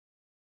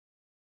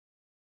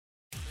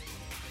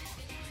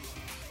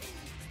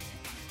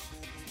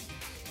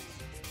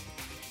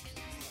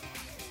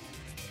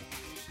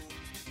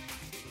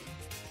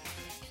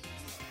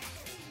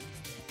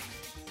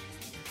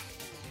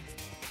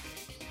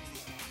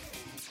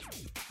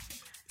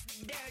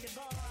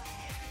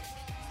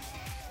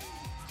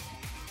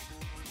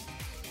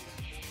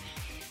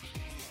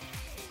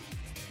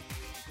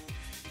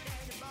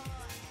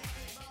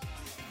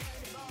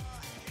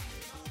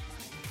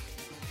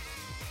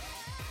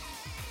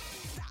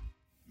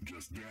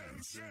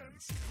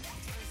nonsense.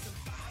 Let's burn some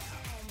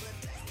fire on the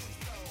dance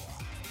floor.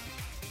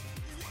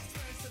 Let's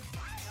burn some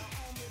fire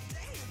on the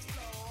dance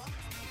floor.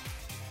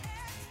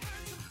 Let's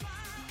burn some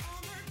fire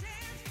on the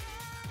dance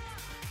floor.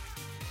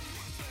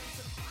 Let's burn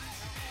some fire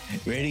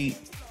on the Ready?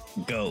 dance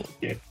floor. Go.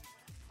 Yeah.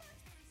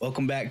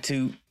 Welcome back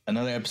to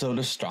another episode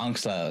of Strong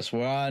Styles.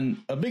 We're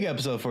on a big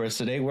episode for us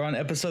today. We're on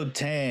episode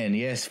 10.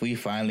 Yes, we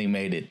finally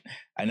made it.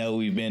 I know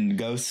we've been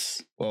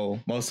ghosts. Well,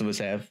 most of us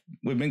have.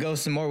 We've been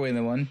ghosts in more ways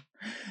than one.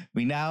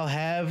 We now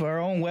have our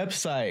own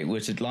website,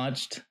 which it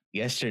launched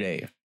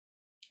yesterday.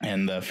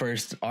 And the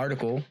first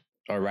article,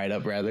 or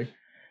write-up rather,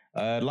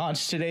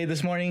 launched today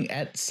this morning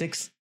at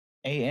 6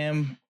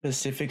 a.m.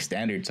 Pacific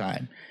Standard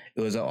Time.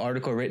 It was an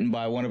article written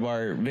by one of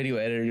our video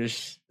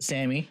editors,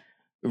 Sammy,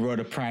 who wrote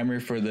a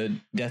primer for the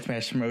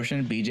deathmatch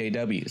promotion,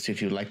 BJW. So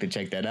if you'd like to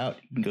check that out,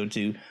 you can go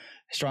to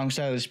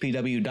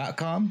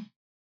strongstylespw.com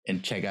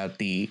and check out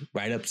the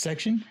write-up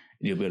section, and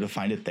you'll be able to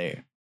find it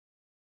there.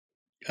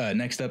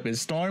 Next up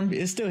is Storm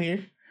is still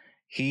here.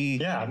 He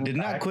did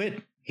not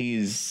quit.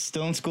 He's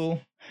still in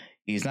school.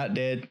 He's not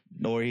dead,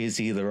 nor is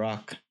he The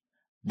Rock.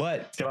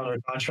 But Still under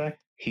contract?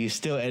 he's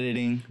still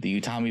editing the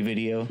Utami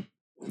video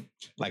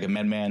like a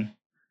madman.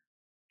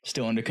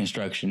 Still under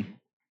construction.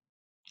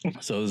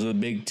 So those are the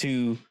big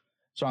two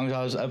Strong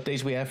Styles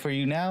updates we have for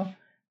you now.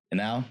 And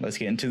now let's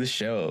get into the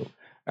show.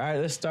 All right,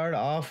 let's start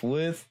off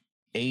with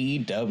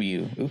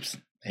AEW. Oops,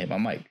 I hit my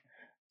mic.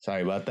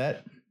 Sorry about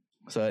that.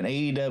 So in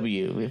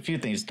AEW, a few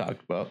things to talk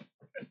about.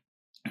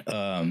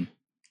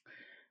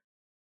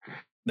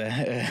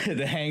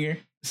 The Hanger,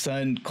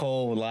 Son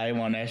Cole live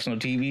on national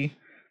TV.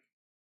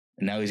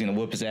 And now he's going to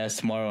whoop his ass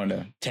tomorrow in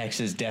a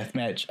Texas death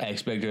match. I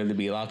expect there to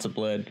be lots of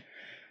blood.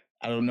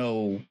 I don't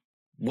know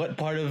what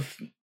part of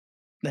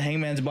the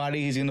Hangman's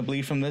body he's going to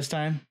bleed from this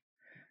time.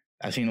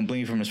 I've seen him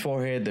bleed from his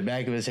forehead, the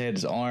back of his head,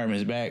 his arm,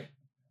 his back.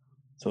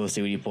 So we'll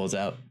see what he pulls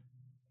out.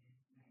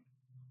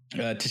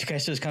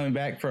 Takesha's coming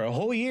back for a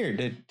whole year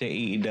to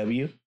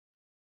AEW.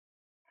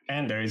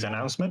 And there is an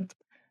announcement.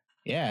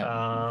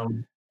 Yeah.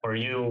 For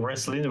you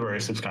Wrestle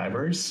Universe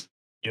subscribers,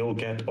 you'll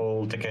get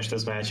all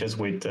Takesha's matches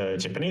with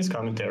Japanese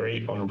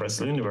commentary on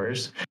Wrestle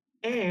Universe,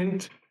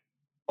 and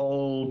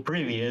all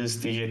previous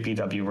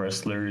DJPW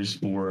wrestlers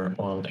who were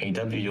on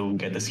AEW, you'll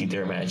get to see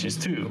their matches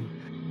too,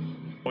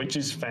 which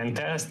is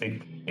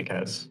fantastic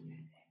because,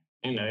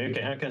 you know,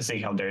 I can see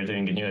how they're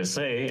doing in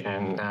USA,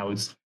 and now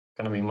it's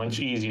going to be much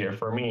easier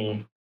for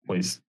me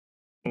with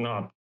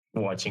not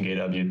watching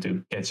AEW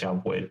to catch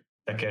up with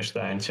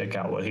Takeshita and check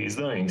out what he's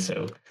doing.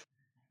 So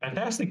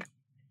fantastic.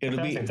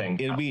 It'll be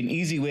thing. an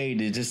easy way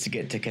to just to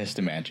get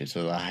Takeshita matches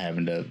without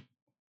having to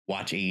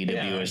watch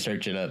AEW or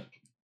search it up.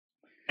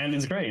 And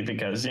it's great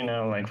because, you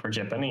know, like for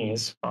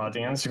Japanese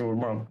audience who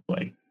more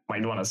like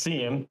might want to see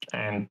him,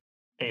 and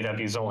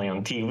AEW is only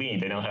on TV,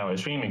 they don't have a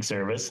streaming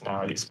service.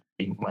 Now it's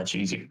much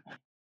easier.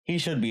 He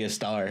should be a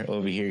star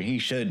over here. He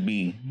should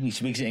be. He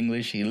speaks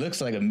English. He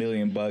looks like $1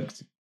 million.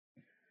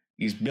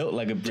 He's built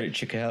like a brick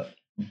shithouse.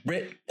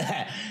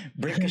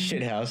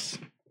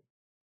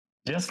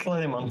 Just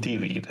let him on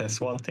TV.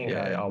 That's one thing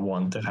I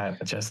want to have.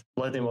 Just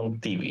let him on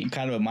TV.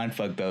 Kind of a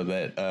mindfuck though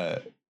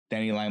that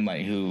Danny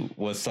Limelight, who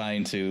was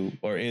signed to,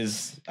 or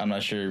is, I'm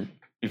not sure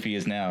if he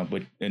is now,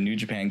 but a New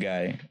Japan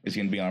guy is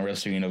going to be on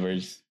Wrestle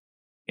Universe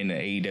in an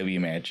AEW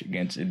match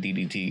against a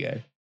DDT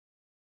guy.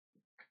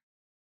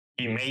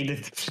 He made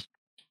it.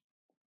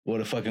 What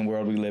a fucking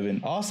world we live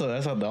in. Also,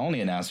 that's not the only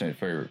announcement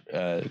for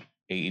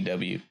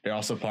AEW. They're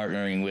also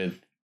partnering with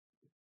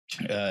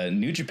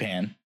New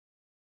Japan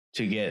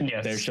to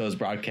get their shows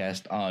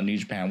broadcast on New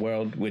Japan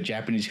World with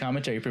Japanese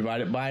commentary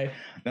provided by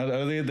none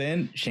other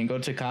than Shingo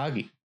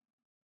Takagi.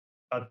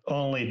 But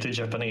only to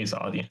Japanese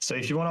audience. So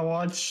if you want to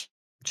watch,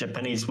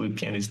 Japanese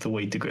VPN is the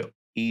way to go.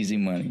 Easy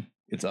money.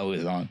 It's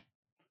always on.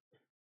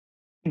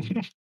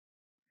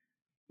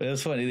 But it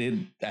was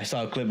funny. I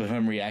saw a clip of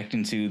him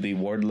reacting to the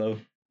Wardlow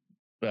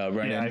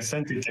run-in. Yeah, I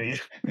sent it to you.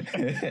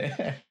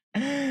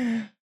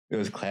 It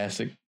was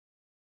classic.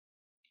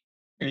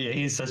 Yeah,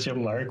 he's such a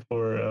mark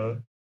for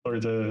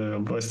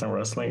the Western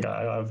wrestling.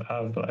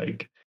 I've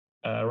like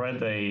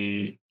read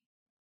a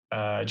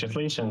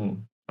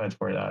translation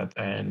for that,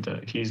 and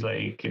he's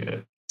like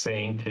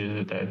saying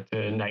that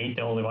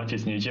Naito only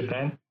watches New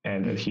Japan,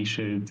 and that he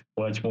should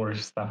watch more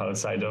stuff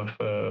outside of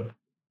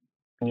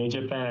New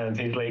Japan. And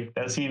he's like,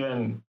 does he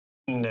even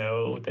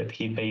know that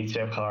he paid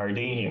Jeff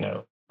Hardy? You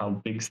know how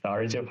big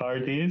star Jeff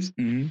Hardy is.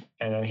 Mm-hmm.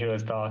 And then he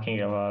was talking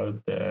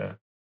about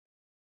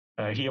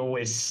he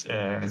always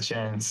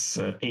chants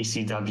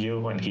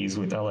ACW when he's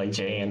with LIJ,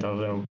 and all of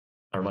them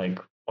are like,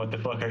 what the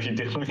fuck are you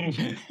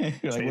doing?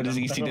 You're like, what does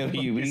ECW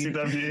mean?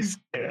 ECW,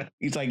 yeah.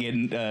 He's like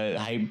getting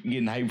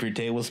hype for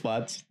table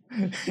spots.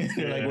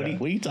 They're like,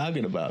 what are you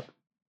talking about?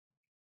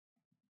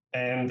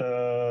 And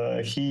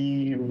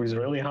he was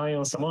really high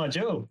on Samoa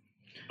Joe.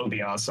 It'll be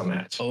an awesome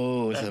match.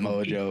 Oh,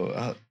 Samoa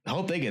Joe. I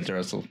hope they get to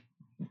wrestle.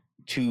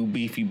 Two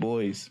beefy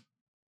boys.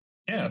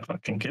 Yeah,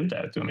 fucking give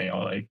that to me.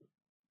 Or like,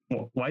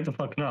 why the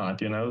fuck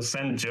not? You know,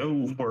 send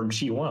Joe for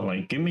G1.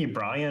 Like, give me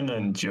Brian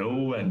and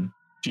Joe and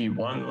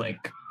G1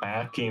 like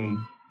back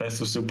in Best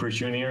of Super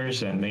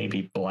Juniors and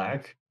maybe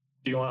Black.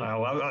 Do you want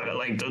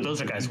like those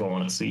are guys who I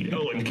want to see?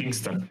 Oh, and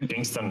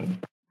Kingston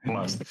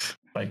must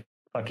like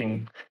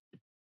fucking.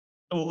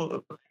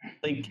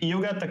 Like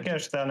you got the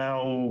cash that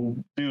now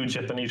do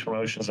Japanese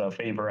promotions a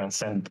favor and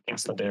send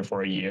Kingston there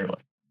for a year.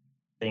 Like,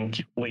 thank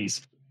you,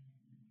 please.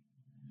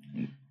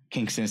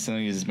 Kingston still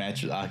needs his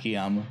match with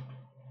Akiyama.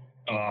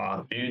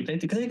 Dude,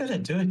 they gotta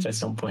do it at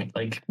some point.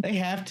 Like They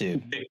have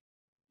to.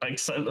 like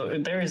so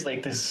there is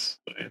like this.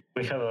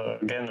 We have a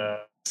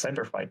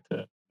cyber fight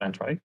event,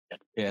 right?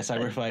 Yeah,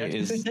 Cyberfight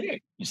is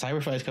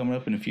Cyberfight's coming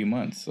up in a few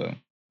months, so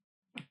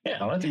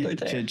Yeah, let's do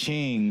that.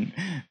 Cha-ching.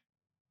 I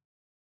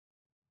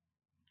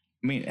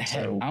mean,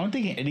 So- I don't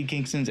think Eddie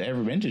Kingston's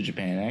ever been to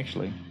Japan,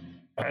 actually.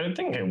 I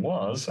think it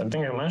was. I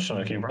think I mentioned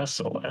that he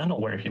wrestled. I don't know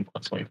where he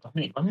was. Wait, let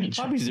me check.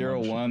 Probably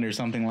 0-1 or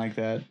something like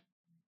that.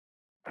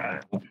 I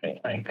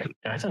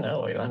don't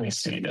know. Wait, let me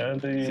see.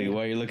 See,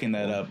 while you're looking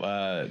that up,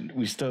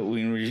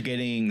 we're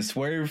getting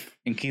Swerve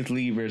and Keith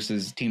Lee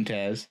versus Team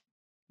Taz,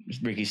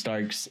 Ricky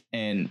Starks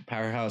and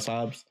Powerhouse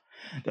Hobbs.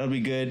 That'll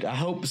be good. I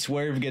hope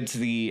Swerve gets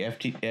the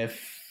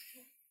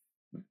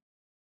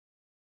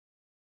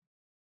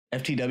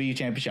FTW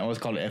championship. I always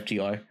called it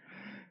FTR.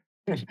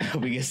 I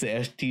hope he gets the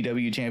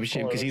FTW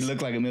championship because he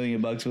looked like $1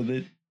 million with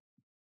it.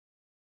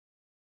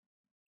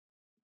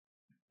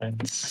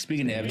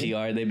 Speaking of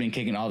FTR, they've been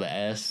kicking all the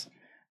ass.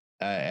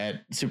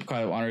 At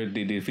Supercard of Honor,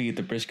 they defeated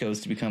the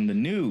Briscoes to become the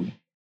new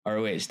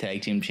ROH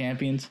Tag Team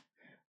Champions.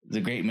 It was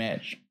a great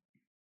match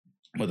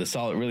with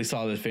a really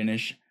solid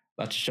finish.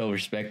 Lots to show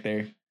respect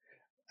there.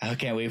 I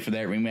can't wait for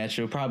that rematch.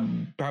 It'll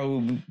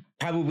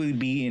probably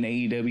be in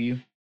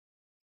AEW.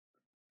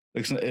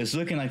 It's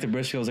looking like the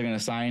Briscoes are going to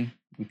sign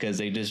because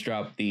they just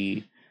dropped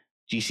the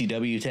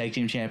GCW Tag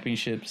Team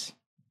Championships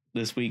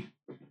this week.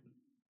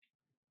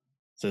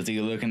 So it's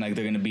either looking like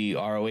they're going to be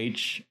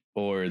ROH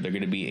or they're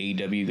going to be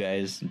AEW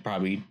guys and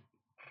probably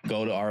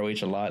go to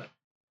ROH a lot.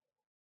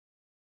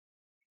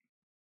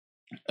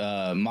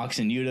 Mox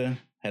and Yuta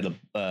had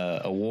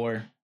a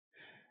war.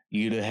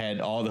 Yuta had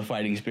all the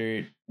fighting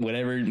spirit.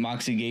 Whatever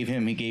Moxie gave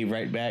him, he gave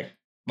right back.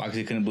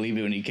 Moxie couldn't believe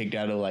it when he kicked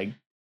out of I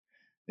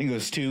think it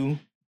was 2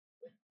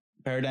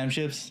 paradigm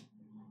shifts.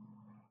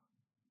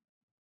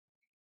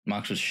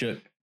 Mox was shook.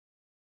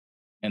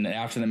 And then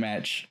after the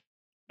match,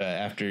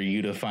 after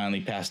Yuta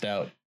finally passed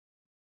out,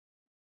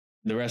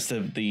 the rest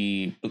of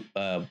the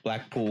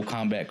Blackpool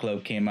Combat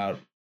Club came out,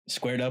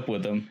 squared up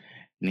with him,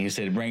 and he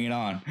said, "Bring it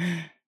on."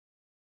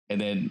 And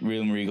then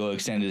Real Regal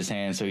extended his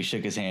hand, so he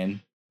shook his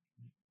hand.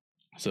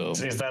 So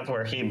is that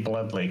where he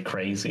bled like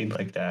crazy,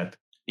 like that?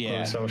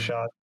 Yeah. So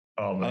shot.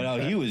 Oh my no,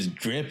 God. he was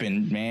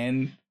dripping,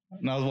 man.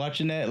 When I was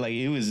watching that,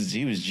 he was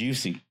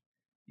juicy.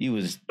 He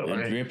was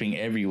dripping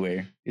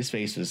everywhere. His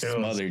face was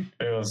smothered.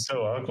 It was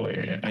so ugly.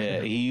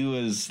 Yeah, he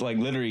was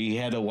literally, he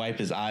had to wipe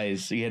his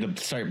eyes. He had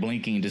to start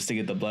blinking just to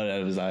get the blood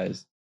out of his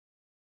eyes.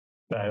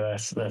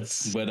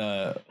 That's.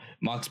 But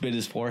Mox bit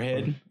his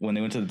forehead when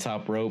they went to the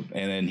top rope,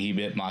 and then he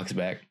bit Mox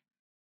back.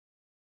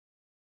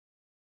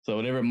 So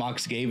whatever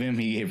Mox gave him,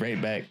 he hit right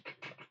back.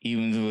 He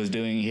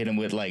hit him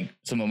with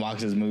some of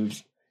Mox's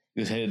moves.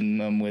 He was hitting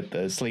them with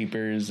the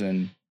sleepers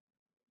and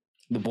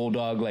the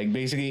bulldog.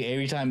 Basically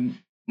every time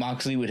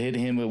Moxley would hit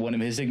him with one of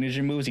his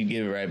signature moves, he'd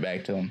give it right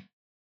back to him.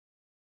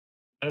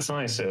 That's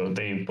nice. So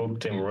they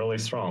booked him really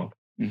strong.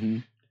 Mm-hmm.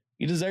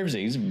 He deserves it.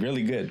 He's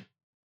really good.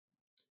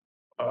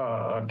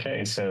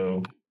 Okay,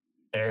 so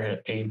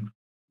there are a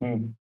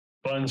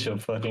bunch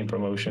of fucking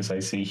promotions I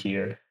see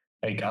here.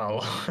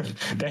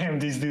 Damn,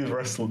 these dudes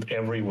wrestled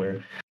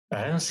everywhere.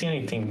 I don't see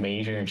anything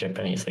major in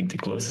Japanese. The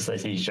closest I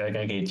see is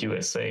Dragon Gate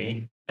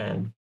USA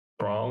and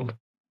Strong.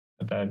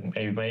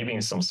 Maybe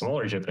in some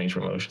smaller Japanese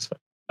promotions, but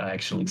I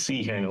actually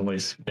see here in the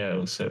list.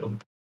 No, so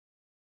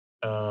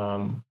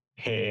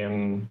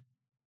him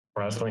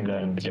wrestling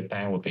in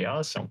Japan would be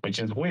awesome, which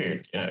is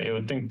weird. You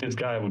would think this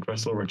guy would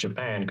wrestle over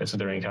Japan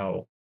considering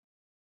how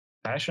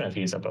passionate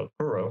he is about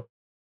Kuro.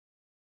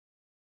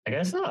 I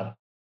guess not.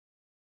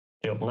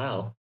 Till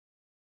now.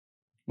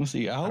 We'll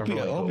see. I hope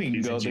he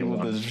can go there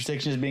with the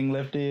restrictions being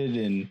lifted,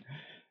 and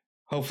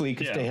hopefully he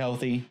can stay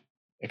healthy.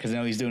 Because I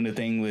know he's doing the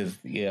thing with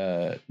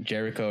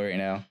Jericho right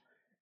now.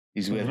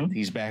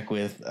 He's back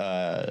with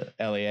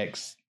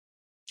LAX,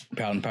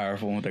 Proud and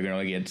Powerful. They're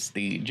going against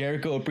the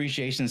Jericho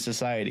Appreciation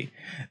Society.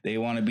 They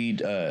want to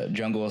beat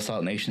Jungle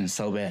Assault Nation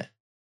so bad.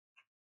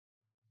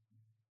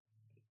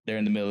 They're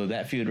in the middle of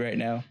that feud right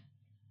now.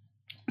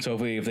 So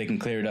hopefully if they can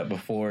clear it up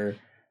before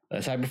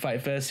Cyber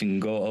Fight Fest, you can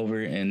go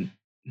over and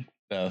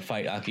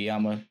fight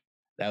Akiyama.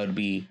 That would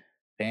be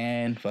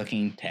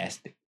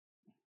fan-fucking-tastic.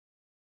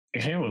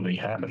 He would be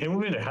happy. He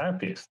would be the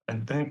happiest. I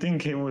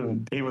think he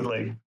would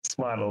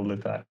smile all the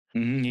time.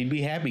 Mm-hmm. He'd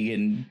be happy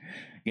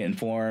getting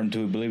formed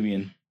to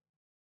oblivion.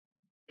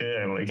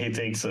 Yeah, he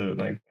takes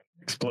a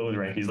explode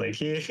rank. He's like,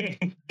 yeah,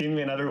 give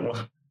me another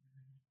one.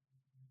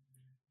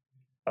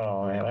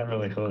 Oh man, I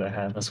really hope that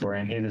happens for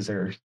him. He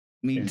deserves.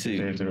 Me he too.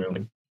 Deserves it,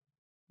 really.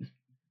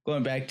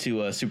 Going back to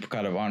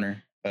Supercard of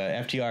Honor,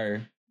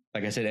 FTR,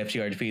 like I said,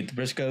 FTR defeated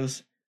the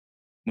Briscoes.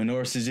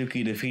 Minoru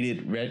Suzuki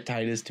defeated Red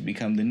Titus to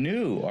become the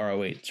new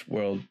ROH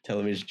World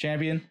Television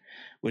Champion,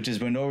 which is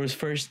Minoru's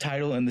first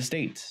title in the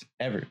States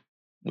ever,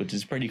 which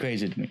is pretty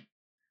crazy to me.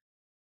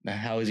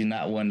 How has he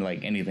not won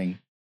like anything?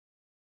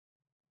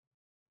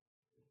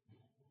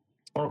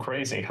 It's more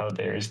crazy how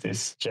there's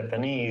this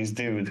Japanese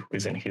dude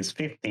who's in his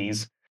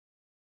 50s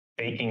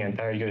taking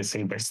entire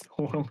USA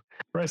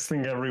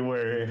wrestling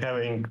everywhere,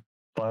 having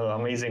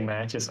amazing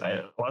matches.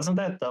 Wasn't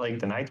that like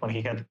the night when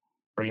he had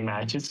 3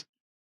 matches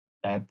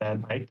that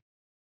night?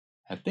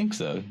 I think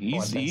so. He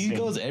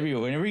goes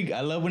everywhere.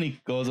 I love when he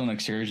goes on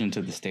excursion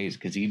to the States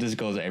because he just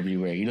goes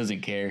everywhere. He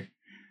doesn't care.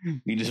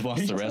 He just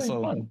wants to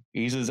wrestle.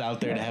 He's just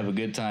out there to have a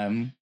good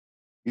time.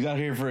 He's out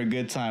here for a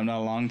good time, not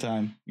a long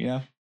time. You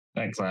know?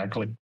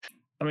 Exactly.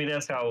 I mean,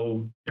 that's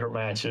how your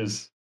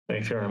matches.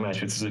 If you're in a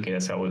match with Suzuki,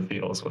 that's how it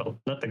feels. Well,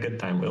 not a good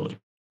time, really.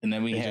 And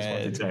then we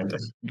had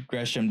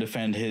Gresham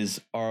defend his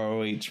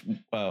ROH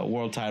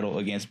world title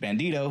against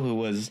Bandito, who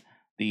was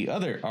the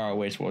other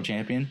ROH world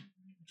champion.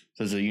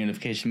 So it's a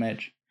unification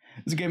match.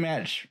 It's a good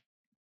match.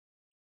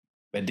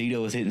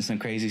 Bandito was hitting some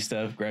crazy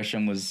stuff.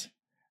 Gresham was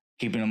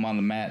keeping him on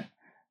the mat.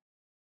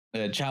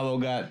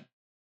 Chavo got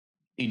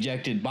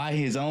ejected by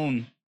his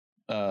own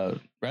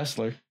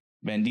wrestler.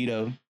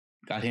 Bandito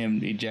got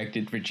him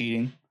ejected for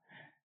cheating.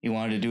 He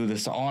wanted to do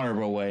this the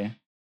honorable way.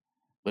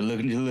 But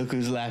look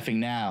who's laughing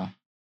now.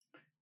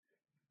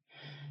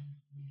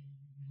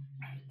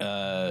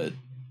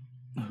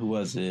 Who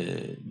was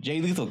it?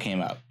 Jay Lethal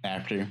came out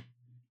after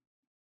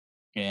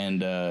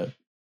and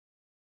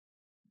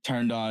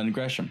turned on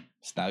Gresham.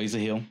 So now he's a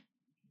heel.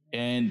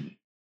 And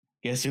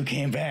guess who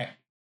came back?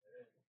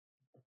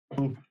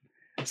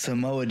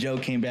 Samoa Joe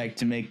came back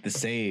to make the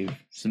save.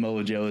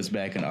 Samoa Joe is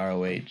back in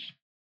ROH.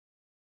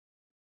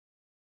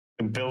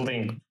 The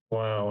building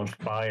went on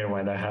fire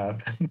when that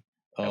happened.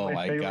 Oh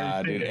my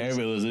God, dude.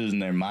 Everybody was losing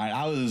their mind.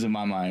 I was losing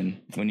my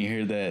mind when you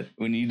hear that.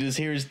 When you just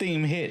hear his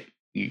theme hit,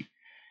 you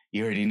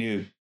already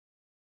knew.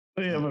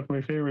 Yeah, but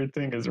my favorite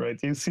thing is, right,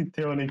 you see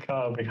Tony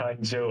Khan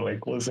behind Joe,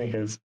 like losing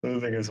his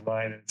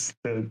mind. It's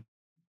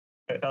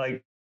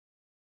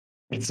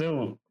it's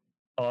so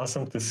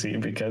awesome to see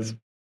because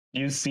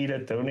you see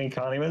that Tony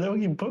Khan, even though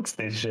he books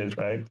this shit,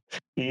 right?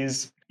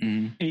 He's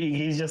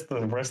just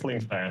a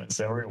wrestling fan, as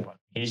everyone.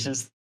 He's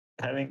just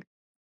having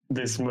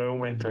this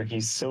moment where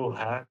he's so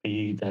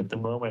happy that the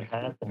moment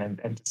happened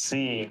and to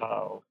see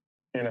how,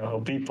 how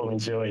people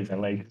enjoy it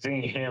and like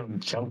seeing him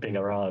jumping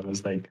around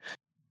was like,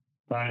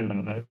 I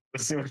don't know,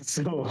 so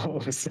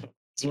focused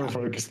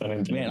on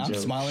enjoying. Man, I'm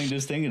smiling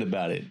just thinking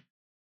about it.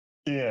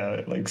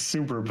 Yeah, like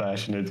super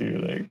passionate,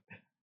 dude. Like,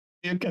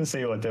 you can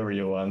say whatever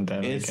you want.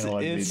 And it's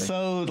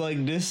so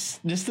like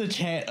just the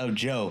chant of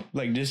Joe,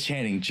 like just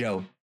chanting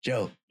Joe.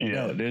 Yeah.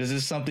 No, there's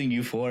just something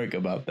euphoric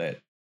about that.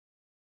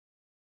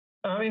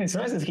 I mean, it's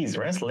nice that he's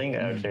wrestling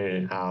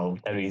after how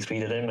WWE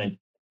treated him at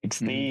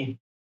XT.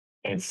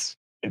 It's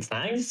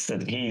nice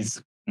that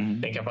he's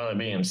thinking about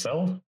being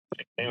himself.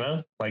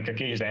 Like a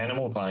caged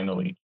animal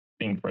finally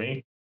being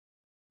free.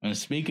 And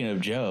speaking of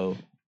Joe,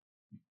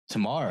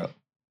 tomorrow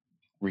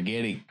we're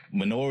getting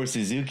Minoru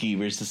Suzuki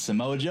versus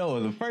Samoa Joe for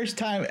the first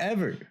time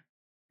ever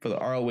for the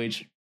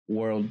ROH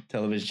World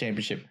Television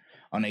Championship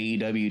on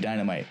AEW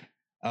Dynamite.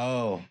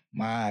 Oh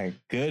my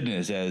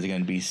goodness, that is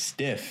going to be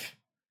stiff.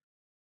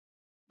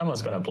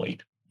 Someone's going to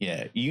bleed.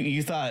 Yeah,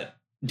 you thought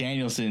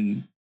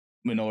Danielson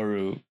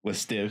Minoru was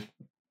stiff.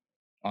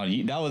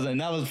 That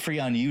was free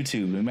on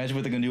YouTube. Imagine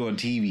what they're going to do on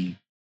TV.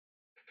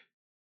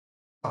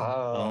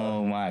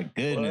 Oh my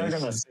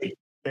goodness. Well,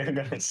 they're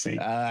going to see.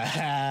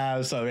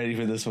 I'm so ready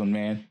for this one,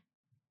 man.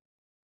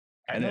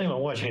 I don't even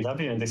watch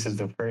AEW, and this is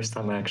the first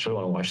time I actually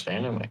want to watch the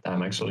anime.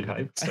 I'm actually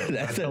hyped. So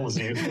that tells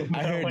you.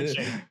 I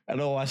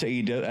don't watch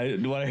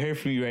AEW. What I heard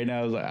from you right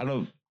now is like, I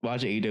don't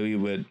watch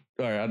AEW,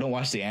 or I don't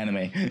watch the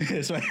anime.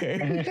 That's what I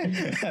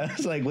heard. I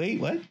was like, wait,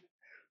 what?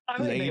 I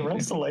mean, they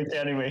wrestle like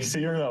anime, so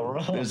you're not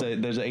wrong. There's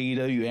an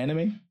AEW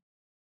anime?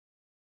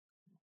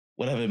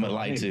 What have I been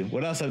lied to?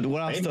 What else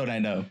don't I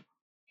know?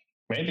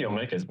 Maybe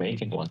Omega's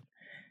making one.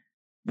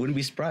 Wouldn't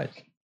be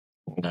surprised.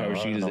 Power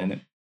Sheet is in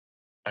it.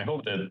 I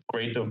hope that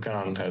Great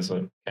Khan has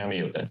a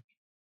cameo there.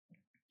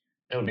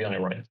 It'll be on it,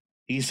 right?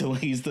 He's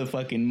the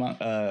fucking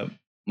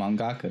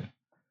mangaka.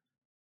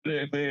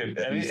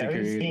 Have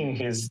you seen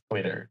his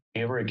Twitter?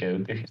 You ever go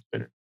to his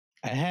Twitter?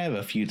 I have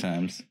a few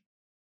times.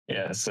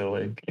 Yeah, so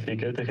like if you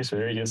go to his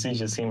Twitter, you'll see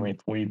just him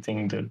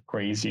retweeting the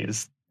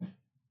craziest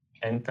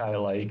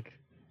anti-like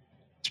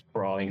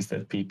drawings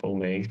that people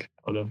make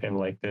out of him,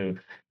 like the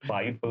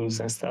waifus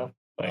and stuff.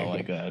 Like, oh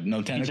my God,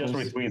 no tentacles.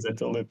 He just retweets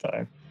it all the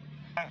time.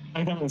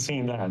 I haven't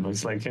seen that, but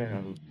it's like,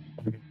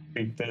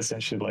 tweet this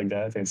and shit like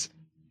that. His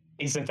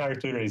entire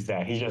Twitter is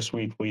that. He's just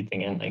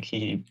retweeting and like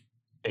he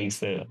takes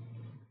the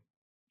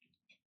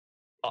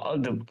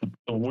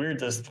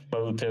weirdest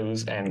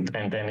photos and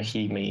then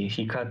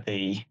he cut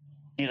a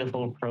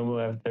beautiful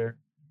promo after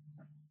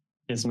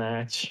his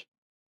match,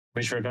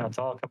 which we're gonna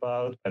talk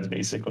about. But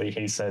basically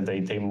he said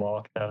they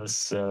mocked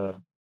us.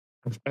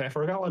 I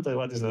forgot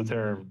what is the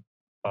term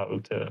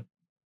about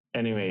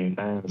anime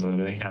fans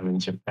that they have in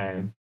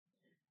Japan.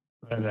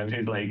 And then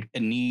he's like,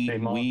 Knee, They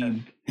mock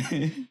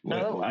weeb.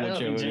 no, I don't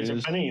whichever think it the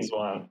is. Japanese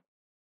one.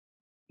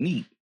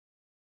 Neat.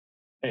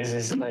 Is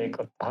this like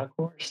otaku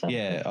or something?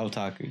 Yeah,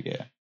 otaku.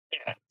 Yeah,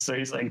 Yeah. So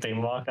he's like, they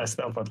mock us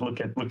now, but look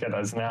at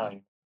us now.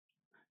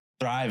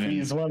 thriving,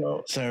 He's one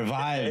of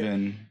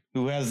surviving.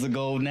 Who has the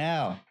gold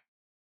now?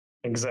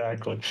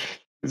 exactly.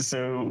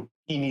 So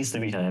he needs to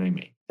be an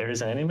anime. There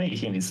is an anime,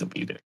 he needs to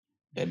be there.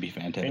 That'd be He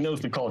fantastic.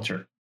 knows the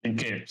culture. He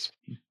cares.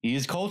 He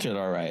is cultured,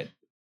 all right.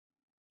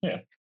 Yeah.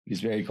 He's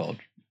very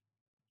cultured.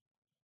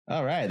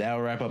 All right,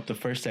 that'll wrap up the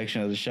first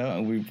section of the show,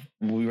 and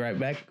we'll be right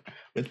back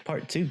with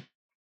part 2.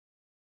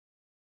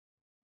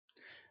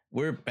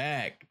 We're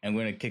back, and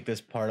we're going to kick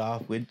this part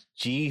off with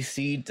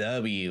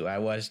GCW. I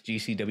watched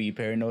GCW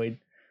Paranoid.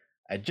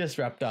 I just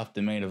wrapped off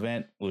the main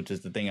event, which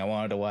is the thing I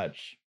wanted to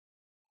watch.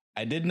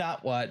 I did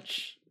not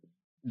watch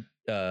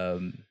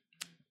Devil.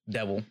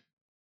 I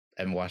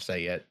haven't watched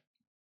that yet.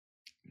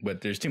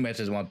 But there's 2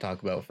 matches I want to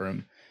talk about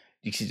from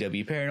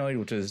GCW Paranoid,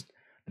 which is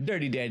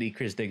Dirty Daddy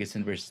Chris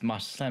Dickinson versus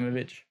Masha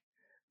Slamovich.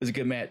 It was a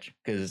good match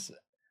because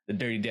the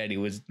Dirty Daddy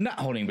was not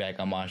holding back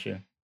on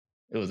Masha.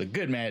 It was a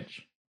good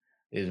match.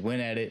 They just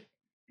went at it.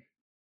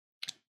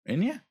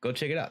 And yeah, go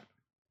check it out.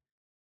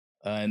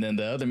 And then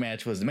the other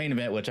match was the main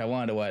event, which I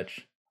wanted to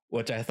watch,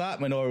 which I thought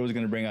Minoru was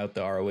going to bring out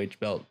the ROH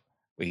belt,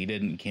 but he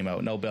didn't. He came out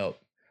with no belt.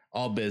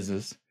 All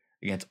business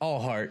against All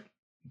Heart,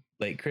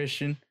 Blake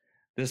Christian.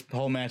 This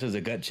whole match was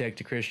a gut check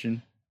to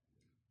Christian.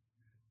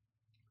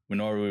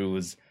 Minoru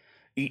was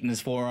eating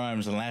his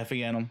forearms and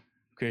laughing at him.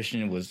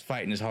 Christian was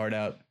fighting his heart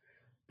out,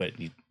 but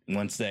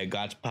once that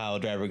Gotch pile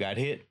driver got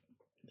hit,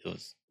 it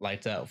was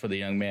lights out for the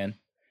young man.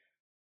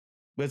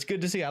 But it's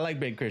good to see. I like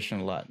Big Christian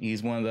a lot.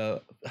 He's one of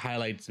the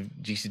highlights of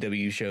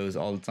GCW shows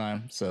all the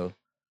time. So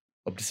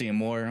hope to see him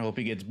more. Hope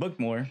he gets booked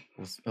more.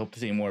 Hope to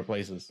see him more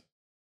places.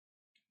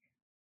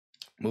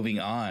 Moving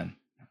on.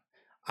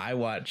 I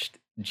watched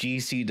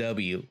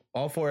GCW.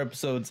 All 4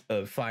 episodes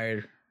of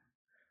Fire.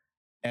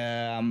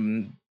 I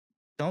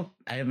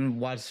haven't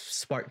watched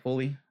Spark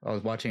fully. I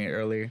was watching it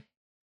earlier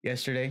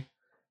yesterday.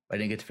 I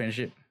didn't get to finish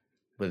it.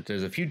 But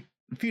there's a few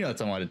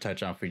notes I wanted to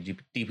touch on for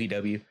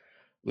DPW.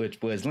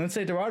 Which was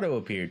Lince Dorado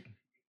appeared.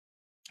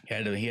 He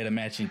had a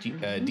match in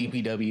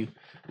DPW,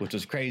 which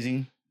was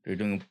crazy. They were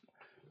doing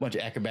a bunch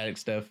of acrobatic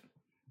stuff.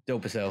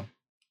 Dope as hell.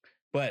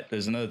 But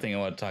there's another thing I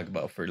want to talk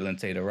about for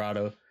Lince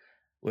Dorado,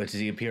 which is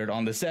he appeared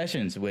on the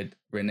sessions with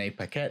Renee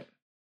Paquette.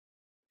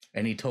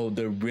 And he told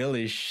the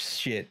realest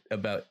shit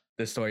about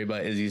the story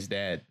about Izzy's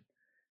dad.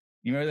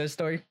 You remember that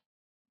story?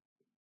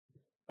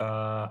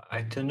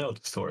 I don't know the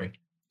story.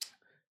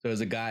 There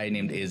was a guy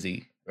named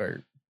Izzy,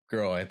 or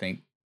girl, I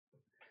think.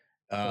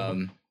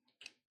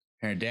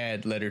 Her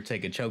dad let her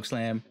take a choke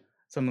slam,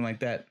 something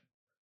like that.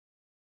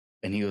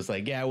 And he was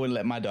like, yeah, I wouldn't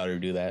let my daughter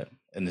do that.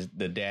 And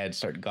the dad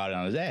got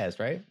on his ass,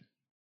 right?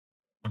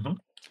 Mm-hmm.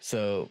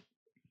 So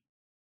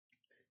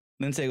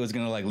Lince was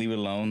going to like leave it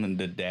alone. And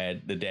the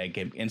dad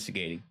kept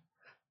instigating.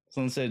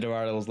 So Lince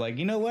Dorado was like,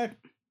 you know what?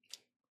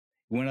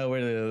 Went over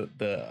to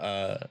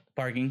the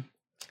parking.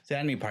 Said,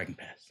 I need a parking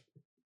pass.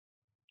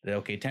 Said,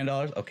 okay,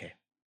 $10. Okay.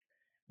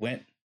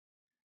 Went,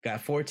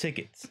 got 4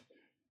 tickets.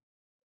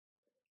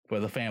 For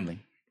the family.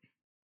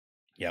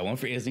 Yeah, one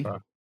for Izzy,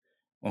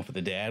 one for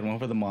the dad, one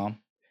for the mom,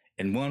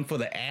 and one for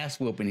the ass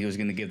whooping he was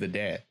going to give the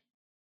dad.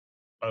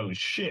 Oh,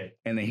 shit.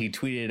 And then he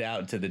tweeted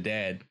out to the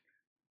dad,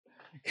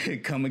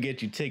 come and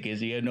get your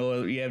tickets. You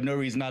have no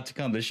reason not to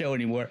come to the show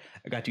anymore.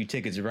 I got you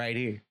tickets right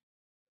here.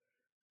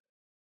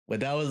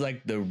 But that was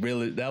like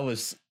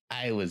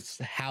I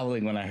was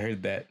howling when I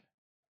heard that.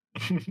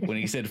 When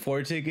he said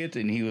 4 tickets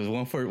and he was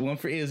one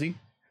for Izzy,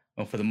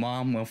 one for the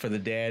mom, one for the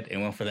dad,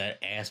 and one for that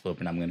ass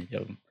whooping I'm going to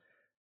give him.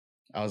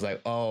 I was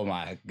like, oh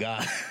my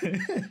God.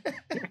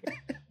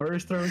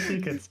 First row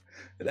tickets.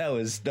 That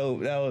was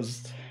dope.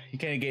 You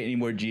can't get any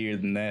more G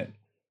than that.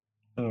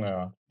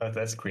 No,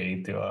 that's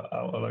creative.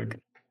 Like,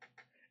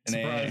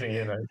 surprising,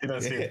 you don't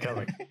see it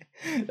coming.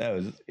 That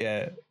was,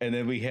 yeah. And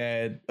then we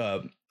had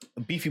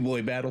Beefy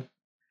Boy battle.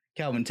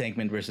 Calvin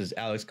Tankman versus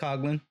Alex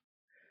Coughlin.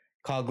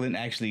 Coughlin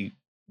actually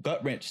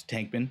gut-wrenched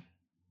Tankman,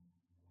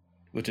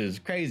 which is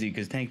crazy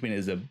because Tankman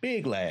is a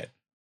big lad.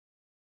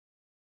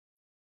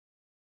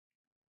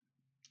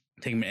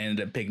 Tankman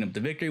ended up picking up the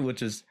victory,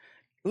 which is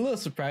a little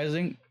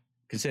surprising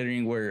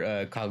considering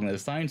where Coughlin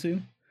is signed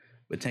to.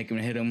 But Tankman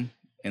hit him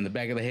in the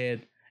back of the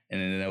head, and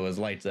then there was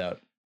lights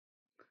out.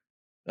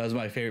 That was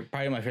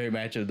probably my favorite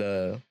match of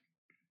the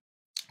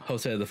whole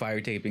set of the Fire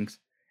tapings.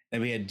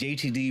 And we had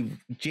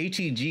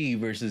JTG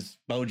versus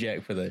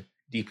Bojack for the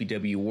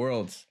DPW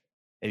World's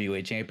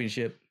Heavyweight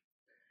Championship.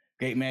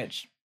 Great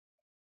match.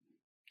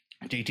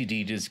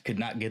 JTG just could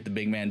not get the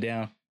big man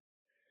down.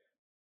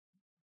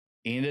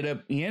 He ended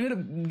up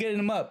getting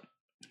him up.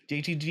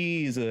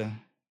 JTG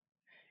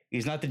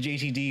he's not the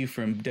JTG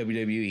from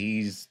WWE.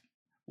 He's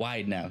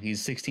wide now.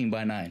 He's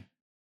 16'9".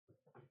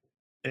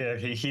 Yeah,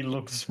 he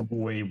looks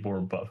way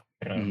more buff.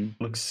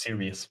 Looks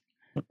serious.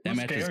 That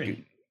match was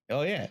good.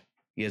 Oh yeah,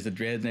 he has the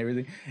dreads and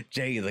everything.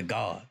 Jay the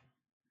God.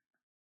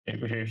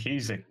 If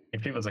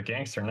he was a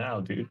gangster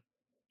now, dude,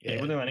 he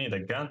wouldn't even need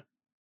a gun.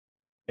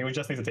 He would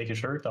just need to take his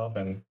shirt off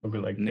and we'll be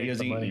like, take Because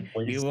the money, he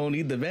please. won't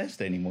need the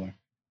vest anymore.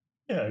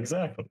 Yeah,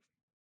 exactly.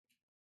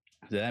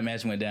 So that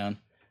match went down,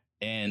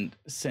 and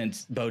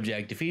since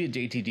Bojack defeated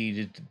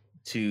JTG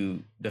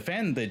to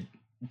defend the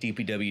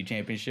DPW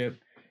championship,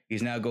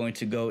 he's now going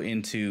to go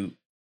into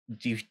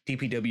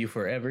DPW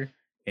Forever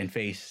and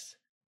face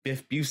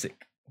Biff Busick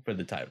for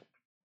the title,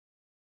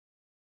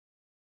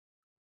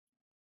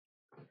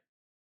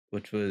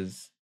 which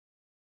was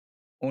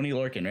Oney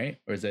Lorcan, right?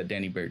 Or is that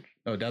Danny Burch?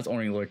 Oh, that was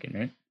Oney Lorcan,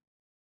 right?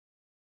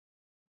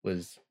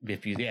 Was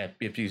Biff Busick? Yeah,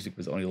 Biff Busick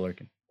was Oney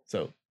Lorcan.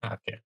 So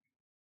Okay.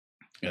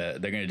 they're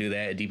going to do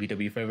that at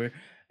DPW Forever,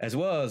 as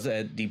well as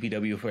at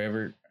DPW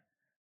Forever.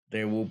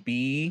 There will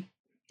be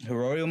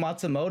Hiroyo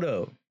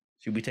Matsumoto.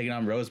 She'll be taking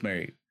on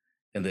Rosemary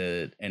in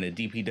the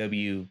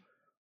DPW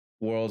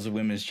World's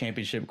Women's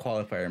Championship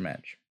qualifier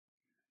match.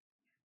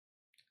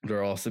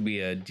 There will also be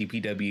a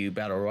DPW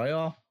Battle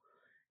Royale,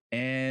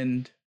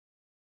 and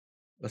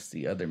what's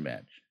the other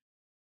match?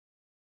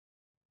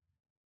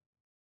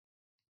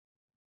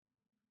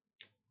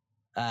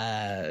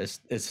 It's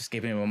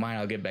escaping my mind.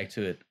 I'll get back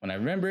to it when I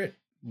remember it.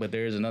 But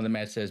there is another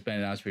match that's been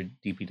announced for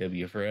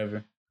DPW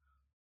Forever.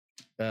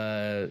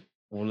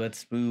 Well,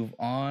 let's move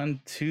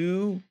on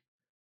to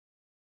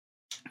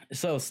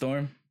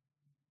Storm.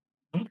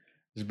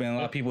 There's been a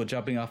lot of people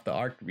jumping off the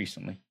arc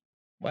recently.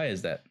 Why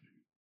is that?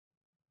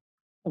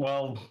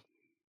 Well,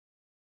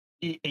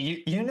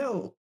 you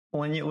know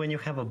when you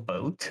have a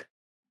boat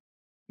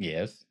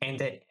Yes. and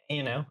that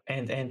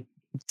and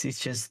it's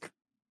just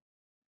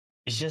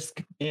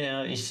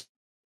it's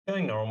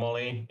going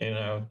normally.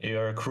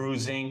 You're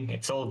cruising,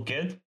 it's all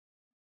good,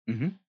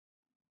 Mhm.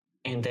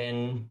 and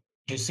then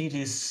you see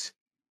this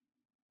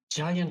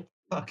giant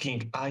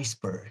fucking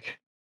iceberg.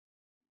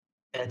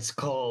 That's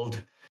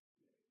called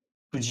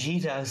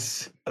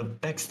Fujita's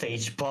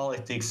backstage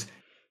politics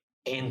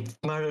in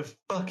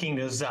motherfucking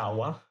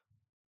Ozawa,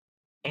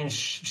 and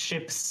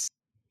ships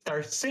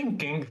start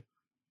sinking.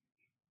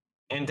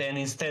 And then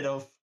instead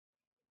of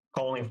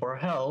calling for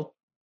help,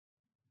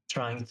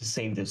 trying to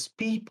save those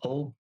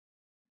people,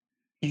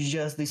 you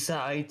just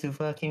decide to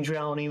fucking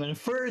drown even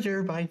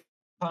further by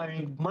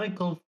firing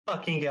Michael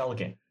fucking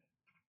Elgin.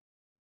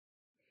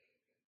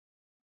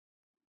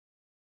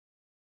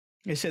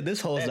 They said this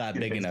hole's That's not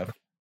big stupid. enough.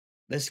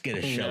 Let's get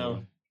a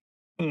shovel.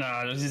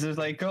 No, this is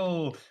like,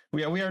 oh,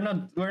 we're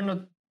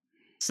not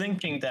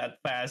sinking that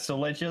fast, so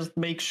let's just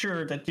make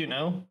sure that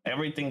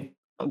everything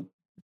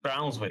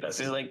drowns with us.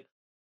 It's like,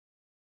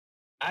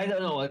 I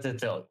don't know what to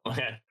tell you.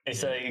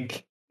 It's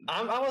like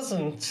I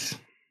wasn't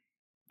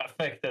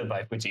affected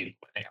by Fujita.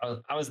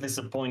 I was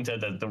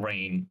disappointed at the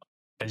reign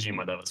of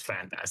Kojima. That was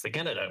fantastic,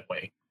 and that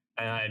way.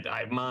 And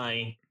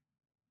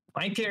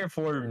my care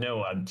for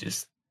Noah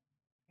just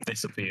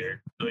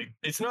disappeared. Like,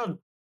 it's not.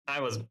 I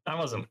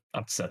wasn't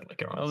upset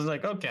like I was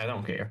like, okay, I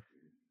don't care.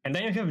 And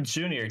then you have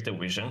Junior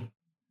Division.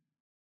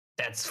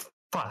 That's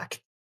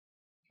fucked.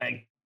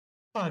 Like,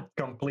 fucked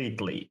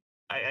completely.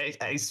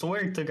 I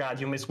swear to God,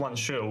 you miss one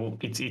show,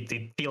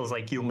 it feels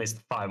like you missed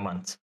 5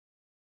 months.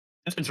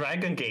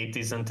 Dragon Gate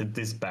isn't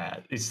this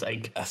bad. It's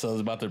like, That's what I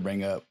was about to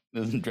bring up.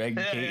 Dragon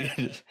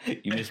Gate.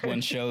 You miss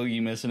one show,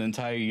 you miss an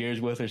entire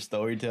year's worth of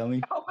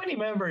storytelling. how many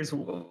members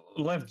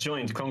left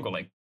joined Congo?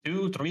 Like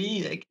 2,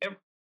 3? Like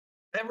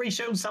every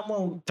show,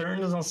 someone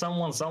turns on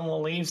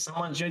someone leaves,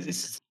 someone joins.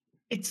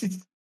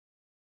 It's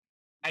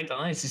I don't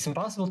know. It's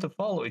impossible to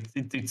follow.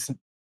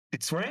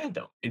 It's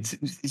random. It's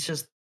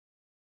just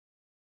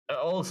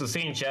also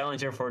same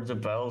challenger for the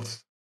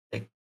belt.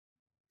 Like,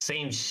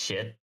 same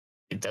shit.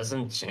 It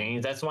doesn't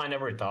change. That's why I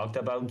never talked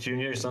about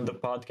juniors on the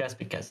podcast,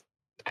 because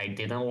I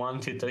didn't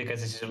want to,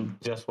 because it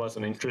just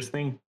wasn't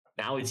interesting.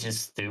 Now it's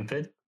just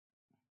stupid.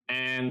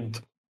 And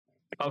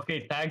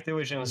okay, tag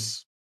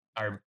divisions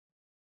are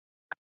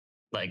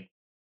like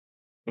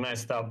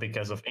messed up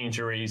because of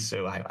injuries,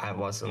 so I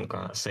wasn't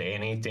gonna say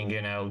anything.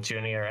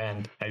 Junior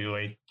and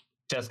heavyweight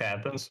just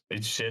happens.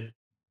 It's shit.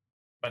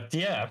 But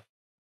yeah,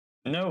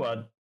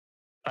 Noah,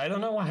 I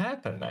don't know what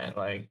happened, man.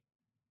 Like,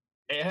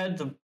 it had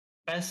the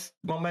best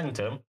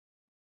momentum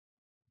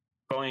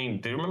going.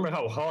 Do you remember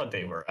how hot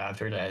they were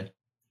after that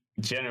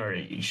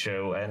January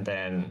show? And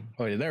then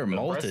Oh, yeah, they're the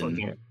molten.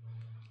 wrestling-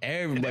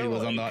 Everybody They were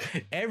was on like-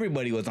 the.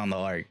 Everybody was on the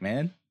arc,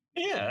 man.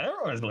 Yeah,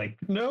 everyone's like,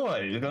 Noah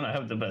is gonna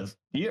have the best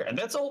year, and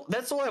that's all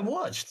I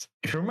watched.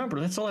 If you remember,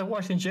 that's all I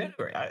watched in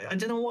January. I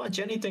didn't watch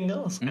anything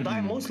else, and I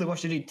Mhm. mostly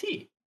watched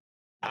DDT.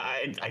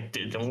 I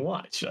didn't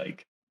watch,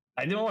 like,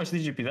 I didn't watch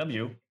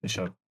DGPW, which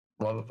I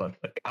love, but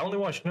like, I only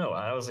watched Noah.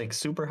 I was like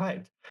super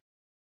hyped,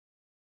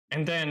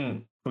 and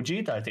then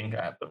Fujita, I think,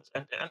 happens,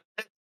 and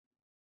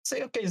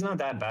say, okay, it's not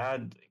that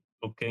bad.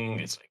 Booking,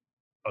 it's like,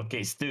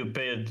 okay,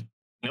 stupid.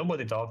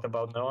 Nobody talked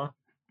about Noah.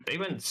 They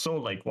even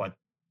sold like what,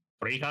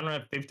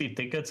 350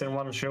 tickets in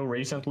one show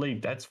recently.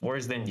 That's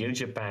worse than New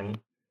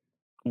Japan.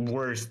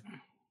 Worst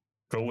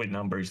COVID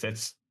numbers.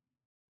 That's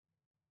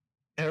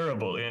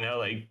terrible.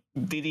 Like,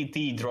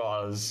 DDT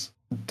draws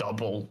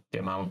double the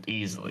amount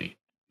easily.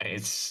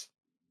 It's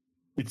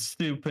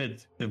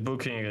stupid. The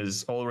booking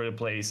is all over the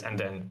place. And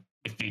then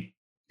if you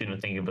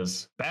didn't think it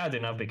was bad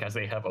enough because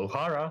they have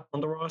O'Hara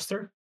on the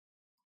roster,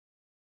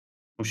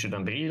 who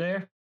shouldn't be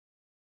there.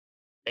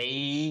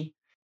 They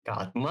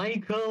got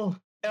Michael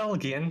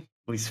Elgin,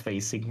 who is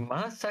facing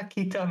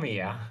Masaki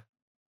Tamiya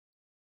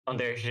on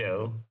their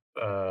show,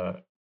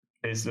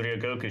 this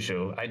Ryogoku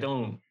show. I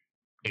don't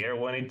care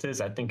when it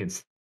is. I think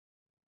it's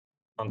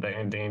on the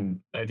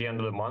ending at the end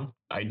of the month.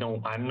 I'm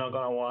not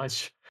gonna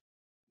watch.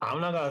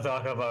 I'm not gonna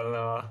talk about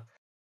Noah.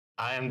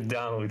 I am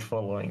done with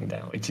following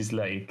them, which is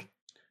like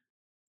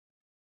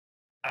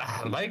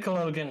Michael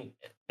Elgin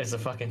is a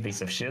fucking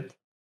piece of shit.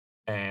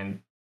 And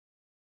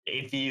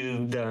if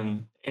you've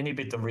done any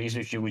bit of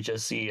research, you would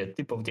just see a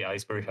tip of the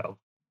iceberg how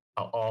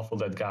awful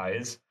that guy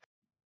is.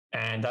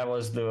 And that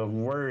was the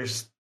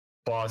worst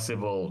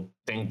possible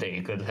thing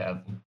they could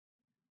have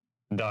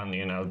done,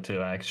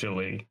 to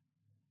actually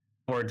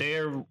for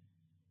their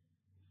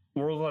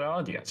worldwide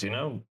audience,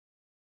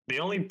 The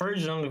only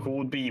person who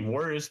would be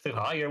worse to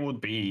hire would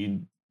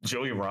be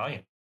Joey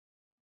Ryan.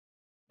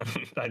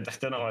 I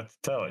don't know what to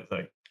tell. It's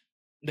like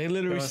they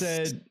literally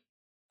said,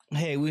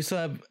 "Hey, we still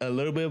have a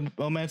little bit of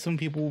momentum.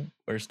 People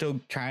are still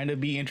trying to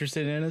be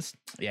interested in us.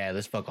 Yeah,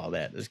 let's fuck all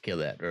that. Let's kill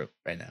that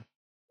right now."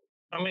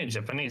 I mean,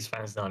 Japanese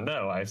fans don't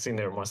know. I've seen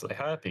they're mostly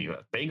happy,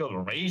 but they got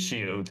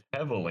ratioed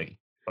heavily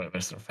by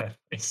Western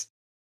families.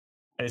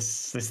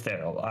 It's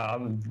terrible.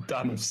 I'm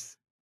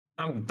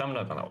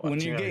not gonna watch. When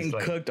you're getting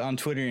cooked on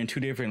Twitter in 2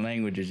 different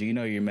languages,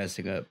 you're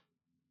messing up.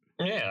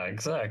 Yeah,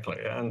 exactly.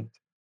 And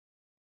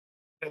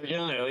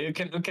you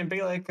can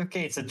be like,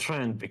 okay, it's a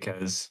trend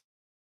because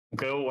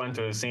Go went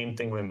through the same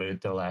thing with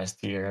Muto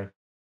last year.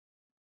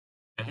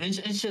 And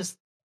it's just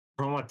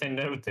from what I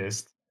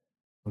noticed,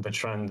 the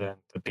trend that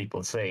the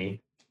people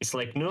say, it's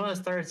like Noah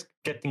starts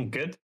getting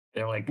good.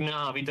 They're like,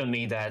 no, we don't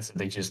need that. So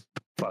they just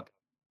fuck.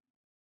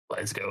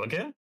 Let's go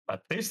again.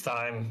 But this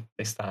time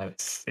it's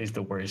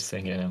the worst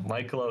thing.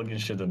 Michael Elgin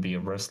shouldn't be a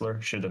wrestler,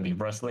 shouldn't be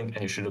wrestling,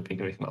 and you shouldn't be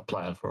giving him a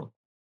platform.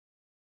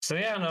 So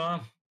yeah,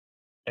 Noah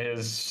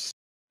is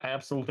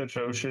absolutely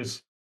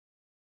atrocious.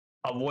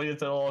 Avoid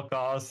it at all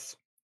costs.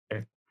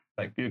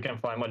 Like you can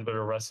find much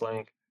better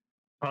wrestling.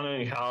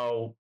 Funny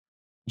how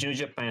New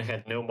Japan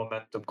had no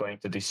momentum going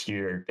to this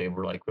year. They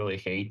were like really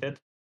hated.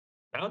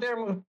 Now they're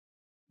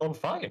on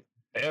fire.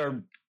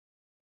 They're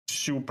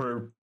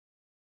super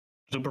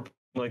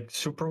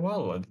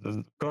well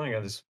going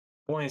at this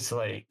point. It's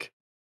like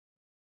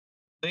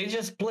they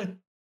just split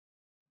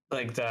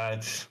like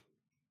that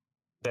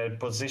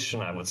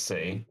position, I would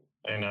say.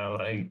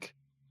 Like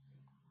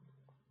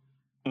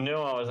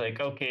no, I was like,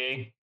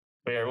 okay,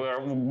 we're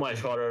a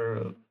much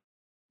harder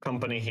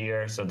company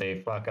here, so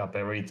they fuck up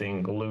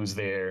everything, lose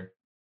their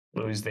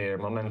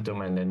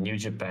momentum, and then New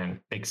Japan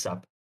picks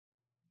up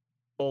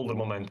all the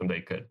momentum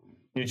they could.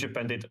 New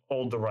Japan did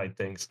all the right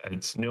things, and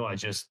it's Noah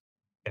just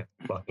kept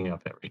fucking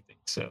up everything.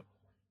 So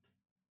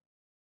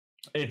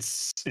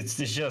it's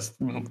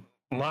just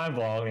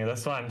mind-boggling.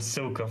 That's why I'm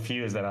so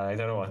confused that I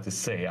don't know what to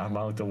say. I'm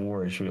out of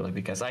words, really,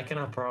 because I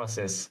cannot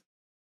process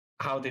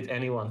how did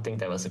anyone think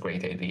that was a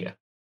great idea?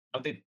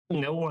 How did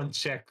no one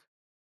check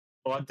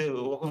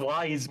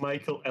why is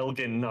Michael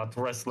Elgin not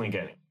wrestling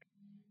anymore?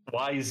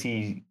 Why is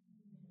he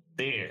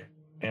there?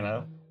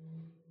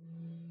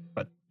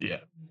 But yeah,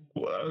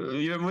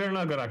 we're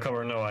not gonna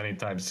cover Noah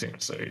anytime soon.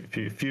 So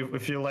if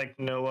you like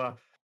Noah,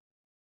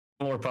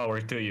 more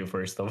power to you.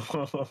 First of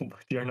all,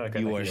 but you're not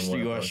gonna.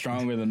 You are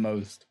stronger than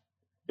most.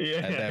 Yeah,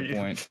 at that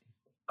point.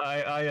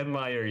 I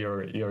admire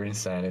your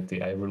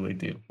insanity. I really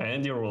do,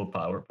 and your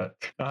willpower. But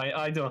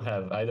I don't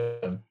have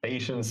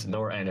patience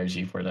nor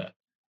energy for that.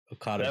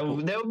 That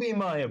would be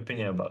my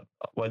opinion about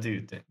that. What do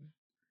you think?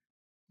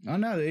 Oh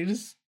no, they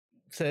just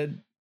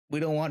said we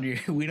don't want your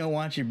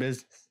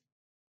business.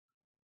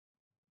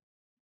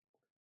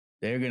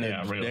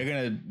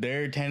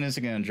 Their attendance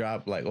are gonna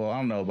drop like, well, I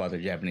don't know about the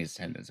Japanese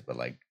attendance, but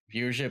like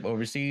viewership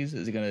overseas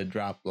is gonna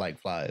drop like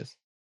flies.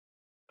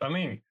 I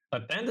mean,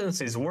 attendance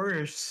is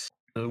worse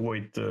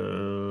with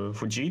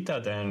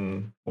Fujita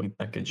than with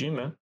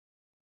Nakajima.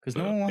 Because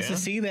no one wants to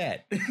see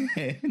that.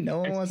 No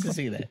one wants to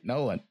see that.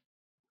 No one.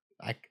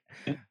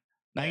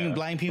 Not even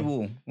blind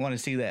people want to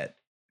see that.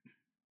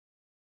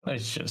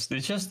 It's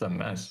just a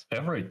mess.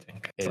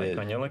 Everything. It's like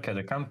when you look at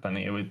the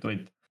company with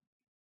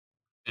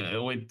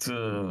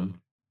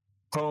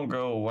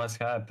Congo, what's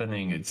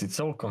happening? It's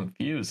so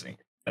confusing.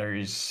 There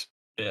was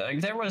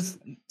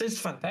this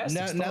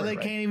fantastic. Now they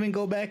can't even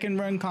go back and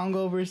run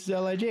Congo versus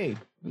LIJ.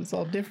 It's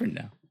all different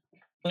now.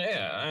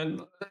 Yeah,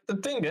 and the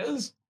thing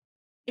is,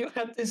 you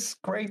had this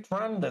great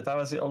run that I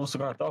was also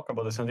going to talk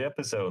about this in the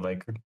episode,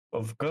 like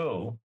of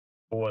Go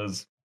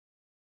was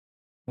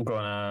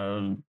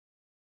gonna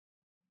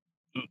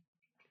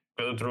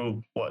go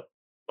through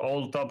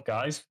all top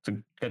guys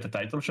to get the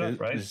title shot,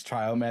 right? His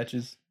trial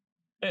matches.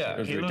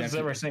 Yeah, he loses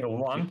every single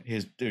one.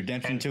 His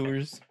redemption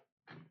tours.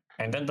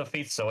 And then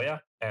defeats Soya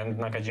and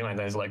Nakajima, and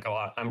then he's like,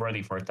 oh, I'm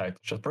ready for a title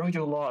shot. Bro,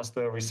 you lost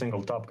to every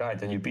single top guy.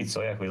 Then you beat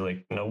Soya, who's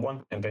like, no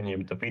one. And then you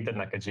defeated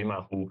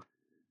Nakajima, who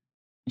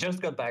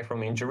just got back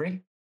from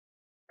injury.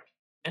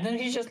 And then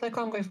he's just like,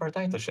 I'm going for a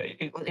title shot.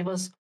 It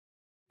was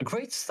a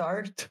great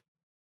start,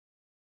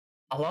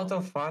 a lot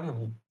of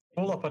fun,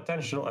 full of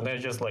potential, and then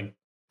just like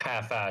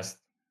half-assed,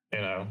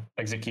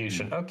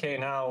 execution. Okay,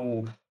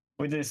 now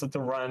with this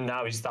little run,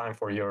 now it's time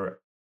for your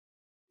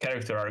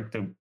character arc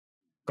to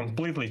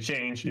completely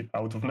change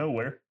out of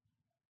nowhere.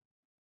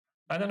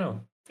 I don't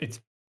know. It's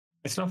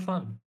not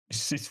fun.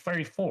 It's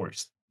very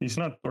forced. It's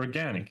not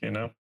organic.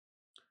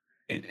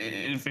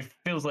 It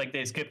feels like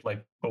they skipped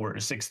like over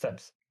 6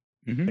 steps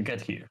to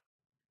get here.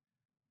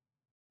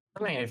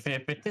 I mean, if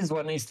it is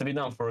what needs to be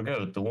done for a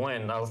goat to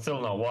win, I'll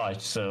still not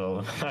watch,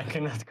 so I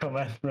cannot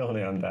comment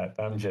really on that.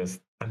 I'm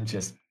just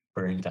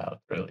burnt out,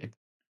 really.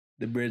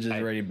 The bridge is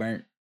already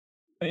burnt.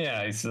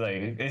 Yeah, it's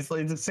like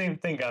the same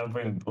thing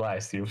happened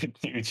last year with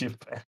New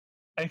Japan.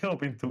 I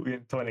hope in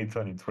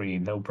 2023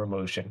 no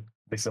promotion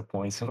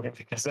disappoints me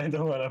because I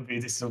don't want to be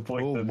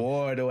disappointed. Oh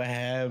boy, do I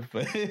have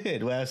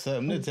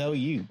something to tell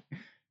you.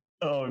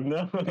 Oh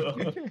no.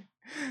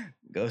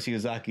 Go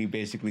Shiozaki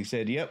basically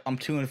said, "Yep, I'm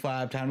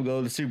 2-5. Time to go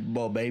to the Super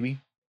Bowl, baby."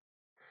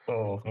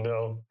 Oh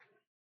no,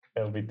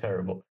 that would be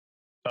terrible.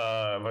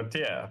 But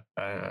yeah,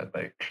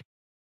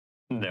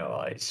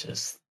 no, it's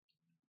just.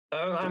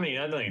 I mean,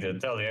 I don't need to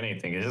tell you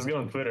anything. You just go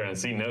on Twitter and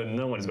see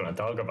no one's going to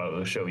talk about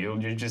the show. You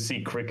just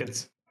see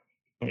crickets,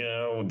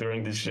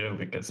 during the show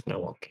because no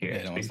one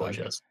cares. Yeah,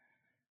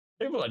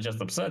 People are just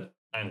upset,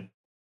 and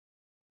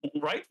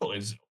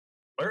rightfully so,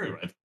 very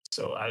rightfully.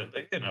 So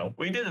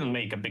we didn't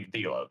make a big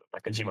deal out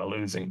of Nakajima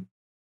losing.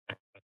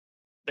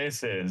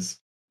 This is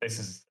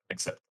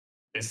acceptable.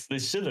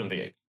 This shouldn't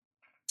be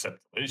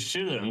acceptable. It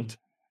shouldn't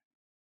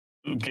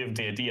give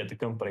the idea to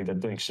company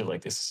that doing shit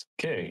like this is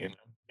okay.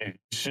 You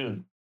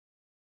should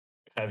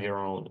have your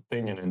own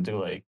opinion and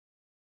do like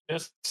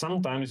just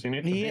sometimes you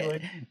need to be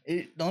like.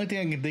 The only thing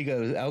I can think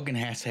of is Elgin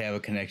has to have a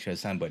connection with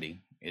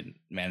somebody in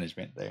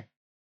management there.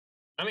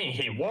 I mean,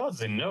 he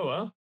was in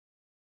Noah,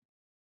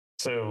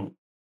 so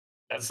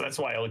that's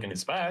why Elgin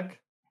is back.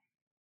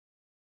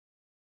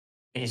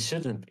 He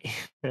shouldn't be.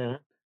 Yeah.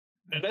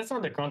 That's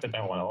not the content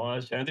I want to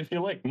watch. And if you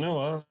like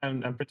Noah,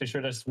 I'm pretty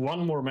sure there's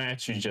one more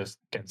match you just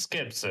can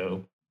skip.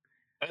 So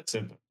that's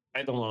it.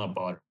 I don't want to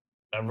bother.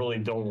 I really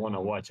don't want to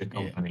watch a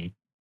company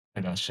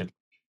and that shit.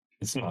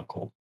 It's not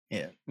cool.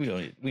 Yeah, we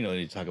don't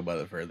need to talk about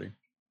it further.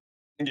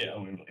 Yeah,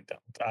 we really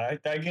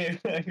don't. I gave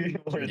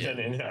more than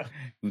enough.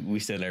 We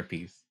said our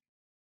piece.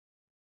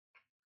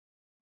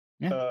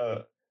 Yeah.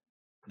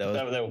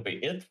 That will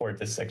be it for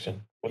this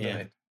section.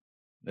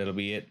 That'll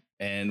be it,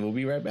 and we'll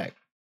be right back.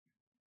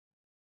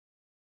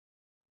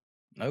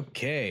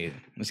 Okay,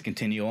 let's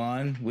continue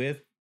on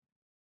with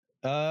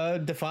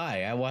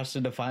Defy. I watched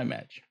the Defy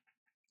match.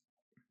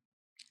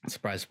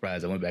 Surprise,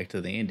 surprise! I went back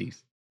to the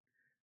Indies.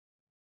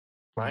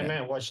 My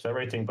man watched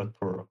everything but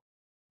Toro.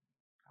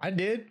 I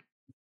did,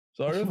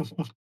 sort of.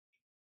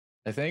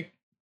 I think.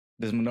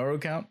 Does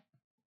Minoru count?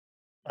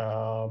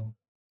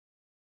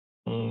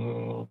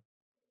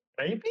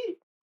 Maybe.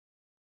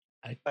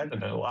 I don't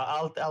know.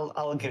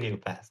 I'll give you a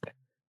pass.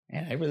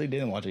 Yeah, I really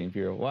didn't watch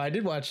Imperial. Well, I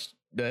did watch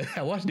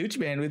I watched Duchi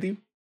Band with you.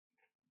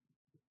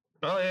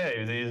 Oh yeah,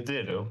 you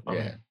did.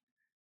 Yeah.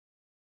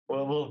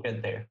 Well, we'll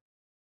get there.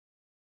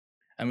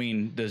 I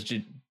mean, I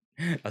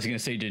was gonna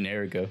say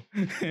Generico.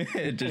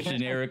 Does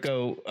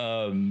Generico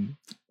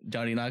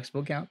Johnny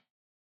Knoxville count?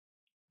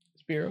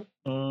 Spiro?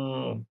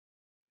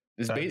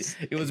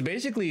 It was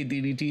basically a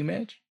DDT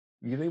match.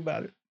 You think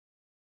about it.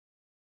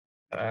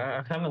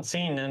 I haven't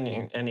seen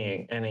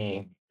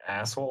any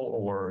asshole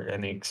or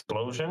any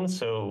explosion,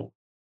 so.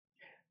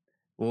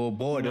 Well,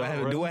 boy, do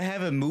I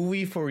have a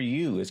movie for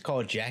you? It's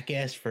called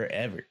Jackass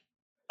Forever.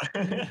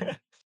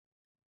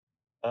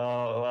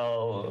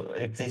 Well,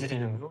 if they did it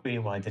in a movie,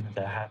 why didn't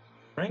that happen?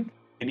 Right?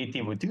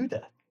 DDT would do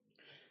that.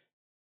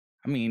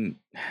 I mean,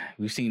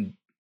 we've seen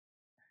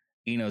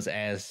Eno's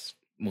ass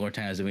more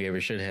times than we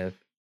ever should have.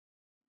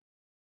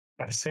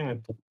 I've seen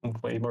it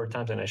way more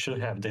times than I should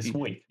have this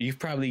week. You've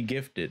probably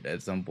gifted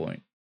at some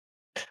point.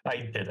 I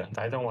didn't.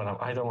 I don't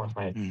want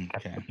my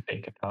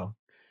taken out.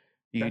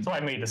 That's why I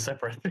made a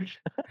separate.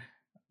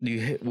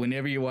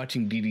 Whenever you're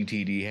watching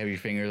DDT, do you have your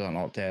fingers on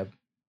Alt Tab,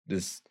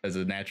 just as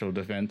a natural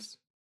defense?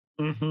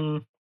 Mm-hmm.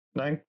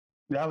 Like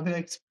I would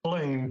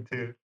explain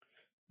to.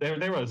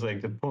 There was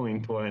like the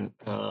point when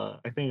I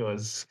think it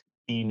was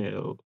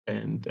Eno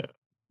and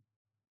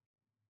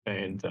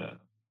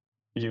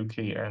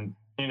Yuki, and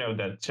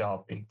that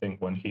chopping thing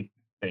when he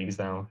takes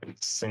down his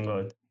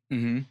singlet.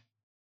 Mm-hmm.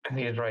 And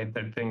he's right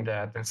there doing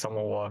that, and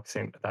someone walks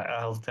in.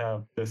 I'll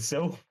tap the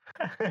so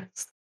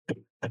fast.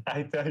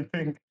 I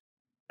think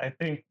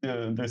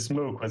the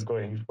smoke was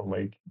going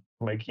from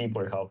my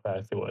keyboard how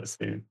fast it was,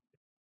 dude.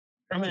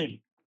 I mean,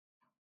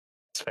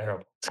 it's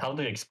terrible. How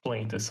do you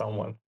explain to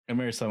someone? I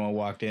remember someone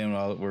walked in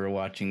while we were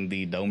watching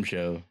the Dome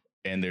show,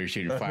 and they're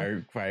shooting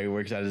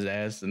fireworks out his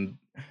ass. And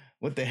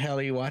what the hell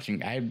are you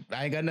watching? I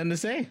ain't got nothing to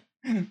say.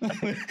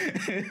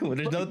 Well,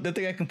 there's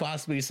nothing I can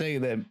possibly say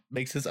that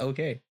makes this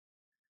okay.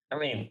 I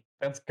mean,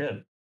 that's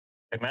good.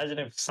 Imagine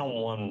if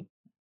someone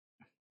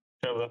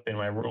showed up in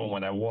my room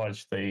when I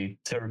watched the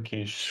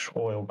Turkish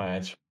oil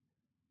match.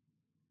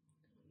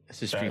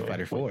 This is Street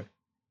Fighter 4.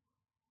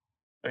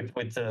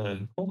 with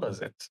who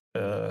was it?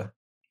 I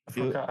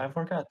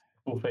forgot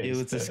who faced. It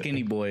was the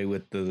skinny boy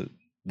with the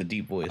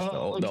deep voice, the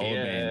old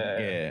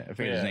man. Yeah, I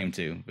forget his name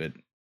too, but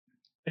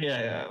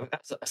yeah.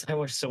 I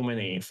watched so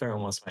many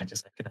pheromones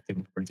matches. I cannot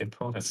even remember the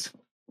opponents.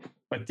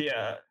 But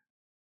yeah,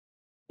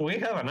 we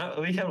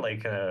have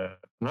like an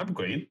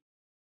upgrade.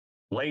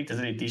 Late as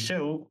the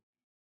show,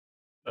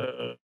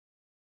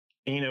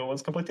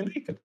 was completely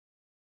naked.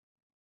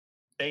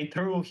 They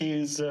threw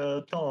his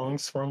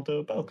tongs from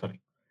the balcony.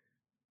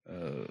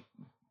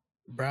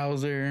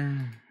 Browser,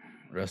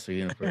 Wrestle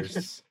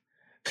Universe,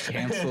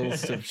 cancel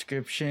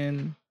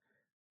subscription.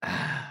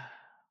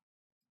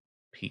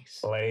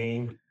 Peace.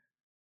 Lame.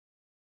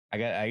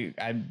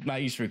 I'm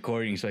not used to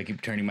recording, so I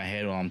keep turning my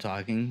head while I'm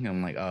talking.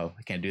 I'm like, oh,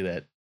 I can't do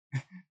that.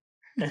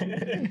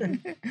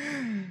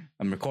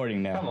 I'm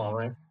recording now. Come on,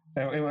 man.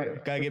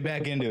 Gotta get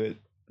back into it.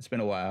 It's been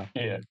a while.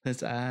 Yeah.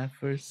 Since I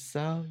first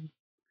saw you.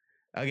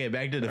 Okay,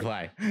 back to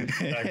Defy.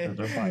 Back to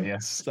Defy,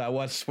 yes. So I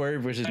watched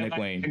Swerve versus Nick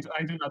Wayne.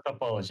 I do not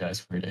apologize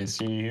for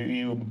this.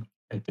 You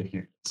had to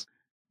hear this.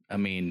 I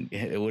mean,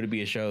 it would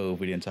be a show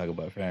if we didn't talk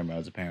about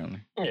pheromones,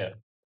 apparently. Yeah.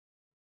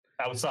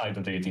 Outside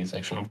of the 18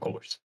 section, of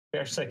course.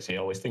 They're sexy. I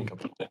always think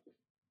about that.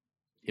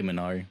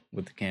 Imanari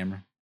with the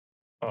camera.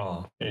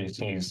 Oh, he's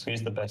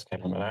the best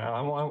cameraman.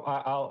 I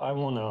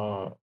want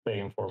to pay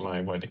him for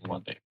my wedding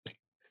one day.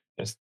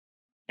 Just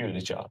do the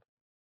job.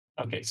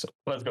 Okay, so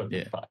let's go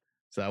to Defy.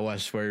 So I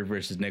watched Swerve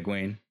versus Nick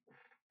Wayne.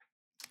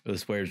 It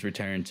was Swerve's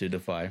return to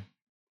Defy.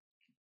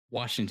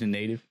 Washington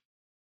native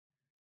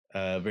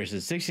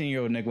versus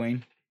 16-year-old Nick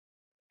Wayne.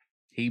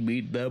 He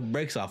beat the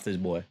brakes off this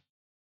boy.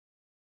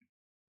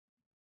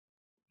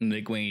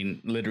 Nick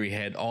Wayne literally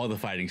had all the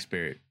fighting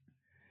spirit.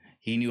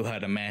 He knew how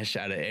to mash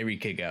out of every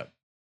kick out.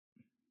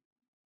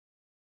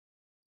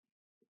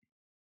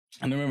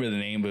 I don't remember the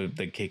name of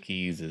the kick he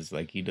uses.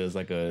 Like he does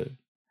like a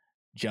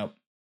jump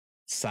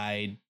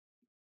side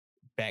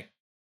back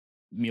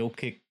mule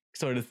kick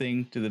sort of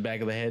thing to the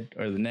back of the head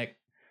or the neck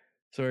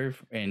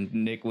swerve. And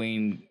Nick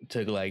Wayne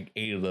took like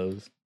 8 of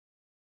those.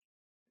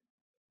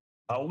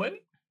 How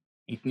many?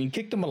 He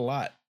kicked him a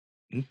lot.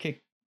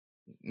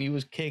 He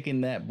was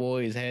kicking that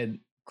boy's head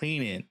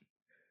clean in.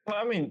 Well,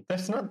 I mean,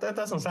 that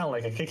doesn't sound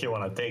like a kick you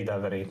want to take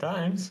that many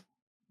times.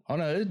 Oh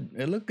no,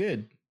 it looked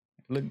good.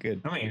 It looked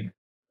good. I mean,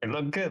 it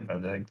looked good,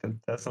 but like,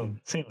 that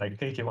doesn't seem like a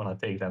kick you want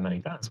to take that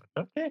many times.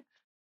 But okay.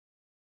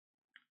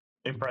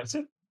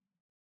 Impressive.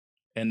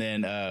 And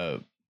then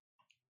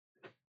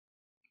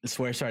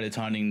Swear started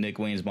taunting Nick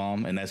Wayne's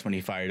mom, and that's when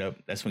he fired up.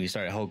 That's when he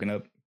started hulking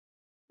up.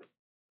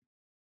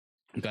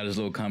 Got his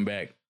little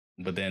comeback,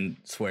 but then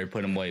Swear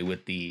put him away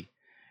with the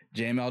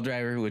JML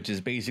driver, which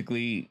is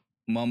basically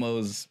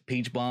Momo's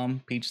Peach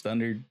Bomb, Peach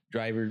Thunder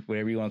driver,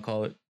 whatever you want to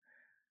call it.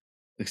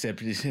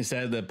 Except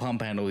instead of the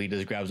pump handle, he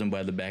just grabs them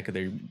by the back of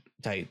their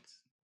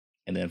tights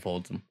and then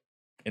folds them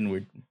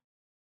inward.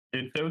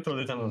 It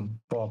totally didn't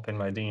pop in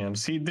my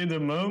DMs. He did a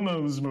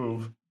Momo's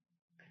move.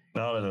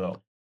 Not at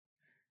all.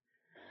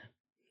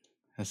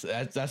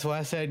 That's why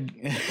I said.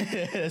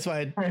 that's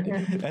why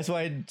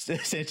I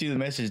sent you the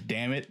message.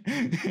 Damn it!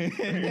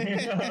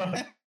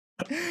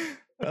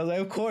 I was like,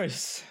 of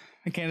course,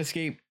 I can't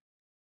escape.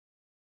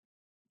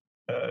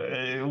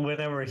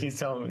 Whenever he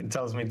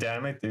tells me,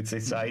 damn it,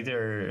 it's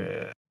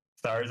either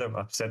Stardom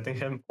upsetting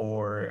him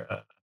or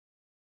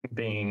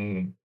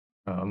being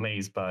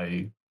amazed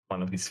by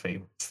one of his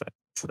favorites.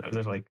 So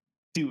there's like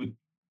two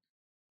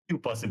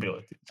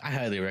possibilities. I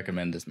highly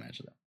recommend this match,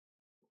 though.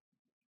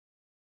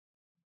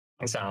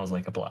 It sounds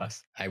like a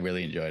blast. I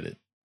really enjoyed it.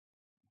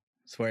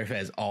 Swerve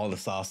has all the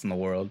sauce in the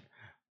world.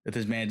 If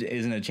this man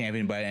isn't a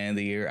champion by the end of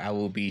the year, I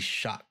will be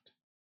shocked.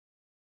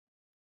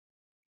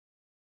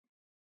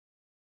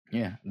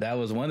 Yeah, that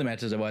was one of the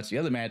matches I watched. The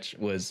other match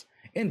was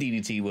in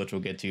DDT, which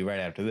we'll get to right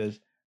after this.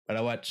 But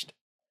I watched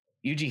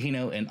Yuji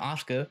Hino and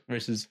Asuka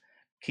versus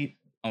Keith.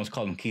 I almost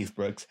called him Keith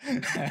Brooks.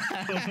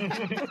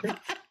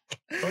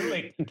 Or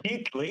like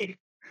Keith Lee.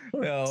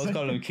 No, I was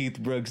calling him Keith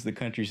Brooks, the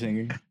country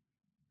singer.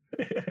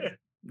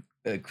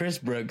 Chris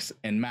Brooks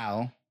and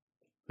Mal,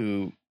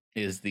 who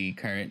is the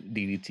current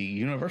DDT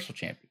Universal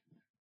Champion.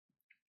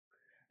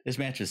 This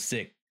match is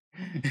sick.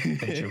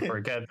 Did you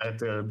forget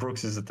that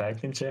Brooks is a tag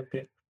team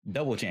champion?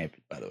 Double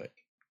champion, by the way.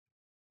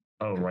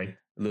 Oh, right.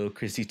 Little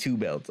Chrissy 2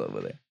 belts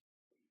over there.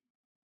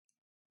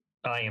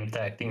 I am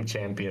tag team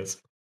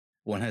champions.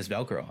 One has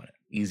Velcro on it.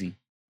 Easy.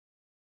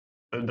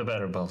 The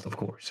better belt, of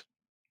course.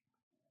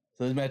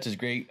 So this match is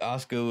great.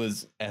 Asuka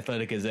was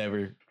athletic as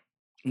ever.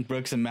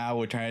 Brooks and Mal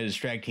were trying to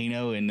distract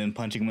Hino and then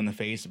punching him in the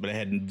face, but it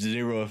had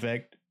zero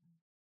effect.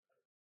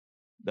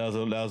 That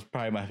was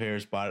probably my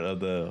favorite spot of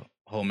the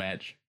whole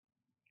match.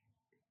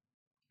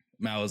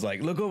 Mal was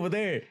like, "Look over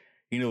there."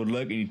 Hino would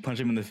look and he'd punch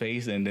him in the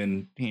face, and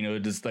then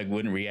Hino just like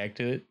wouldn't react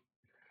to it.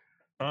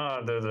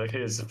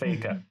 His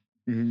fake out.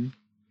 Mm-hmm.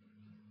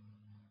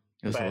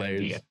 It was Bad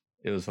hilarious. idea.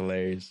 It was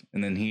hilarious.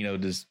 And then Hino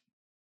just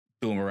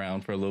threw him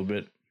around for a little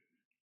bit.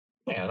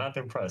 Yeah, not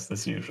impressed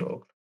as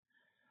usual.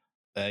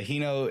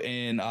 Hino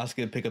and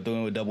Asuka pick up the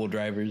win with double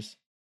drivers.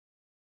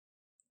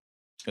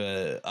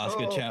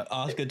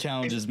 Oscar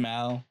challenges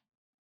Mal.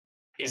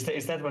 Is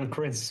that when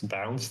Chris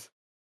bounced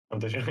on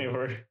the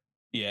show?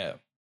 Yeah,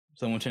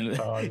 someone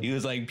shouldn't. He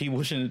was like,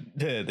 people shouldn't.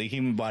 The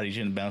human body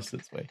shouldn't bounce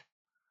this way.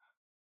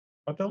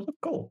 But that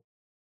looked cool.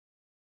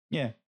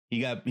 Yeah, he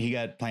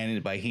got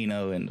planted by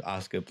Hino, and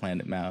Oscar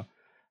planted Mal.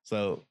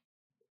 So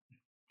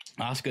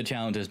Oscar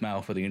challenges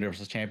Mal for the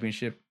Universal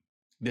Championship.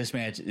 This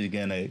match is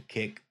gonna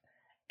kick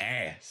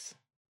ass.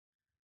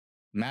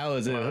 Mal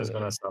is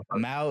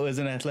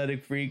an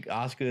athletic freak.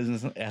 Oscar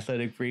is an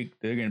athletic freak.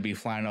 They're gonna be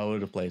flying all over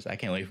the place. I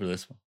can't wait for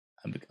this one.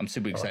 I'm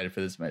super excited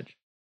for this match.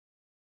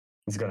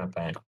 He's gonna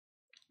bang.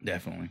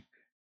 Definitely.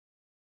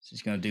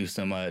 She's gonna do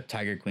some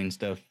Tiger Queen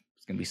stuff.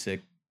 It's gonna be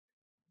sick.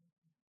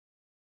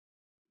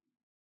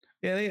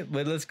 Yeah,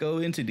 but let's go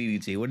into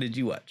DDT. What did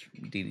you watch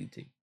from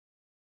DDT?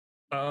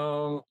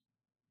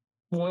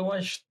 We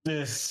watched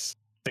this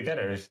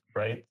together,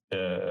 right?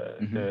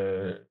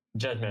 The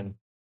Judgment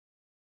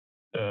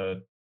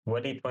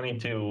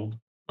 2022,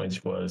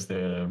 which was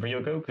the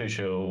Ryogoku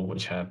show,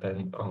 which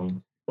happened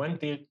on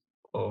 20th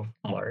of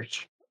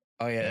March.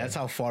 Oh yeah, that's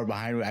how far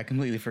behind I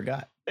completely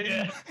forgot.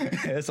 Yeah.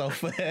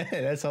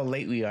 that's how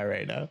late we are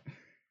right now.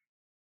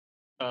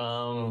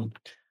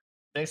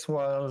 This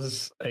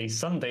was a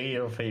Sunday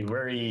of a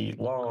very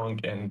long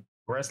and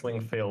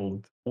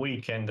wrestling-filled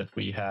weekend that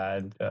we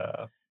had.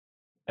 The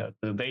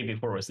day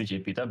before was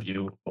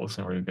DJPW,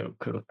 also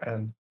Ryogoku,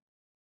 and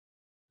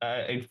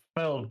it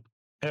felt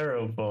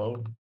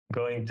terrible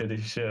going to the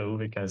show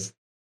because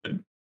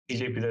the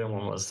DJPW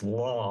one was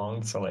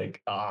long. So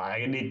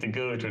I need to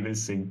go to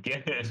this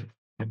again. It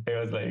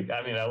was like,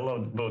 I mean, I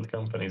love both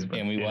companies, but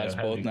and we watched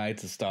both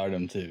nights of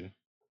Stardom too.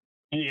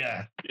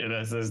 Yeah,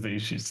 that's the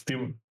issue.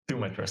 Too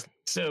much wrestling.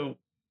 So,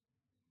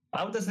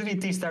 how does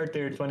DDT start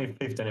their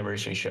 25th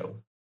anniversary show?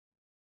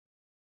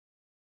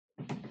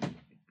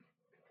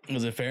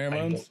 Was it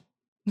pheromones?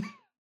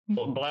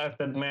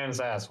 Blasted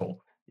man's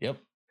asshole. Yep.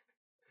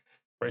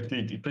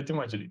 Pretty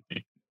much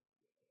DDT.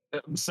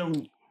 So,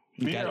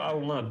 I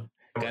will not.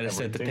 Gotta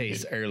set the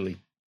pace early.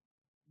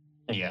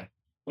 Yeah,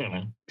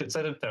 could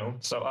set a tone.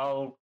 So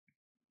I'll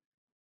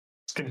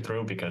skim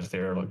through because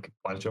there are like a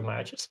bunch of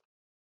matches.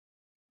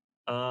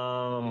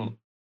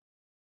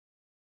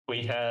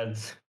 We had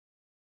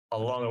a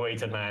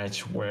long-awaited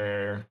match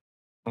where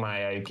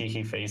Maya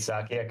Aokiji faced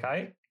Saki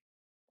Akai,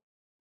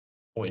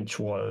 which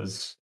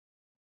was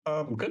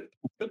good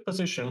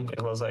position.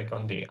 It was like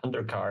on the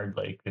undercard,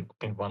 like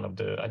in one of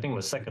the, I think it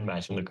was second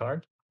match in the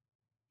card,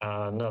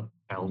 not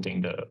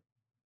counting the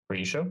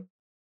pre-show,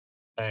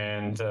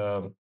 and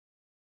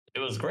it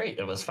was great.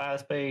 It was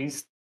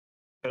fast-paced,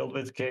 filled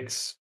with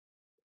kicks,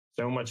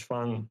 so much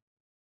fun.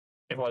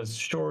 It was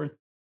short,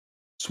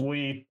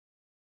 sweet,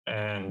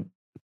 and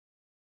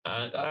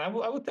I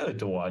would tell you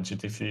to watch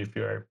it if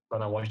you're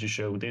gonna watch the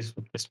show. This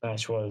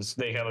match was,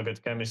 they have a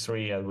good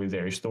chemistry and with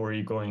their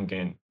story going,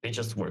 and they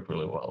just work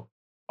really well.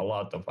 A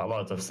lot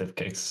of stiff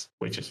kicks,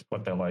 which is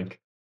what I like.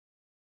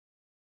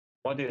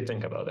 What do you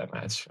think about that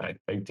match? I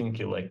think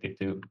you liked it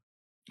too.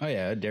 Oh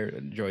yeah, I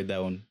enjoyed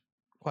that one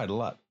quite a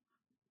lot.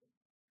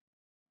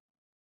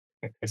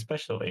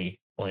 Especially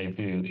if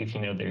you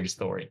know their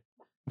story.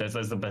 That's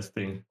the best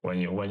thing when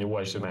you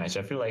watch the match.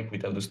 I feel like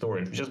without the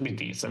story, it would just be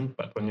decent,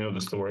 but when you know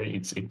the story,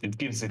 it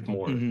gives it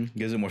more. Mm-hmm.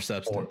 Gives it more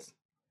substance.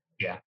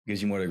 Yeah,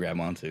 gives you more to grab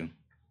onto.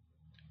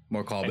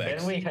 More callbacks. And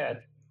then we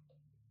had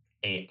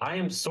a I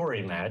Am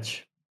Sorry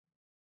match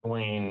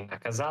between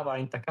Nakazawa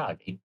and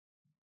Takagi,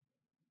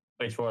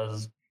 which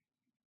was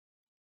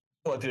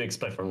what to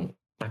expect from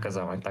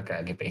Nakazawa and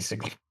Takagi,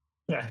 basically.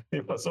 Yeah,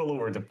 it was all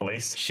over the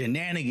place.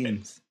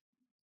 Shenanigans.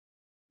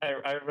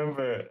 I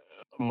remember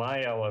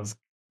Maya was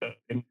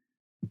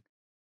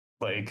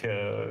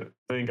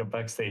doing a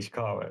backstage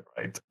comment,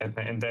 right?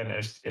 And then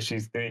as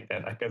she's doing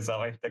that,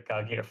 Nakazawa and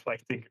Takagi are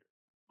fighting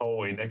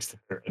hallway next to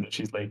her, and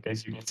she's like,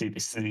 as you can see,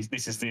 this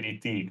is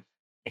DDT.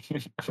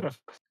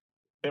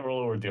 They were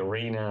all over the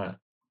arena.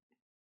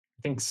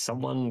 I think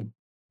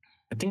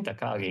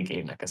Takagi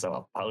gave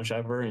Nakazawa a power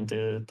driver in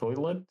the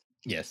toilet.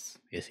 Yes,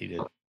 he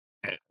did.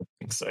 I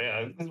think so.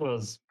 Yeah, it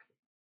was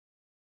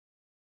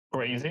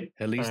crazy.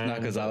 At least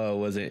Nakazawa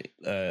wasn't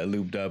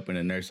lubed up in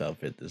a nurse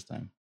outfit this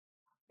time.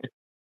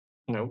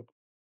 No.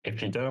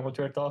 If you don't know what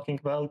we're talking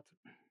about,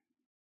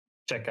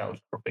 check out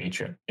our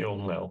Patreon.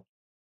 You'll know.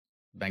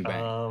 Bang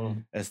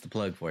bang. That's the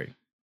plug for you.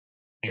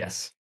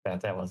 Yes,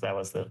 that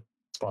was the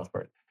spot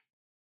for it.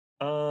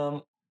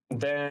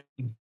 Then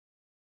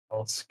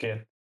I'll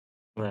skip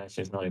match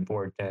is not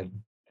important,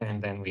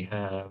 and then we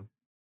have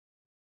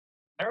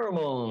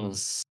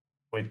Pheromones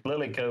with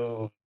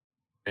Liliko,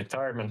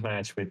 retirement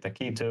match with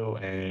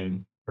Takito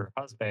and her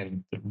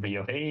husband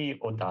Ryohei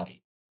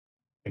Odai.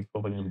 I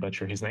probably didn't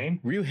butcher his name.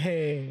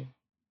 Ryuhei.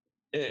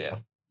 Yeah,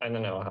 I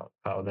don't know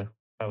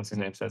how's his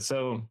name said.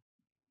 So,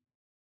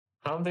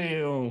 how do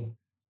you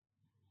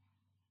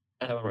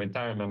have a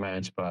retirement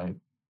match by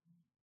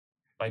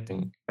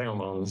fighting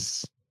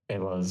Pheromones? It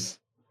was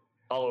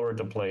all over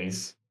the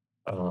place.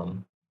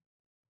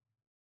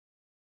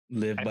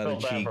 Live by the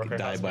cheek,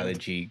 die by the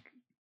cheek.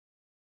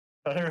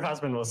 her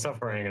husband was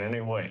suffering in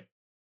any way,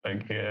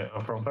 like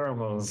from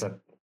pheromones,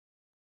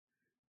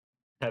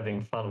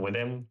 having fun with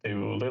him, to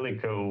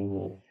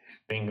Lilico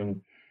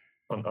being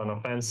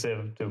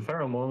unoffensive to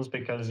pheromones,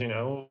 because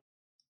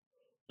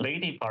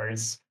lady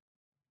parts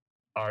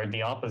are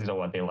the opposite of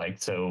what they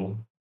like. So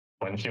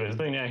when she was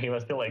doing that, he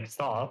was still like,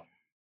 stop.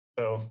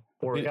 So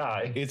poor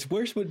guy. It's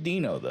worse with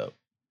Dino though.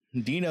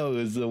 Dino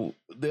is the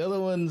other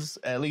ones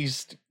at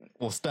least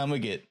will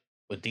stomach it,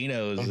 but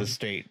Dino is a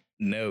straight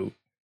no.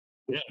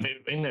 Yeah,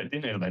 they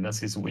know that that's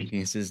his weak.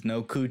 He says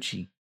no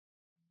coochie.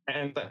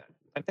 And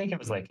I think it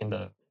was like in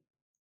the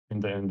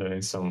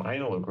some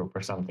idol group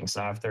or something.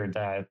 So after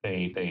that,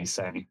 they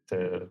sang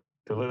to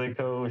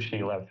Lilico.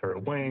 She left her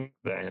wing.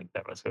 Then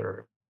that was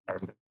her.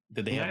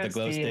 Did they have the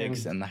glow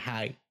sticks and the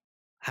height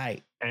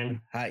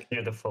and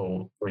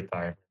beautiful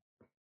retirement?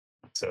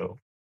 So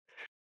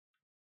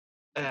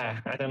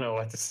I don't know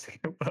what to say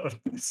about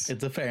this.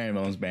 It's a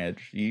pheromones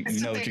match. You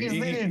know what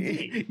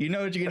you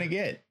know what you're gonna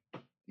get.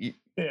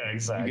 Yeah,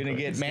 exactly. You're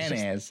gonna get man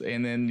ass,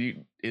 and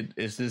then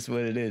it's just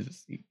what it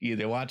is. You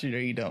either watch it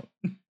or you don't.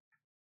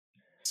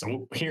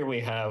 So here we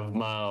have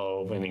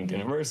Mao winning the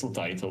Universal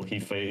title. He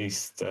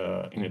faced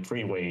in a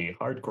three-way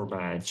hardcore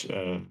match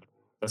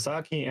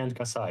Sasaki and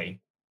Kasai.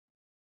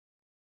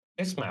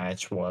 This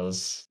match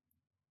was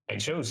a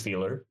show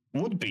stealer.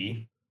 Would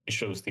be a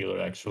show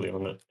stealer actually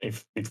on it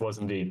if it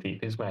wasn't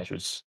this match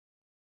was.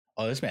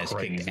 Oh, this match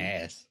crazy. kicked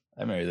ass.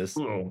 I remember this.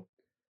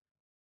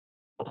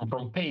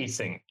 From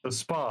pacing to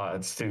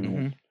spots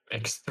to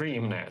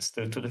extremeness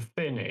to the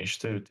finish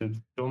to the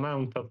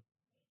amount of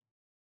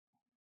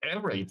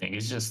everything.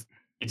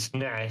 It's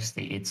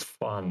nasty. It's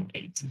fun.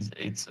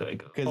 It's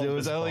like, because it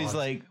was always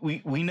like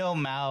we know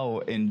Mao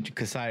and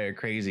Kasai are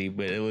crazy,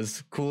 but it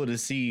was cool to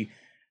see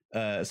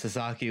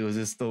Sasaki was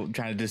just still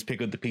trying to just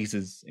pick up the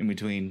pieces in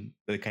between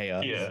the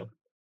chaos. Yeah,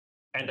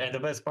 and the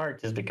best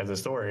part is because the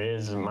story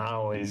is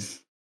Mao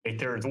is a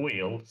third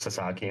wheel.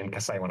 Sasaki and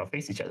Kasai want to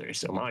face each other,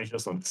 so Mao is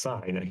just on the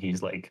side, and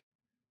he's like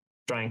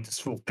trying to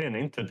swoop in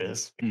into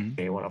this.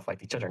 They want to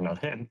fight each other, not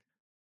him.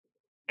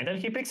 And then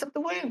he picks up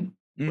the win,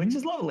 which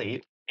is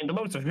lovely in the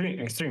most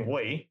extreme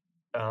way.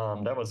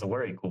 That was a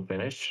very cool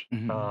finish.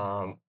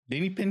 Didn't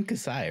he pin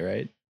Kasai,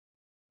 right?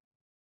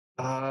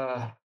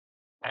 I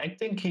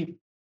think he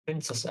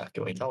pinned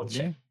Sasaki. Wait, I'll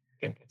check.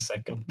 Give me a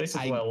second. This is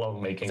why I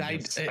love making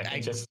this.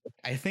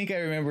 I think I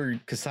remember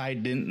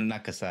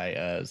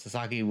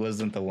Sasaki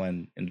wasn't the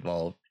one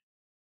involved.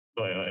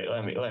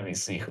 Wait, let me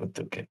see who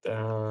took it.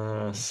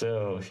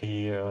 So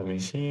here, let me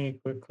see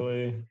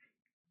quickly.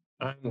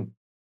 I'm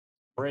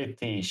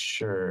pretty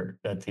sure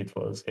that it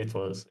was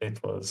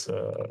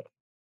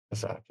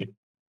Sasaki.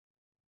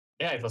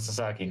 Yeah, it was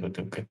Sasaki who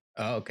took it.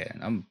 Oh, okay.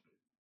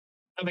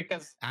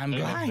 Because I'm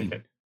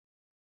blind.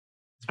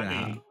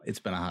 It's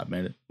been a hot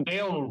minute. They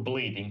all were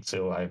bleeding,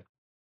 so I'm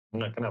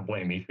not gonna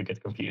blame you if you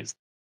get confused.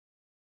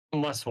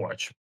 Must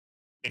watch.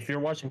 If you're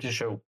watching the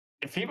show,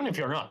 even if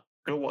you're not,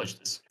 go watch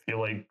this. If you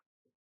like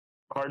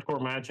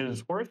hardcore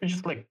matches, or if you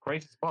just like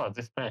crazy spots,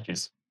 this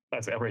matches.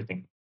 That's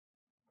everything.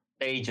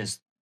 They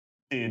just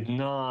did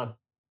not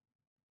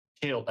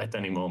kill at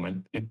any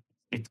moment.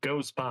 It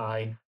goes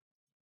by.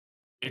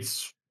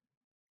 It's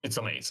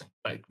amazing.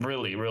 Like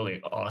really,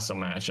 really awesome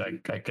match.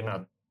 I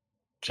cannot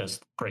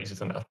just praise it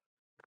enough.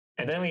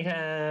 And then we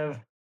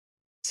have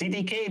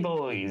CDK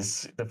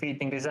Boys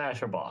defeating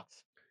Disaster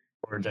Box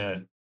for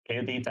the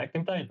KOD Tag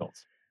Team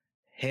titles.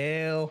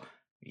 Hell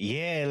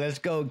yeah, let's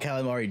go,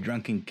 Calamari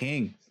Drunken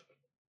King.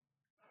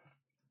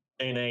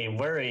 In a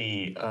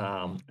very,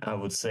 I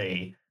would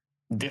say,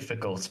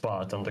 difficult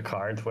spot on the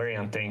card, very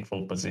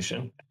unthankful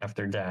position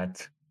after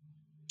that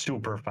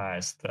super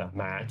fast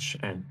match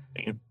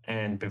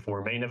and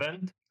before main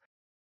event.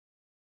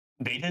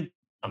 They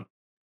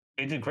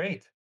did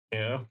great.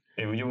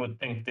 You would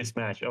think this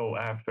match,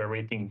 after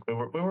everything, we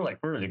were like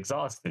really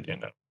exhausted,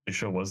 The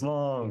show was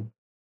long.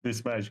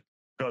 This match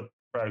got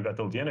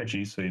all the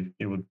energy, so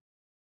you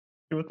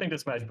would think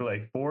this match would be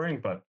like boring,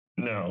 but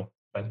no.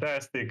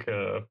 Fantastic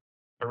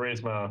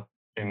charisma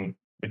in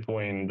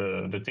between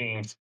the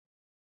teams.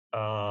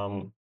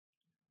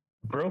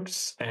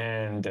 Brooks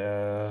and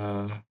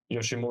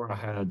Yoshimura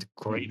had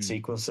great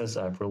sequences.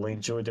 I've really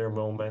enjoyed their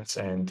moments,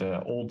 and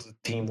all the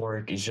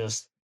teamwork is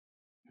just,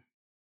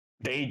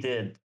 they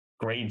did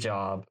great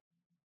job.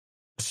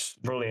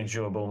 Really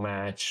enjoyable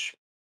match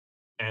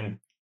and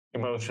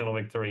emotional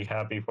victory.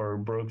 Happy for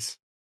Brooks.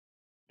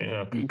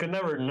 Could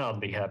never not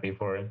be happy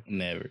for it.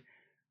 Never.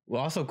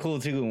 Well, also cool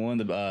too. In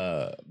one of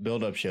the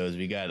build-up shows,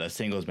 we got a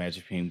singles match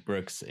between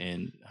Brooks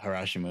and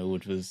Harashima,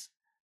 which was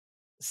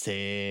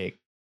sick.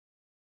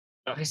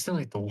 I still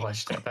need to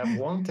watch that. I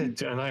wanted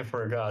to, and I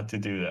forgot to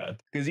do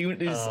that. Because even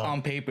just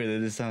on paper, that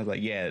this sounds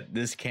like, yeah,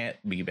 this can't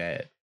be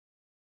bad.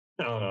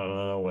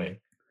 No way.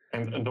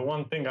 And the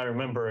one thing I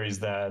remember is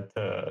that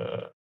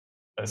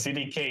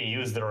CDK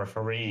used the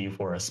referee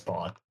for a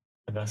spot.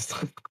 And that's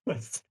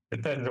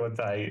what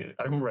I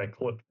remember a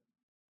clip.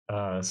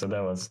 So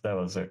that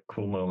was a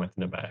cool moment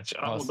in the match.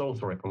 I would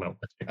also recommend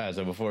watching.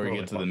 So before we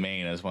get to the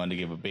main, I just wanted to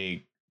give a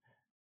big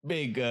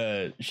big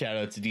shout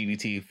out to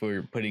DDT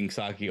for putting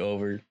Saki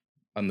over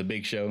on the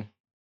big show.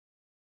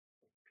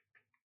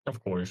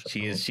 Of course.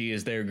 She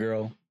is their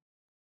girl.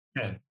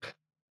 Yeah.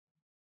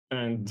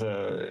 And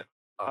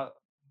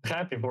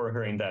happy for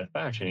her in that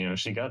fashion. You know,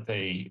 she got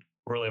a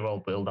really well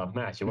built up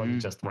match. It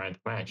wasn't just a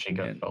random match. She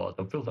got a lot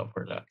of build up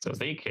for that. So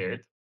they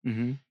cared.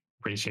 Mm-hmm.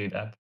 Appreciate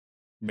that.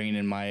 Bringing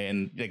in Maya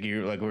and like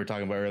we were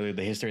talking about earlier,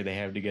 the history they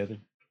have together.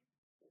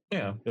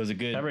 Yeah. It was a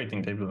good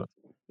everything they built.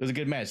 It was a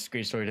good match.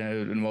 Great story.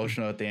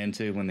 Emotional at the end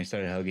too when they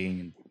started hugging.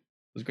 And it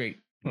was great.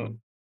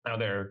 Now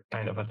they're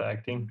kind of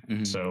attacking.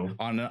 Mm-hmm. So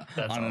on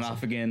awesome. And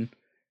off again.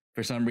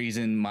 For some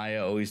reason,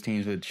 Maya always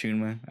teams with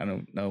Shunma. I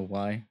don't know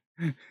why.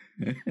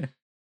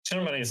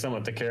 Shunma is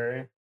someone to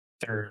carry.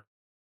 Their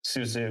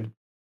Suzu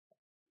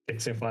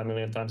kicks him 5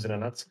 million times in the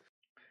nuts.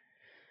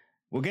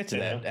 We'll get to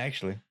that,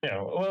 actually.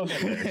 Yeah, we'll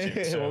get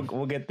there soon. So.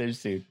 we'll get there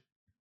soon.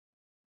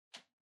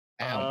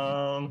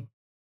 Now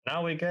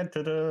we get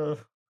to the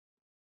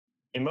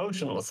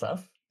emotional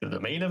stuff, to the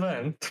main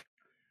event.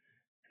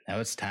 Now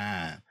it's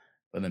time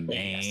for the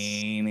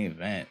main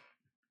event.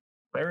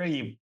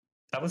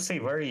 I would say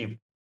very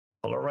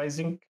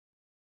polarizing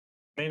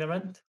main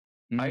event.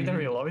 Mm-hmm.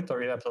 Either you love it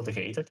or you absolutely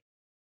hate it.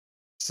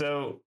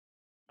 So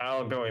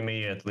I'll go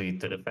immediately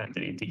to defend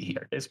DDT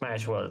here. This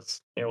match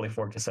was nearly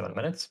 47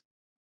 minutes.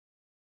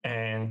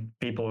 And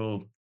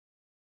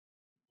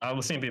I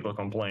was seeing people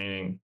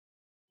complaining,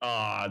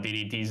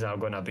 DDT is now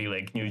going to be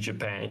like New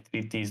Japan.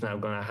 DDT is now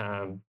going to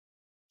have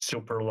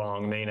super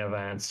long main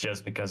events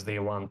just because they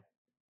want,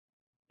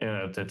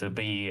 to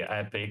be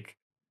epic.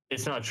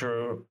 It's not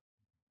true.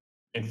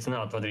 It's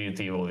not what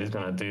DDT is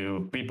going to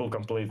do. People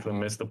completely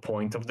miss the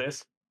point of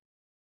this.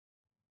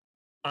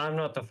 I'm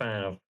not a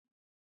fan of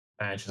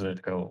matches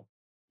that go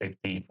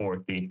 50,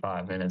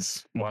 45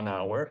 minutes, 1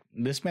 hour.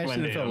 This match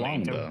didn't feel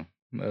long, though.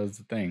 That was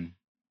the thing.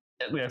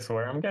 That's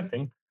where I'm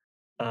getting.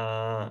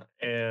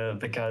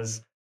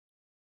 Because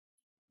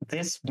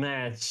this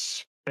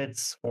match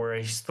fits for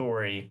a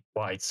story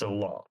why it's so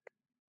long.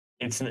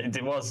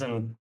 It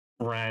wasn't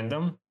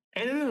random.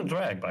 And it didn't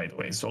drag, by the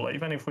way. So like,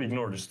 even if we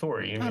ignore the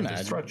story, the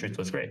structure, it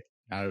was great.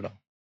 Not at all.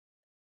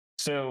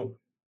 So,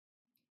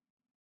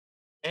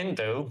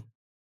 Endo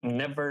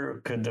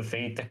never could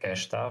defeat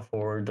Takeshita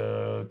for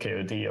the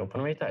KOD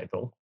Openweight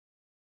title.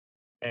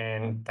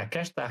 And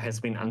Takeshita has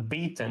been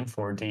unbeaten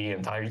for the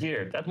entire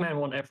year. That man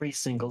won every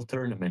single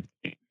tournament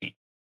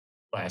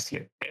last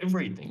year.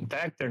 Everything.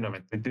 Tag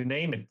tournament, to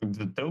name it.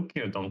 The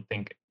Tokyo don't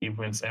think he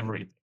wins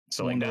everything.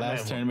 So like the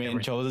last tournament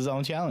and chose his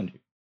own challenger.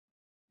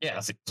 Yeah,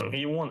 so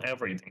he won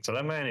everything. So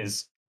that man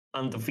is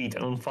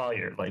undefeated, on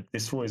fire, like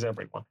destroys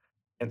everyone.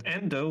 And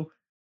Endo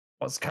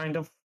was kind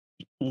of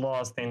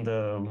lost in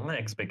the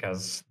mix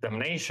because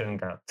Damnation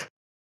got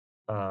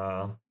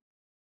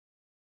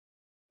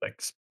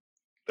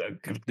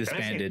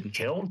disbanded,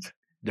 killed,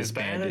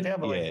 disbanded. Yeah,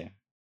 but yeah.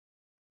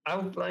 I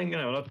would like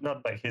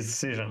not by his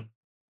decision.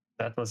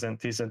 That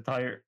wasn't his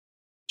entire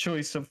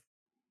choice of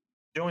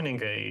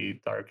joining a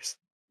dark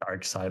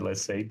side,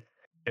 let's say.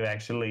 To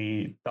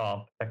actually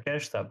top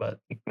Takeshita,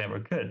 but he never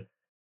could.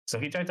 So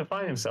he tried to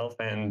find himself,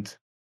 and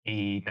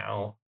he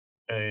now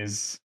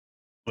is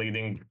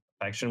leading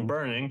Faction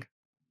Burning,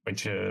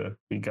 which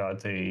we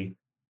got a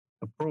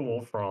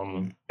approval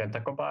from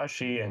Kenta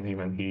Kobashi, and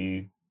even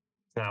he's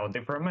now a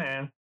different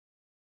man.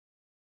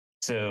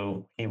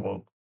 So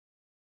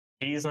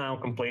he's now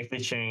completely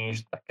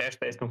changed.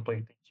 Takeshita is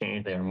completely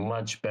changed. They're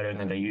much better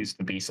than they used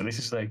to be. So this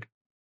is like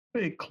a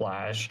big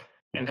clash,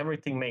 and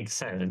everything makes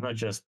sense. It's not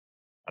just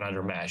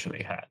another match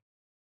they had.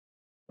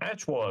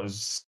 Match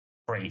was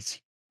crazy.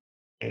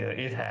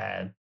 It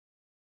had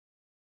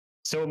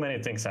so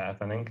many things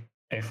happening.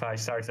 If I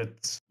started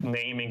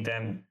naming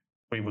them,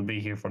 we would be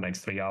here for the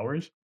next 3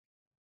 hours.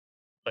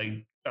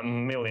 Like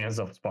millions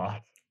of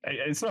spots.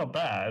 It's not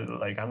bad.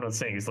 Like I'm not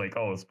saying it's like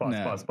spot.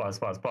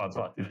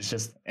 It was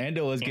just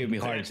Endo was giving me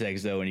heart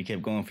attacks though when he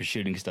kept going for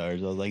shooting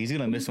stars. I was like, he's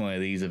gonna miss one of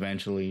these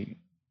eventually.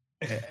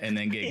 And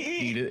then get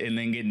kneed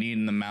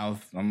in the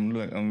mouth.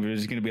 I'm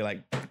just gonna be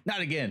like, not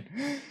again.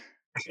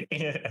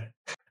 Yeah.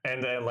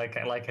 And then like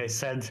I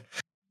said,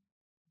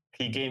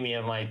 he gave me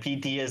my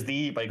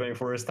PTSD by going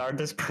for a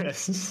Stardust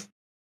press.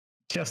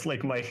 Just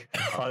like my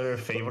other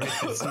favorite.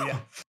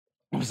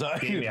 I'm sorry.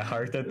 Gave me a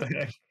heart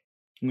attack.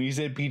 When you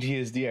said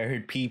PTSD, I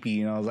heard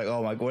pee and I was like,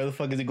 oh my god, where the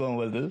fuck is he going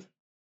with this?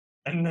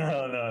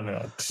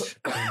 No.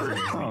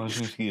 Oh,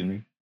 excuse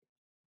me.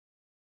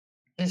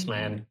 This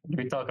man,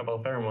 we talk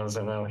about pheromones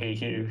and now he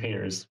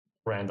hears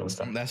random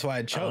stuff. That's why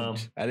I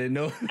choked. I didn't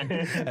know. I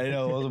didn't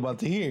know what I was about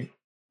to hear.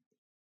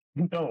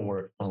 Don't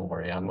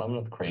worry. I'm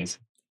not crazy.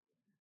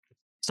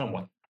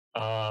 Somewhat.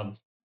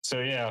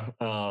 So yeah,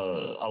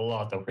 a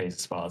lot of crazy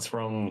spots,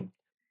 from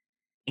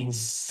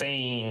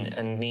insane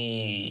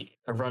a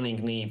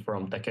running knee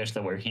from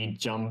Takeshita where he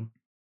jumped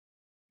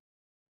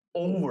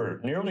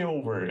nearly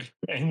over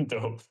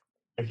Endo,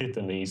 hit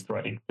the knee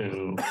strike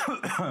to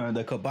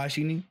the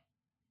Kobashi knee.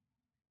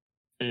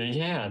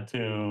 Yeah,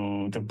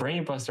 to the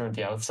brainbuster on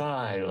the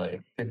outside,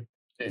 like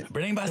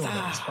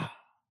brainbuster.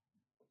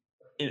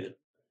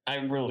 I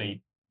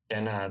really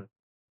cannot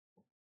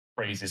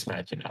praise this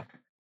match enough.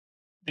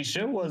 The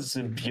show was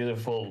a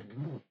beautiful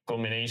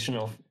culmination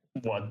of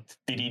what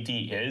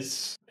DDT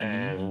is,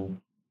 and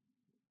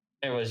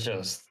it was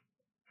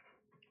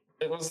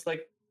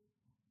like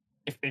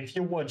if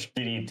you watch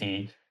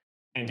DDT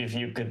and if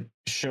you could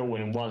show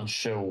in one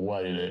show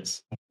what it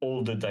is,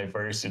 all the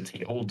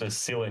diversity, all the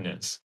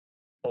silliness,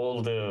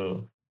 all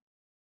the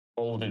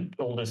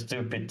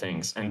stupid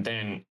things, and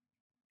then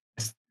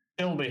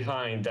still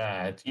behind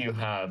that you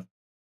have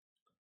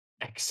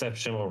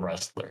exceptional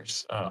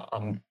wrestlers,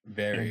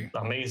 Very.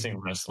 amazing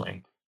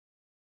wrestling,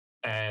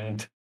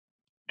 and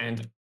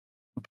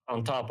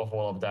on top of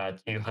all of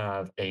that, you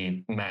have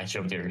a match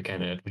of the year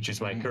candidate, which is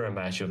my current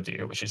match of the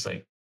year, which is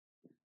like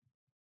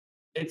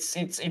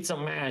it's a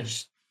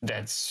match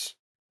that's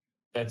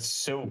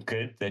so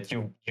good that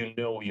you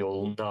know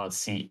you'll not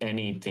see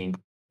anything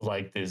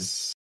like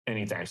this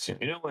anytime soon.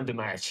 You know when the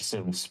match is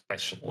so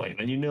special, like,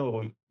 and you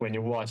know when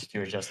you watch it,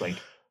 you're just like,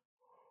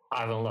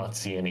 I will not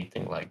see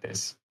anything like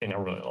this in a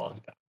really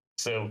long time.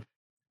 So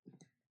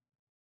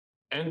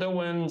Endo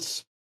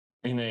wins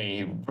in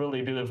a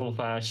really beautiful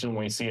fashion.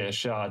 We see a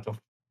shot of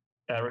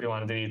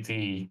everyone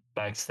DDT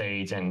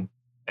backstage and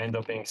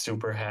Endo being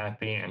super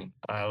happy. And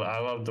I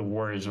love the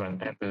words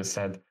when Endo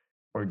said,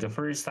 for the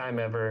first time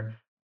ever,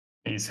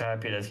 he's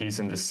happy that he's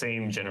in the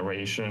same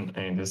generation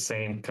and the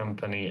same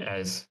company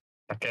as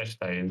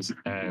Takeshita is.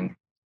 And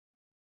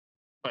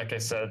like I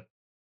said,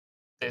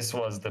 this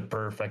was the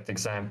perfect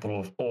example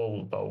of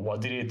all of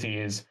what DDT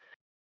is.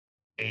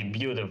 A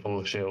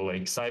beautiful show,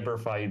 like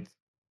Cyberfight,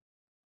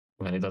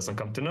 when it doesn't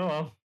come to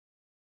Noah,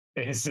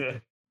 is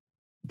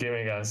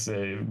giving us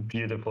a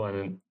beautiful,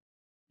 and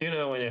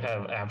when you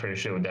have after a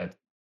show that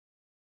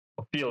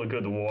feel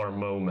good war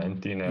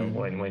moment,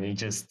 when you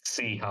just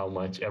see how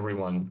much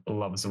everyone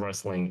loves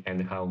wrestling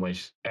and how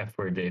much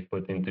effort they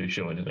put into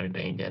showing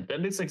entertainment.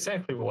 And this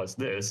exactly was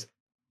this.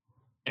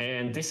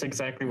 And this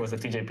exactly was the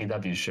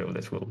TJPW show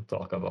that we'll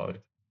talk about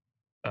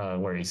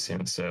very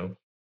soon. So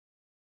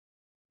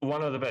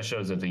one of the best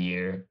shows of the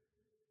year.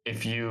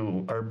 If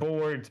you are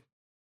bored,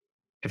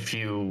 if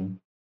you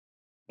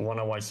want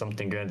to watch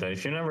something good,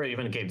 if you never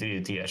even gave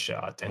DDT a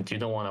shot and you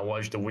don't want to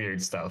watch the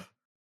weird stuff,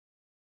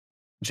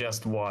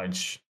 just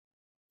watch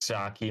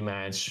Saki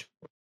match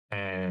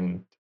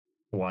and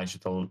watch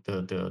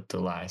the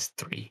last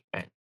three,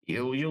 and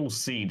you'll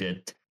see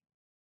that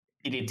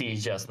DDT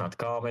is just not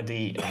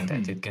comedy, and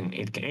that it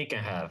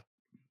can have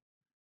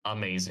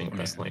amazing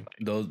wrestling.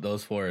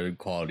 Those four are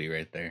quality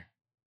right there.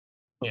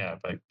 Yeah,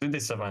 but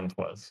this event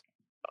was,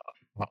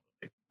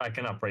 I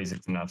cannot praise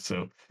it enough.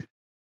 So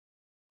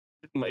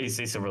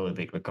it's a really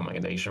big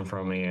recommendation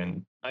from me,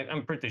 and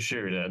I'm pretty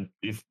sure that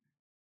if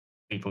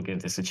people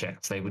give this a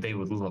chance, they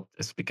would love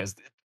this, because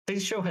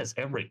this show has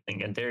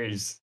everything, and there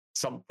is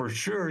some, for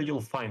sure you'll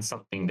find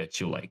something that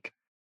you like.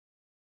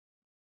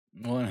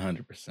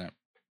 100%.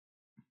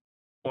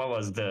 What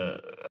was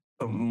the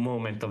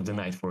moment of the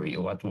night for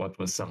you? What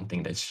was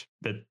something that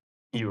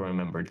you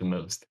remember the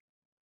most?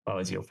 What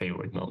was your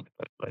favorite moment?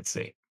 Let's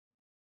say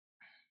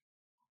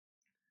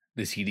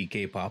The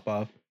CDK pop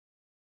off.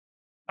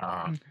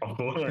 Of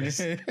course.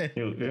 you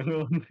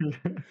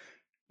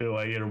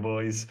like your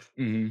boys.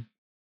 Mm-hmm.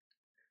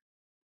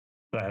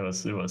 It was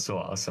so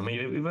awesome.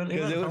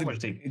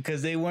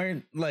 Because they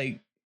weren't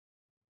like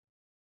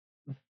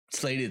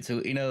slated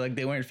to, like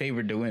they weren't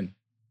favored to win.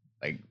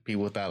 Like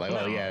people thought, like,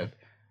 oh yeah,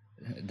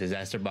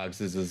 Disaster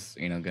Boxes is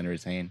gonna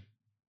retain.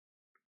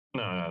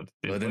 No.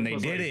 But then they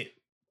did it.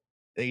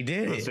 They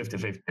did it. It was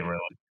 50-50, really.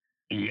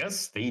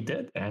 Yes, they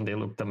did, and they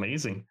looked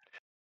amazing.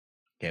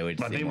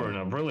 But they were in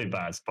a really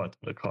bad spot on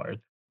the card.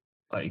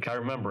 Like, I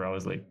remember I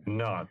was like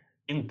not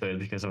into it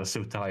because I was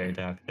so tired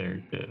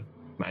after the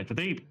match. But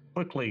they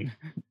quickly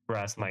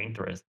grasped my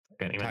interest.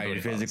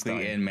 Tired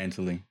physically and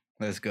mentally.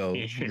 Let's go.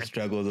 The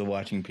struggles of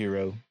watching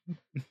Pyro.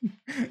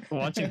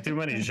 Watching too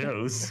many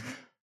shows.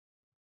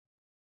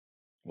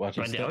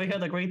 Watching but stuff. Yeah, we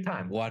had a great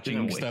time.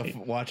 Watching stuff.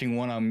 Watching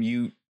one on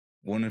mute,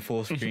 one in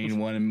full screen,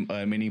 one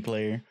in mini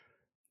player.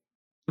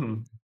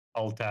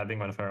 Alt tabbing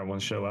when everyone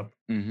show up.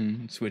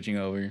 Mm-hmm. Switching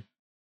over.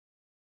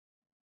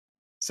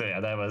 So yeah,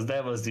 that was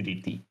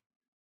DDT.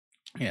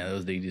 Yeah, that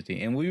was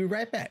DDT, and we'll be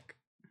right back.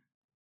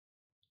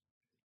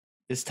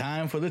 It's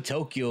time for the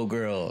Tokyo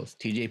Girls,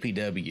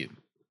 TJPW.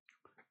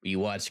 We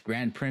watched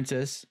Grand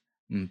Princess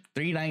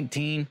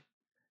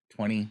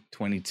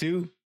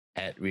 3/19/2022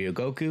 at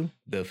Ryogoku,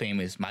 the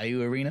famous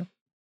Mayu Arena.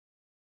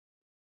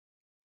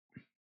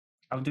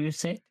 How do you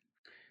say it?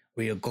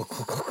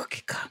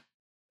 Ryogoku.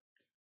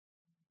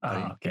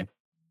 Okay.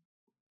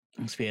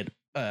 So we had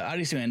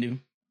Arisu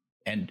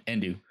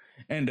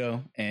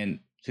Endo, and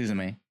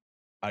Suzume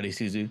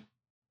Arisuzu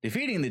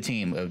defeating the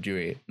team of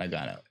Juri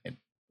Nagano and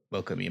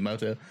Boka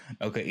Miyamoto.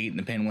 Boka eating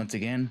the pin once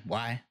again.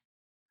 Why?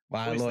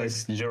 Why, Lord?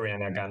 This Juri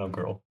Nagano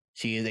girl.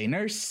 She is a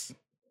nurse,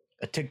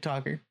 a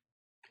TikToker,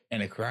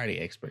 and a karate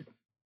expert.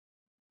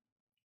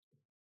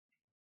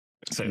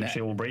 So she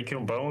will break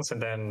your bones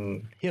and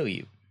then heal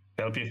you.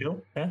 Help you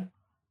heal? Yeah.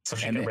 So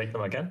she can break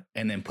them again?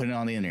 And then put it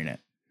on the internet.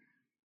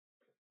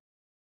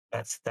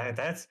 That's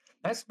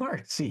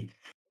smart. See,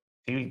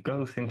 she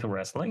goes into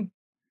wrestling,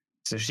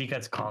 so she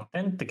gets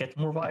content to get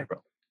more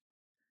viral.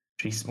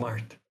 She's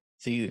smart.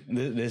 See,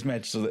 this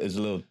match is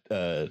a little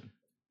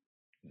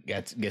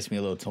gets me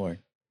a little torn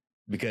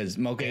because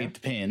Mocha ate the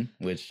pin,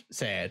 which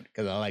sad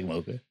because I like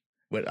Mocha,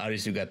 but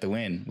Arisu got the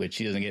win, which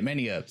she doesn't get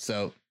many of.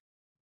 So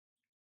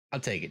I'll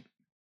take it.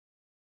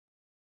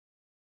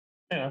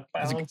 Yeah,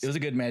 It was a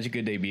good match, a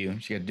good debut.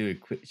 She got to do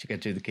it quick. She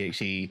got to do the kick.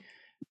 She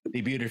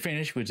debuted her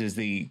finish, which is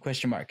the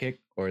question mark kick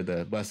or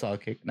the buzzsaw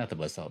kick, not the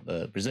buzzsaw,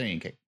 the Brazilian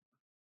kick.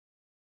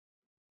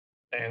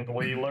 And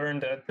we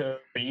learned that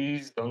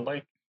bees don't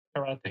like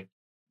karate.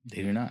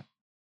 They do not.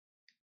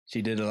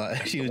 She did a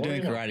lot. She was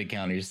doing karate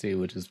counters too,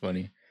 which is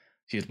funny.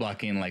 She was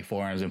blocking like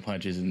forearms and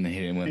punches and then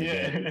hitting with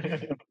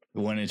the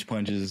 1-inch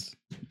punches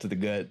to the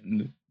gut.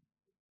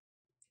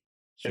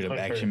 Straight up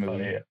action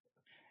movie. Yeah.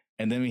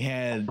 And then we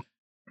had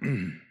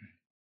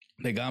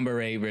the Gamba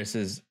Ray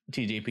versus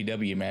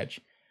TJPW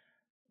match,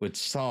 which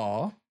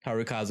saw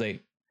Harukaze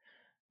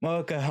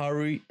Moka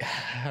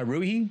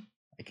Haruhi.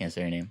 I can't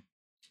say her name.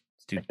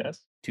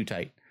 It's too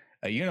tight.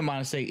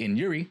 Unamonase and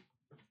Yuri.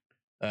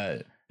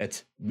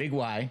 That's big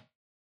Y,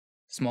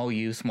 small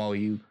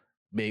U,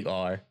 big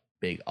R,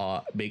 big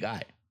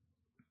I.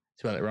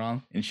 Spell it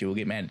wrong, and she will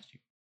get mad at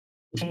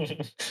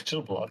you.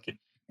 She'll block it.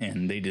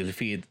 And they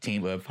defeated the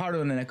team of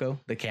Haru Naneko,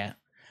 the cat,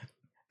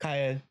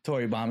 Kaya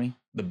Toribami,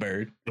 the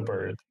bird,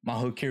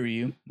 Maho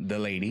Kiryu, the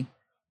lady,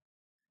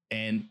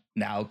 and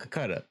now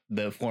Kakata,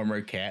 the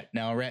former cat,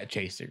 now rat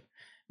chaser.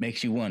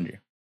 Makes you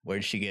wonder, where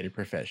did she get her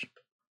profession?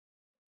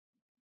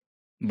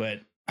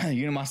 But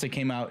Unamasa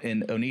came out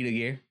in Onita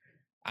gear.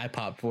 I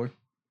popped for.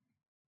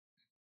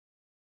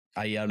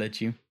 I yelled at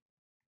you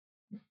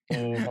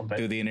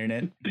through the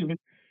internet.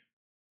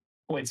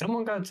 Wait,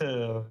 someone got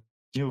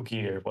new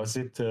gear. Was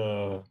it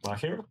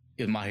Mahiro?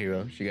 It was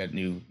Mahiro. She got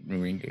new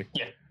ring gear.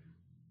 Yeah.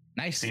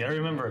 Nice. See, I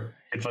remember.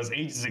 It was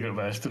ages ago,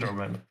 but I still don't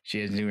remember. She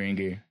has new ring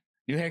gear.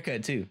 New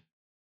haircut, too.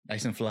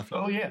 Nice and fluffy.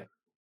 Oh, yeah.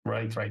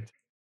 Right.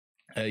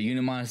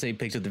 Unamonase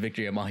picks up the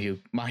victory at Mahiro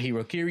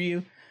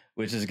Kiryu,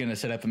 which is going to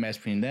set up a match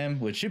between them,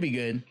 which should be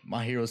good.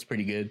 Mahiro's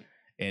pretty good.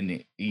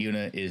 And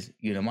Yuna is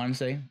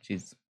Unamonase.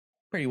 She's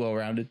pretty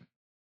well-rounded.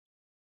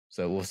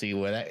 So we'll see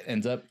where that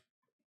ends up.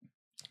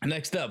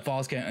 Next up,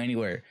 Falls Count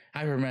Anywhere.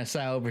 Hyper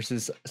Masao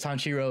versus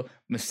Sanshiro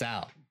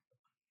Masao.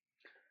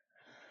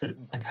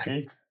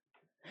 Okay.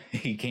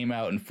 He came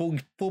out in full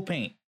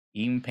paint.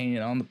 He even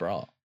painted on the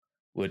bra,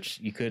 which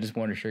you could just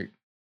worn a shirt.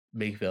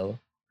 Big fella.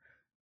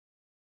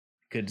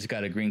 Could just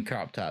got a green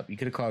crop top. You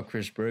could have called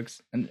Chris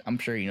Brooks, and I'm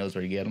sure he knows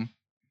where to get him.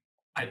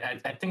 I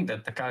think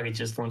that Takagi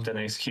just wanted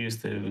an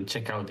excuse to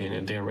check out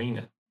the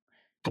arena.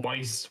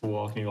 Twice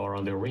walking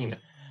around the arena.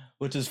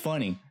 Which is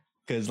funny,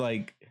 because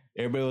like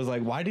everybody was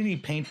like, why did he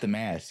paint the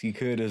mask? He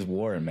could have just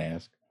wore a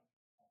mask.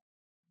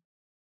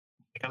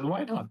 Because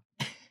why not?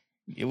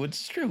 It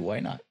was true. Why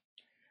not?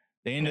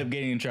 They ended up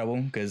getting in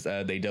trouble because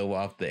they dove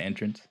off the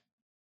entrance.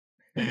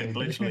 And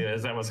literally,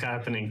 as that was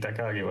happening,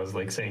 Takagi was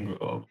like saying,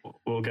 oh,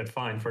 we'll get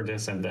fined for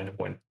this, and then it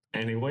went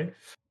anyway.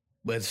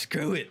 But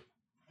screw it.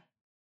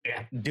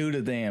 Yeah. Do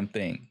the damn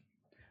thing.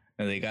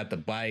 And they got the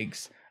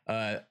bikes.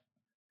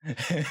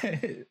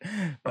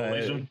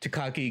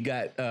 Takaki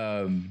got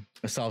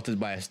assaulted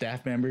by a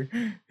staff member.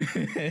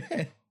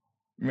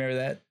 Remember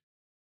that?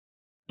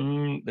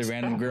 The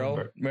random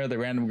girl. Remember the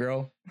random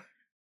girl?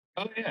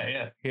 Oh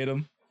yeah. Hit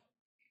him.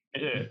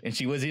 Yeah. And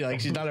she was like,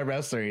 she's not a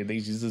wrestler or anything.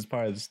 She's just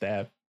part of the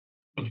staff.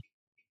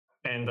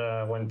 And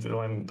when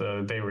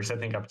they were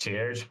setting up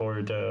chairs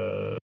for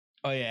the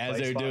as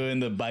they're doing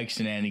the bike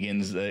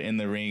shenanigans in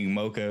the ring,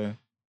 Mocha,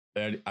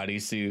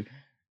 Arisu,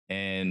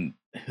 and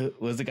who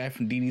was the guy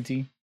from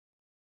DDT?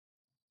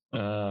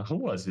 Who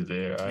was it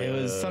there? It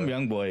was some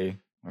young boy.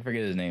 I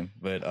forget his name,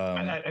 but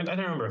I don't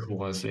remember who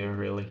was there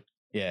really.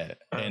 Yeah,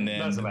 and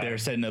then they were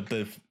setting up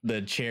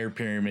the chair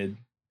pyramid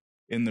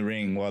in the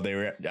ring while they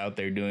were out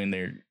there doing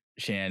their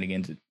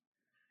shenanigans.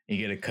 You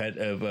get a cut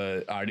of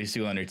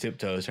Arisu on her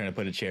tiptoes trying to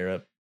put a chair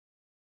up.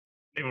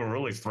 They were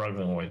really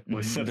struggling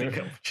with setting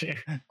up a chair.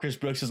 Chris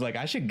Brooks is like,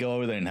 I should go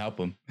over there and help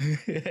him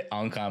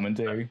on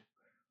commentary.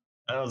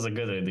 That was a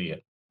good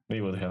idea.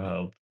 We would have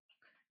helped.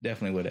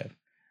 Definitely would have.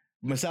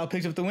 Masao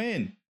picks up the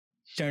win.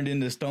 She turned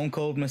into Stone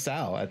Cold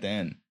Masao at the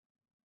end.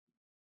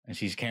 And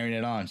she's carrying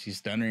it on. She's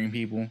stunning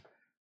people.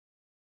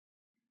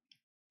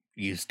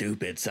 You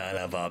stupid son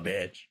of a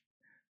bitch.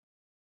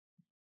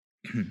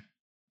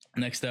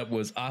 Next up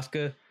was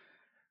Asuka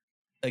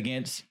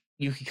against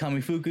Yuki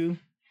Kamifuku.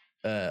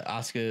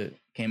 Asuka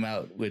came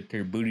out with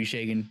her booty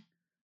shaking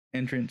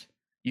entrance.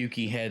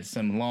 Yuki had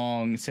some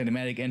long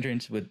cinematic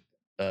entrance with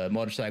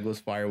motorcycles,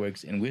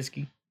 fireworks, and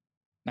whiskey.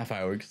 Not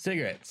fireworks,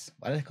 cigarettes.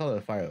 Why do they call it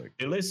a firework?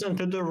 You listen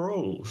to the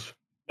rules.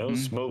 No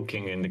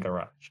smoking in the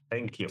garage.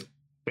 Thank you.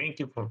 Thank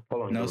you for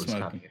following no those.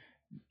 Smoking.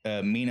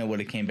 Mina would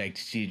have came back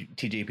to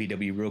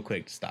TJPW real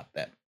quick to stop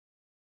that.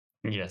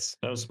 Yes,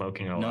 no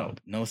smoking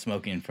allowed. No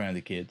smoking in front of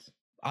the kids.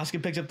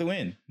 Asuka picks up the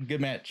win. Good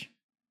match.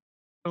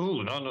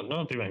 Oh, no,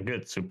 not even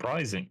good.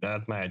 Surprising.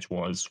 That match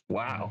was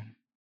wow.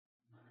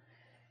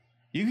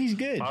 Yuki's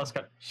good.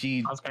 Asuka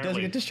She Asuka doesn't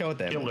really get to show it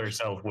that killed much.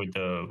 herself with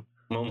the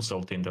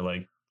moonsault in the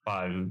like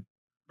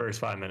first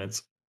 5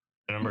 minutes.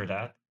 Remember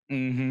that?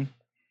 Mm-hmm.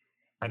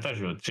 I thought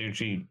she would.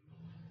 She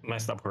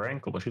messed up her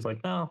ankle, but she's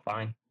like, no,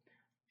 fine.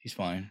 She's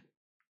fine.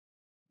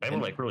 They were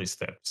like really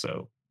stiff,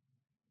 so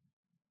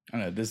I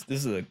don't know. This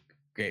is a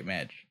great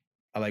match.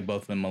 I like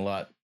both of them a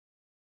lot.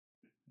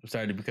 I'm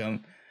starting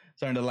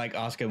to like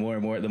Asuka more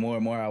and more. The more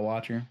and more I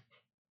watch her,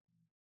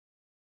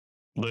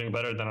 doing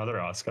better than other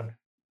Asuka.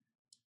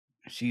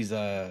 she's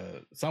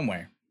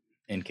somewhere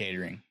in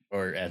catering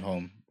or at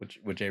home,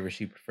 whichever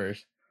she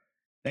prefers.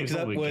 Next She's up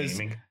probably was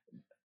gaming.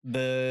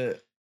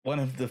 the one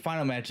of the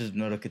final matches of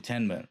Nodoka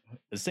Tenma,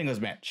 the singles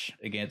match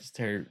against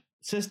her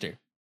sister.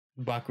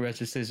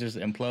 Bakuretsu Sisters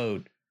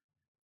Implode.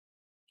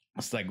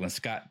 It's like when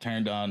Scott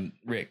turned on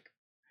Rick.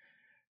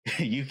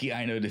 Yuki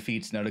Aino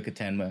defeats Nodoka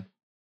Tenma.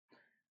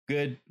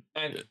 Good.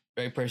 And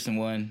Right person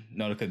won.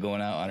 Nodoka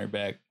going out on her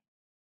back.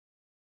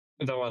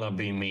 I don't want to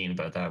be mean,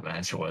 but that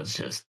match was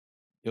just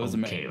It was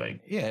okay.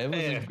 Like yeah,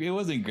 it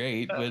wasn't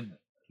great, but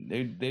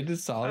they did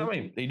solid. I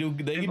mean, they do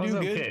it good. was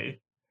okay.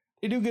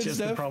 They do good Just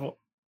the stuff. problem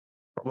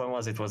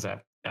was it was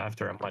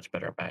after a much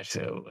better match,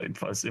 so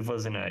it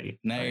wasn't a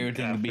Not like,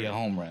 everything would be a after-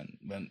 home run,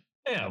 but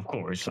Yeah, of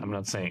course. I'm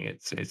not saying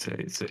it's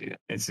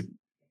a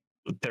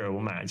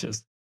terrible match.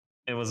 Just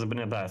it was in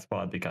a bad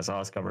spot because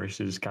Asuka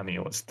versus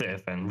Camille was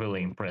stiff and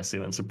really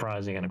impressive and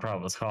surprising, and the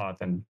crowd was hot,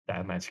 and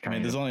that match I kind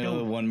mean, of. there's only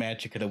other one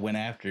match you could have went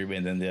after,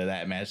 and then the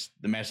match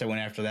that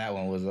went after that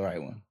one was the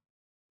right one.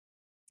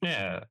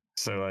 Yeah,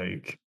 so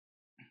like,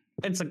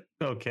 it's a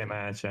okay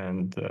match,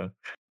 and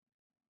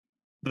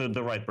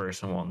the right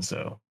person won.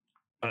 So,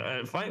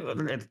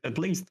 at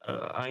least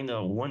I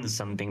know won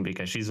something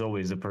because she's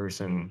always the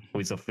person who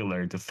is a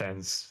filler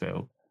defense.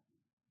 So,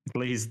 at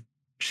least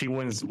she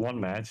wins one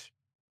match.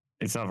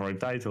 It's not for a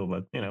title,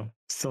 but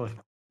still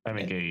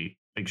having a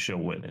big show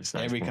win is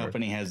nice. Every for her.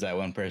 company has that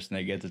one person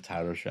that gets a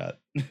title shot,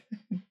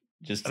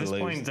 just At to this lose.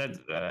 point, that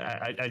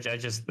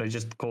I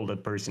just call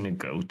that person a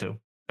go-to.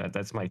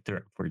 That's my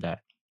term for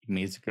that. It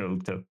needs to go.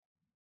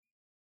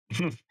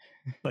 Go-to.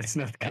 Let's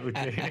not go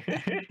there.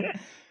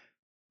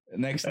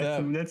 Next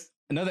up, That's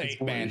another it's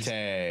 8-man worse.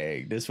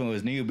 tag. This one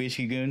was New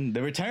Gun,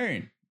 the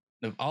return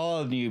of all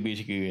of New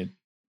Gun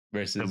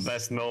versus the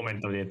best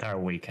moment of the entire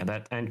week, and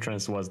that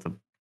entrance was the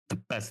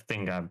best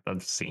thing I've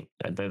seen.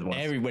 That was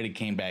everybody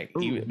came back.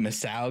 Ooh. Even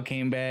Masao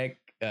came back.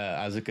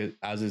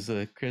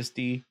 Azusa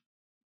Christie.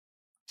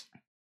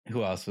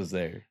 Who else was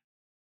there?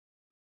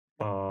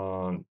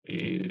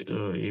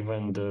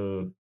 even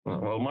the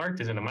Mark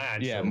is in the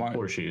match. Yeah, so Mark- of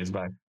course she is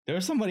back. There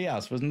was somebody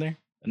else, wasn't there?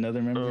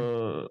 Another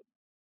member.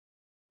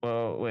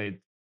 Well, wait,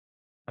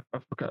 I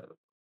forgot.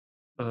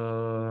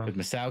 But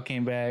Masao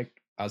came back.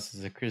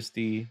 Azusa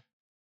Christie.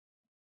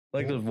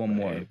 Like there was one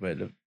more, Okay. but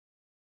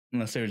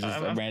unless there was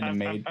just a random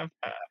maid.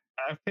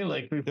 I feel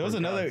like There was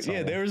another.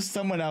 Yeah, there was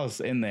someone else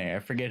in there. I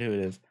forget who it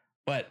is.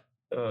 But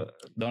the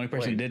only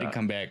person who Wait, didn't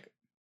come back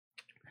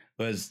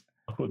was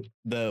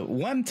the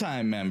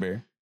one-time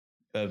member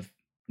of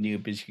New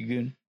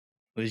Gun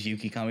was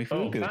Yuki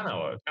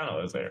Kamifuku.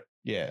 Kano was there.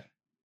 Yeah,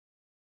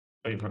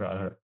 We forgot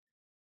her.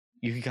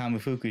 Yuki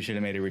Kamifuku should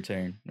have made a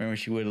return. Remember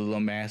she wore the little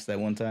mask that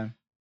one time?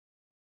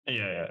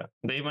 Yeah.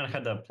 They even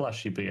had a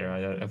plushie beer.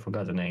 I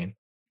forgot the name.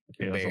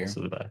 It was Bear.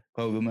 also the best.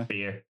 Koguma.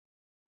 Beer.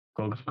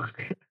 Koguma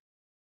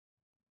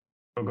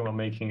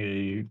making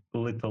a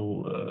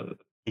little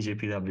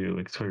TJPW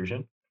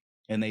excursion.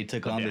 And they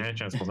took But on the the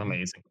entrance was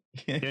amazing.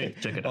 Yeah,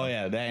 check it Oh out.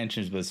 yeah, that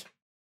entrance was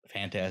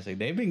fantastic.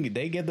 They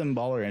get them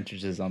baller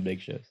entrances on big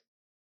shows.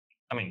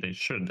 I mean, they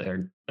should.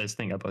 They're best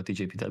thing about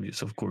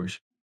TJPWs, of course.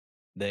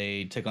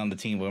 They took on the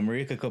team of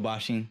Marika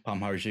Kobashi, Pam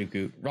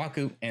Harajuku,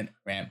 Raku, and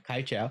Ram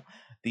Kaichao,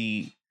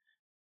 the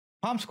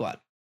Palm Squad,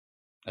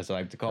 as I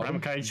like to call Ram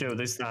them. Kaicho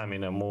this time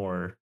in a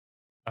more,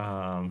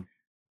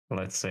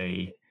 let's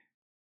say,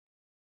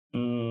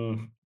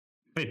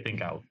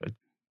 fitting outfit.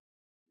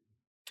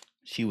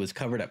 She was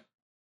covered up.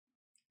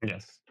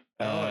 Yes.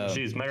 Uh,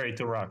 She's married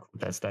to Rock.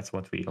 That's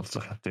what we also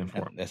have to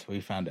inform. That's what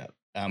we found out.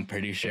 I'm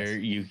pretty sure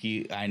Yes.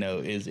 Yuki, I know,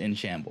 is in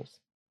shambles.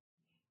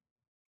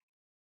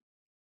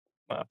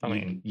 I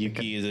mean,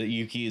 Yuki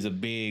is a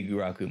big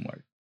Raku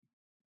mark.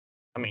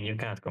 you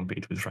can't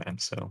compete with Ram,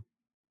 so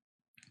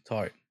It's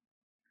hard.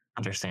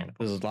 understandable.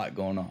 There's a lot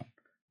going on.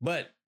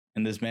 But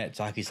in this match,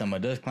 Saki-sama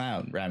does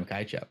clown Ram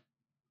Kaichao.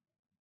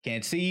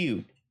 Can't see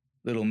you,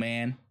 little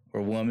man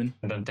or woman,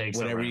 And then takes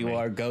whatever over, you mate.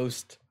 are,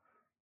 ghost.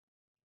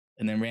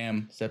 And then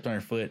Ram steps on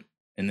her foot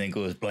and then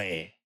goes blah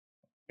in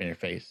her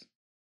face.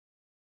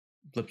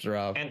 Flips her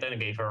off. And then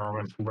gave her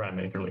a Ram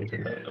Maker later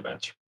in the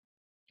match.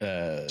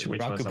 Which was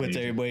Raku puts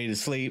amazing. everybody to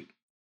sleep.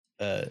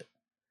 And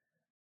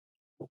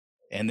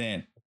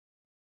then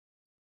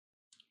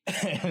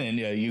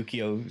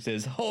Yukio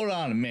says, "Hold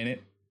on a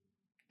minute,"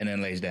 and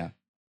then lays down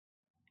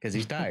because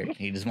he's tired.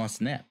 He just wants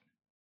to nap.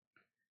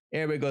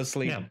 Everybody goes to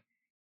sleep, Yeah.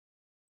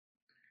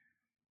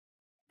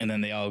 and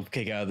then they all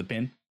kick out of the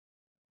pin.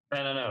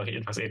 No.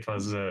 It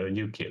was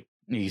Yuki.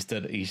 He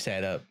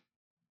sat up.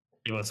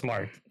 He was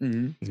smart.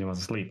 Mm-hmm. He was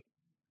asleep.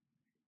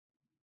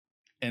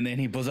 and then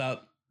he pulls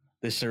out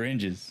the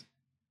syringes.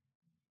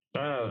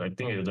 I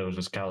think those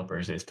was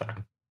calipers this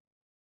time.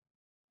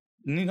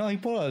 You know, he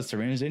pulled out the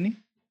syringes, didn't he?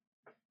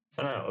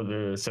 No,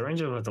 the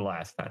syringes was the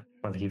last time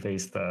when he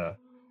faced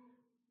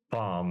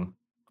Palm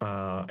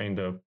in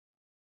the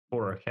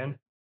Hurricane.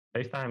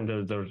 This time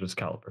those was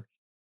calipers.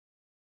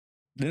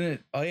 Didn't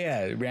it? Oh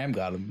yeah, Ram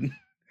got him.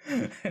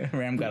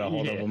 Ram got a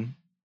hold of him.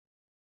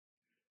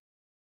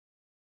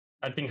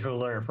 I think he'll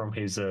learn from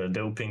his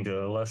doping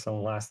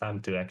lesson last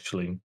time to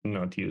actually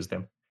not use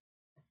them,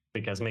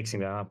 because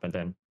mixing them up and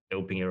then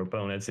doping your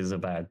opponents is a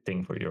bad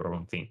thing for your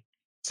own team.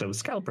 So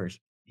scalpers.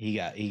 He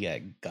got. Do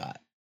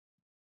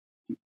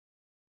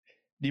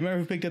you remember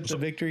who picked up the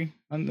victory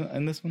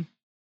on this one?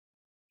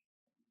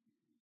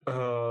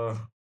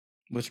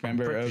 Which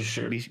member of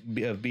sure.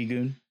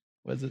 B-Goon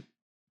was it?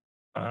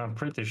 I'm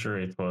pretty sure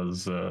it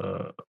was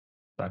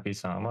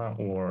Saki-sama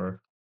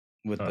or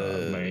With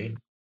the May.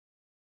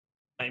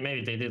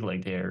 Maybe they did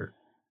like their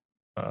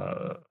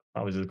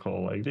how is it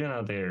called? Like, you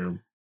know, their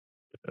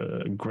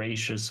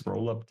gracious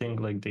roll-up thing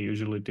like they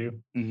usually do.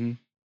 Mm-hmm.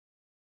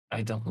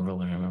 I don't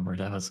really remember.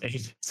 That was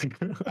ages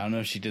ago. I don't know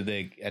if she did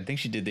I think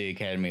she did the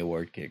Academy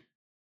Award kick.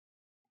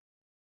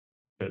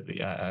 Could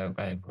be. I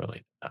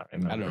really don't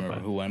remember. I don't remember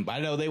who won, but I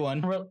know they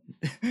won.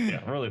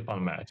 Yeah, really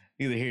fun match.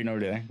 Neither here nor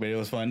there, but it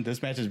was fun.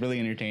 This match is really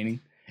entertaining.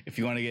 If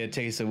you want to get a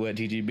taste of what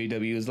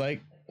TGBW is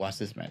like, watch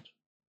this match.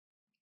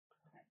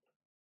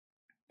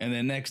 And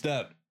then next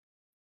up,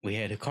 we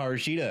had Hikaru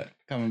Shida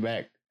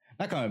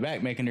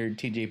making her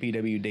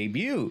TJPW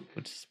debut,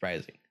 which is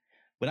surprising,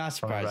 but not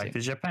surprising. Back to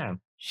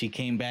Japan. She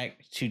came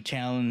back to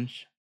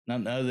challenge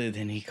none other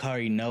than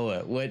Hikari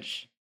Noah,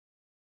 which,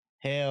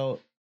 hell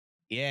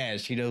yeah,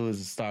 Shida was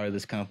the star of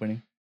this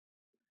company.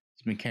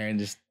 She's been carrying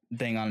this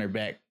thing on her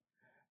back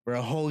for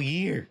a whole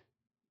year.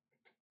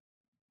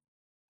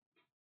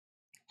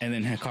 And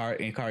then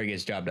Hikari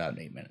gets jobbed out in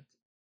 8 minutes.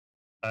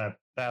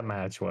 That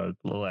match was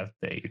left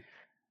a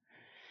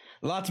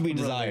lot to be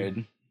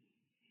desired.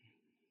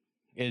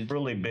 It's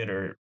really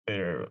bitter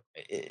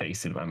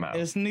taste in my mouth.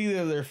 It's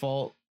neither of their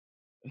fault.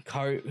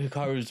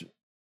 Hikaru's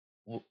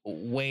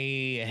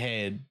way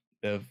ahead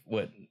of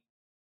what.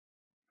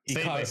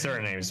 Say by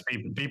surnames.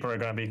 People are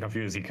gonna be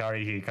confused.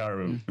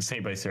 Hikaru. Say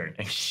by surname.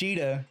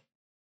 Shida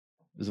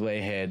is way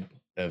ahead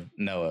of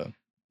Noah.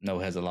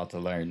 Noah has a lot to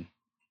learn.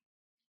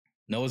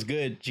 Noah's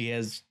good. She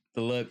has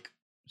the look.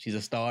 She's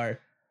a star.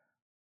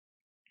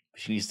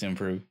 She needs to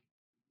improve.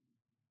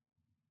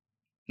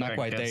 Not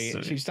quite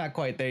there. She's not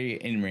quite there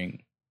in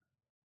ring.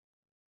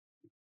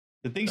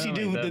 The things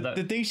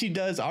the things she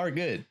does are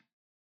good,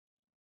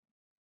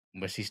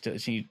 but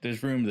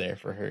there's room there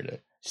for her to.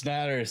 She's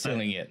not at her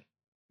ceiling yet.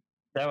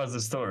 That was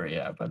the story,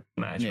 yeah. But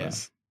match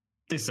was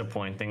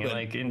disappointing.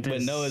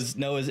 But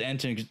Noah's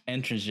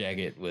entrance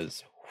jacket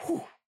was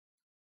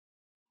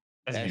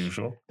as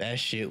usual. That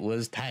shit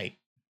was tight.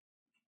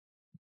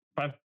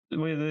 But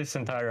with this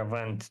entire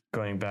event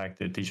going back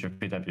to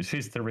TJPW's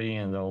history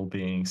and all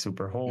being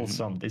super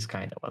wholesome, this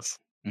kind of was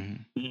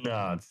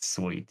not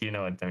sweet. You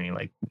know what I mean?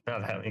 Like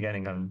not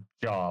getting a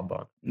job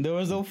on. There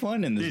was no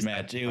fun in this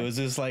match. It was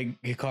just like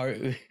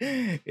Hikaru.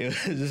 It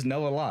was just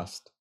Noah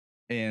lost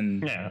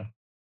in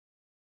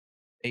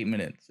 8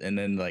 minutes, and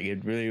then like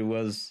it really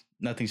was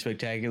nothing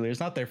spectacular. It's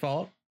not their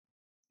fault.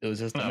 It was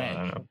just a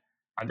match. No.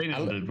 I think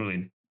it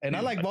really. And I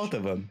like both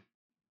of them.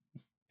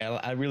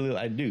 I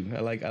do.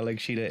 I like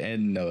Shida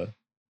and Noah.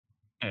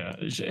 Yeah,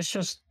 it's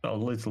just a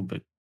little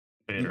bit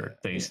bitter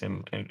taste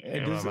in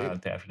my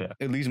mouth after that.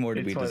 It leaves more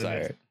to be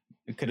desired.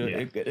 It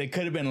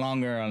could have been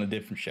longer on a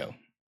different show.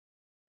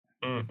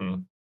 Mm-hmm.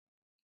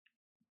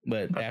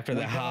 But after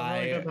the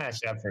high,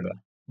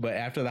 But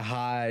after the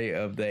high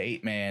of the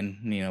 8-man,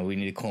 we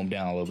need to calm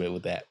down a little bit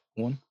with that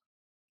one.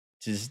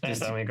 Just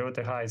then we go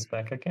to highs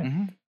back again.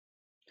 Mm-hmm.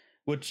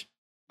 Which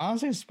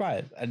honestly is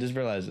surprised. I just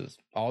realized this.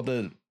 All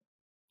the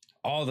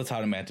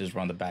title matches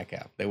were on the back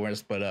half. They weren't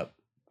split up.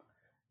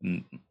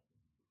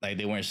 Like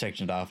they weren't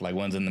sectioned off. Like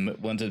one's at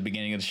the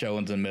beginning of the show,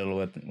 one's in the middle,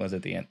 one's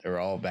at the end. They were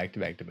all back to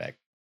back to back.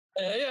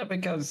 Yeah,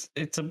 because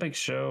it's a big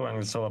show and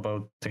it's all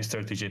about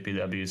 630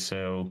 JPW.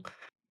 So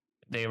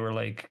they were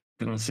like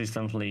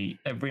consistently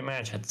every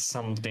match had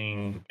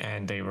something,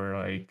 and they were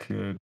like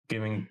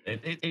giving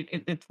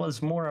it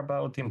was more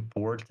about the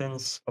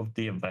importance of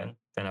the event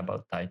than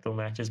about title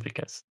matches,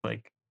 because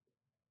like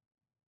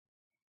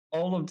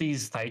all of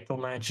these title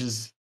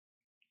matches,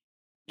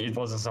 it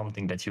wasn't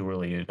something that you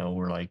really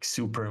were like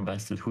super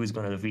invested who's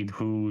going to defeat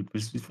who.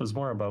 It was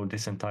more about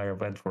this entire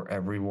event for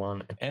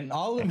everyone, and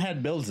all of them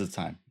had builds this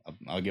time.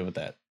 I'll give it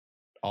that.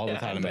 All the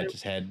title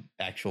matches had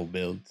actual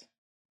builds.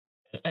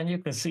 And you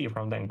can see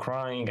from them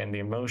crying and the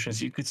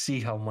emotions, you could see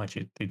how much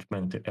it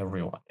meant to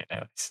everyone.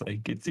 It's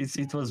like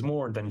it was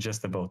more than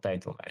just about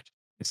title match.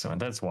 So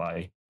and that's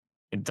why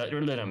it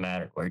really didn't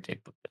matter where they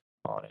put it,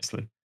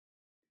 honestly.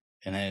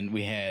 And then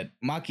we had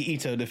Maki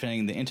Ito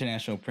defending the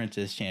International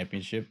Princess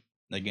Championship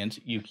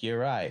against Yuki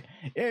Arai.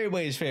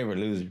 Everybody's favorite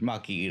loser,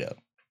 Maki Ito.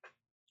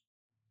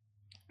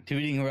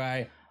 Defeating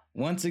Arai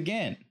once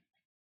again.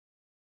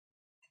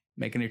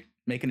 Making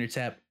her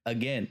tap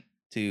again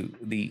to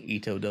the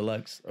Ito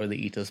Deluxe or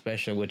the Ito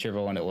Special,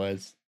 whichever one it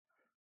was.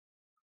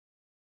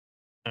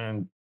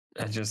 And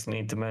I just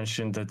need to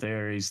mention that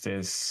there is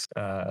this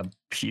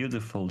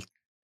beautiful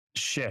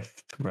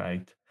shift,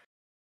 right?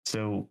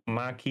 So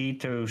Maki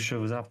Ito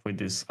shows up with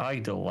this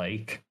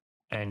idol-like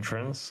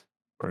entrance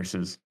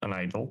versus an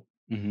idol.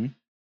 Mm-hmm.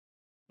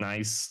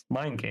 Nice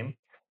mind game.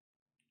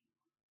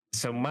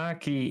 So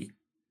Maki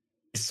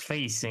is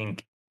facing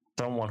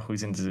someone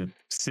who's in the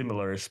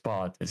similar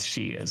spot as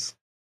she is.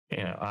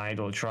 You know,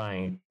 idol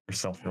trying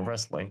herself in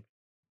wrestling.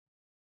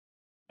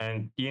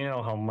 And you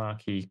know how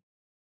Maki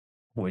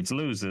always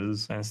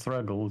loses and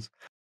struggles.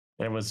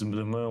 There was the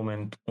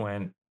moment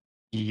when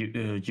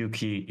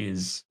Yuki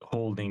is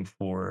holding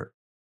for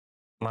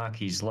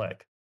Maki's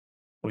leg,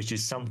 which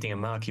is something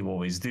Maki will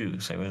always do.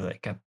 So it was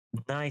like a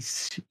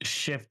nice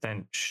shift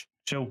and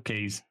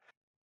showcase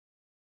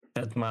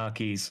that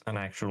Maki's an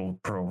actual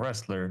pro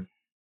wrestler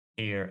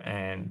here,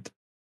 and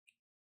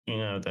you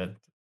know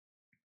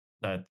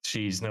that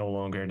she's no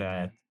longer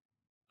that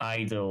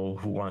idol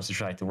who wants to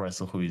try to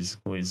wrestle who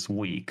is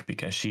weak,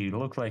 because she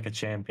looked like a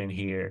champion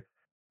here.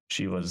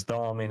 She was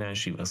dominant,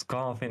 she was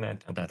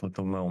confident, and that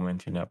little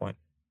moment, you know, when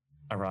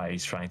Arai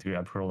is trying to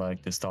grab her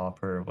leg to stop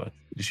her, but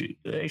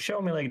they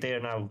show me like they're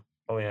now,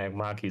 oh yeah,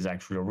 Maki is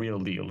actually a real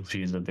deal.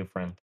 She's a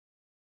different.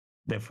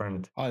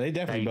 Oh, they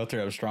definitely built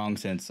her up strong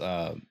since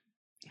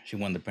she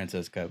won the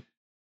Princess Cup.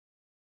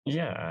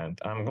 Yeah, and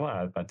I'm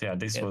glad, but yeah,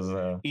 this was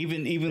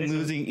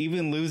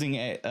even losing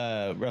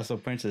at Wrestle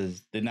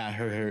Princess did not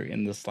hurt her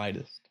in the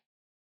slightest.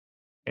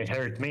 It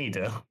hurt me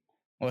though.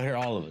 Well, it hurt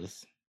all of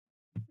us.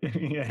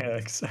 Yeah,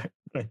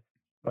 exactly.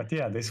 But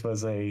yeah, this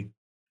was I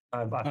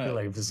feel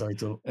like this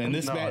is and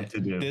this match,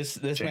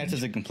 this match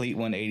is a complete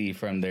 180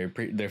 from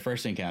their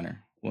first encounter,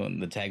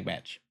 the tag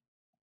match,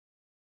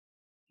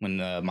 when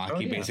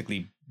Maki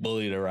basically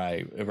bullied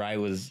Arai. Arai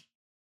was,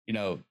 you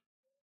know,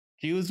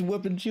 she was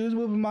whipping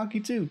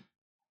Maki too.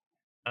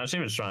 She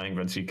was trying,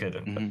 but she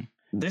couldn't.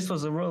 Mm-hmm. This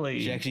was a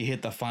really. She actually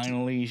hit the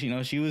finally. You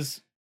know, she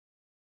was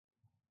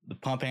the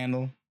pump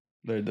handle,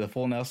 the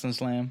full Nelson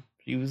slam.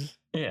 She was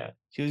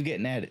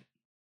getting at it.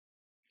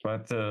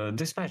 But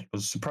this match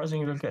was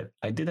surprisingly good.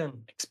 I didn't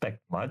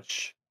expect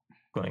much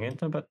going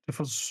into it, but it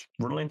was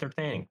really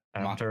entertaining.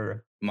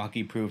 After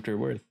Maki proved her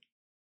worth.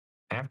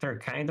 After a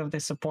kind of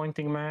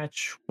disappointing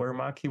match where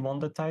Maki won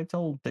the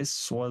title,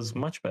 this was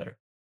much better.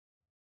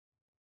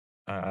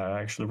 I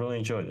actually really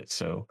enjoyed it.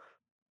 So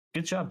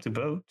good job to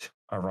both.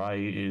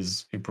 Arai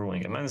is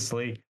improving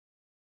immensely.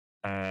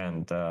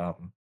 And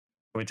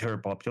with her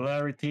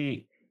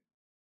popularity,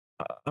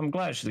 I'm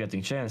glad she's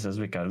getting chances,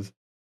 because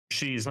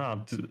she's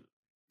not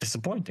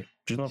disappointing.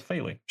 She's not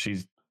failing.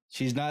 She's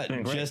not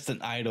just an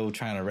idol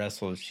trying to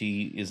wrestle.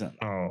 She isn't.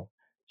 Oh,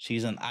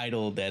 she's an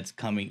idol that's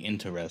coming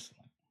into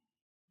wrestling.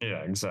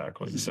 Yeah,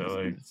 exactly. So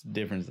like, it's a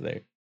difference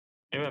there.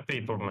 Even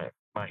people might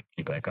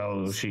be like,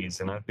 "Oh,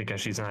 she's not because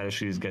she's an idol.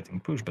 She's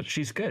getting pushed, but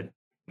she's good."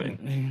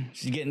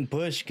 She's getting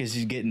pushed because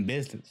she's getting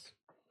business.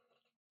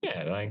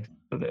 Yeah, like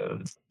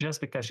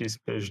just because she's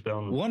pushed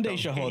on. One day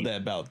she'll hold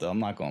that belt, though. I'm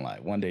not gonna lie.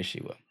 One day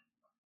she will.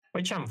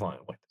 Which I'm fine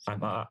with.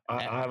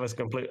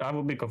 I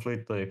would be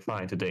completely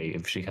fine today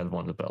if she had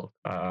won the belt.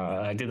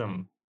 I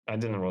didn't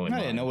really.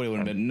 Yeah,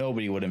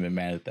 nobody would have been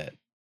mad at that,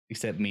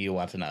 except Miyu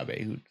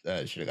Watanabe, who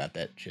should have got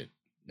that shit,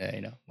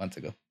 months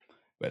ago.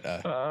 But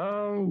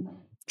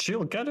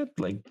she'll get it.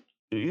 Like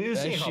you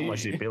see how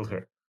much they built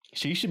her.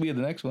 She should be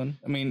the next one.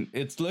 I mean,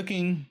 it's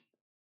looking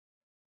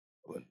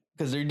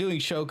because they're doing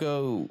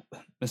Shoko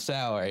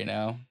Misao right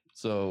now.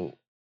 So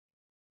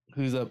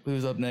who's up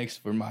next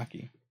for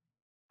Maki?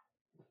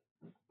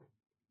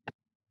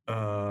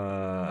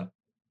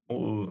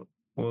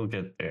 We'll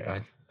get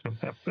there.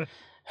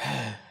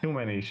 Too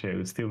many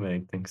shows, too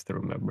many things to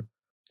remember.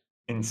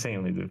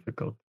 Insanely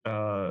difficult.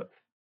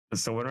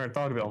 So when we're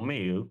talking about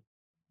Miyu,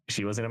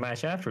 she was in a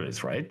match after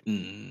this, right?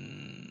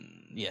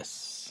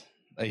 Yes.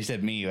 You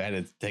said Miyu. I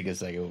had to take a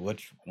second.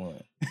 Which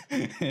one?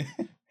 The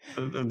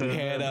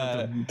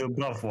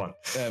buff one.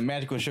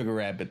 Magical Sugar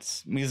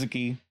Rabbits.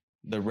 Mizuki,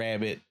 the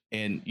rabbit,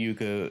 and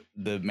Yuka,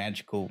 the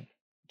magical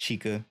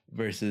Chica,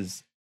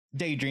 versus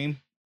Daydream,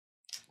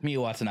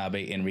 Miyu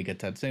Watanabe, and Rika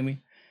Tatsumi.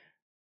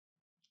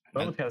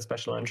 Both had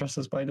special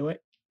entrances, by the way.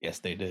 Yes,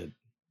 they did.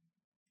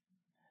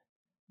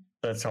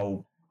 That's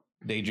how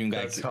Daydream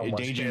got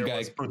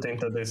put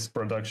into this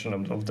production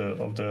of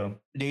the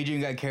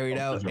Daydream got carried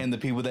out, and the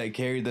people that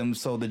carried them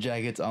sold the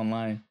jackets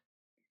online.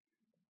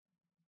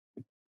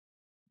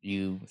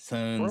 You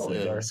sons,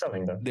 they were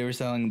selling them. They were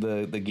selling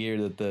the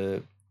gear that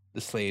the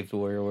slaves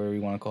wore, or whatever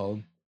you want to call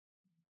them.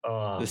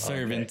 The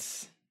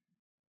servants.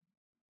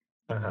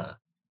 Okay.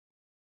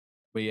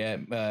 But yeah,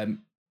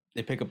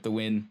 they pick up the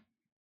win.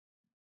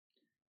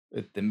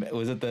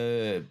 Was it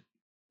the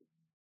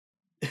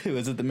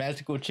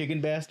magical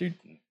chicken bastard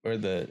or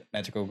the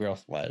magical girl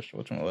splash?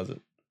 Which one was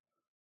it?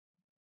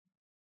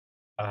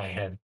 I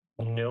had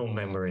no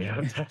memory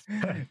of that.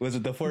 Was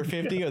it the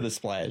 450 or the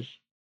splash?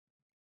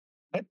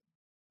 I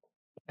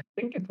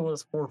think it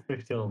was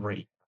 450 on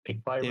Rika. If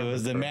I It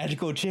was the remember.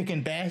 magical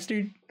chicken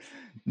bastard.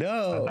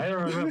 No, I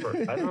don't remember.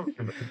 I don't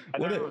remember.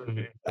 What don't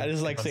remember I just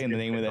if like it was saying the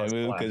name of if it that was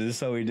move Splash. because it's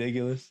so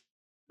ridiculous.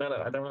 No,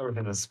 I don't remember if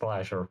it was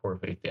Splash or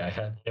 450. I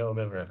had no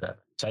memory of that.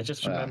 So I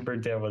just Wow. remember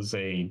there was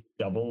a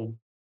double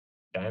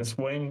dance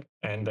swing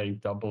and a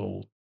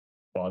double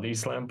body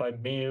slam by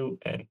Miu,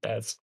 and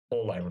that's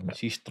all I remember.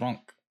 She's drunk.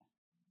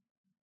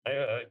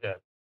 Yeah,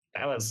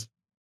 that was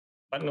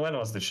when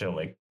was the show?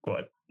 Like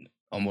what?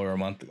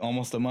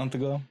 Almost a month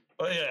ago.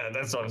 Oh yeah,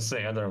 that's what I'm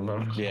saying. I don't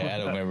remember. Yeah, I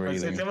don't remember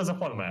It either. was a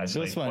fun match. It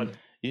was like, fun. What,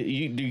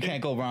 You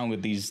can't go wrong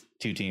with these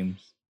two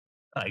teams.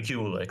 like you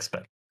will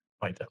expect.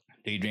 Like that.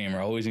 Daydream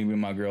are always gonna be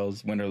my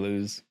girls, win or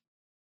lose.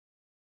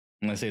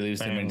 Unless they lose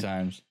too many And-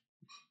 times.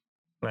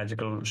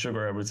 Magical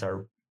Sugar Rabbits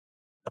are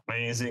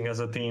amazing as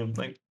a team.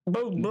 Like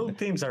both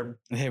teams are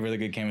They have really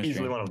good chemistry.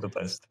 easily one of the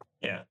best.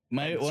 Yeah.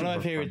 One of my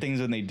super favorite fun. things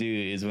when they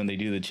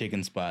do the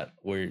chicken spot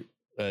where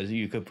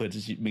you could put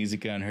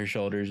Mizuka on her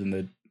shoulders and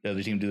the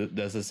other team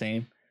does the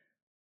same,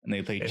 and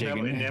they play It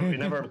chicken.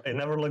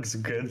 never looks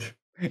good,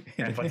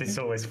 but it's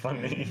always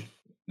funny.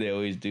 They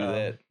always do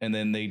that, and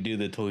then they do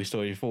the Toy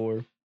Story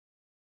 4.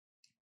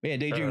 Yeah,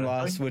 Daydream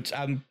lost, which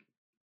I'm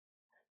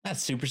not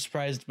super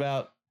surprised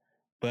about,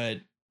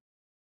 but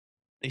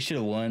they should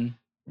have won.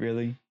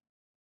 Really,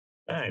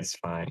 It's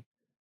fine.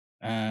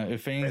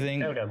 if anything,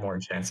 They'll get more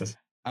chances.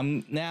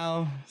 I'm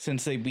now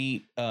since they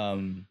beat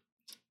Buddy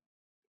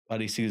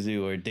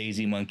Suzu or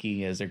Daisy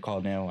Monkey as they're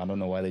called now. I don't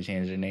know why they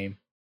changed their name.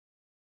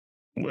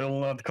 We'll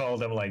not call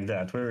them like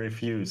that. We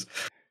refuse.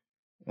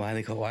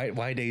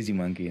 Why Daisy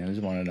Monkey? I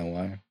just want to know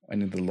why. I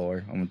need the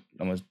lore. I'm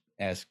gonna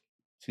ask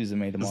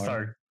Suzume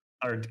tomorrow.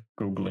 Start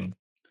googling.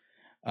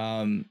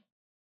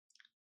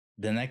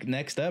 The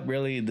next up,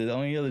 really, the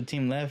only other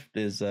team left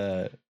is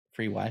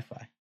free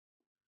Wi-Fi.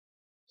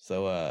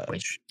 So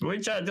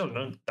Which I don't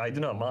know. I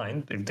do not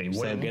mind if they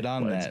So win. get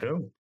on Let's that.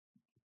 go.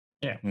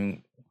 I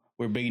mean,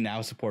 we're big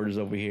Now supporters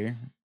over here.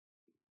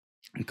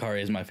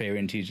 Kari is my favorite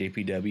in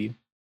TJPW.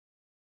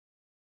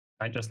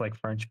 I just like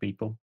French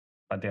people,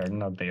 but they are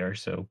not there,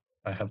 so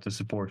I have to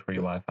support free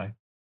Wi-Fi.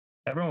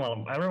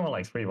 Everyone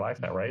likes free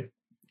Wi-Fi, right?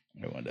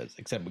 Everyone does,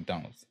 except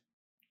McDonald's.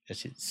 That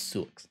shit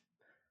sucks.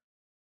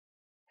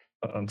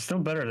 Still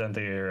better than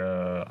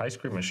their ice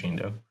cream machine,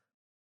 though.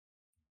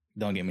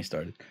 Don't get me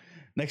started.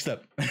 Next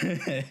up,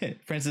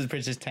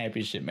 Princess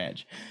Championship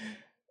match.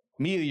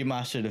 Miyu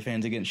Yamashita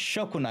defends against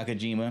Shoko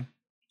Nakajima.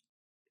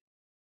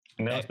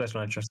 No Hey.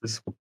 special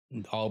interests.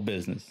 All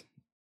business.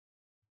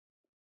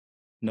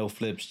 No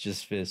flips,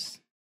 just fists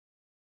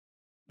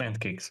And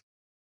kicks.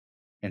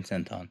 and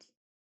sentons.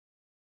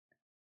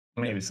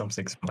 Maybe some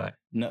 6-pack.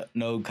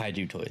 No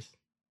kaiju toys.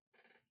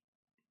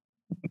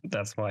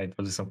 That's why it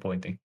was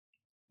disappointing.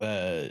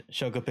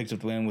 Shoko picks up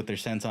the win with their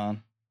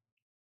senton.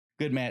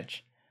 Good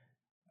match.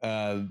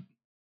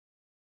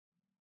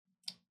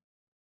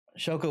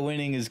 Shoko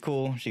winning is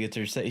cool. She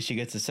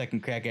gets a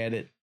second crack at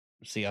it.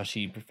 See how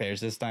she prepares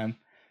this time.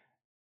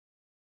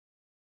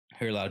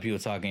 Heard a lot of people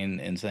talking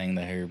and saying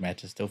that her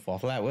matches still fall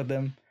flat with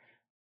them,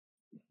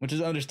 which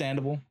is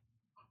understandable.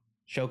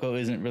 Shoko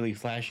isn't really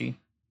flashy.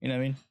 You know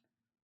what I mean?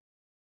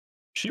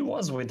 She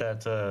was with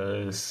that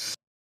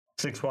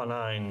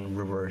 619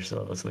 reverse.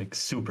 So it was like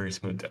super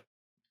smooth.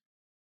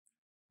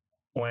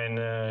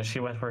 When she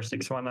went for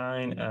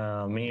 619,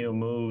 Miyu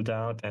moved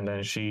out and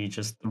then she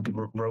just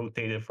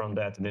rotated from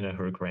that and then a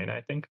hurricane, I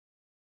think.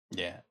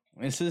 Yeah.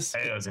 It's just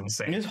It was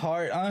insane. it's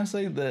hard.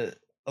 Honestly, a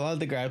lot of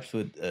the gripes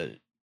with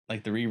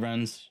like the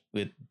reruns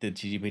with the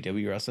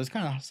TGPW roster, it's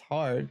kind of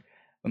hard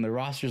when the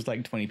roster's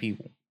like 20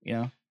 people, you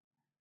know?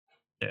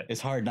 Yeah.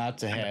 It's hard not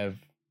to have,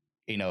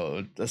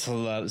 a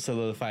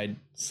solidified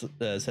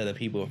set of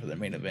people for the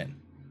main event.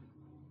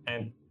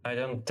 And I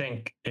don't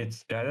think it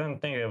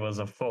was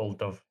a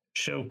fault of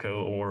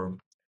Shoko or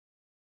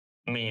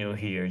Miyu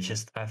here.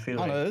 Just I feel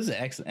Oh like no, this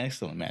is an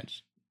excellent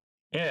match.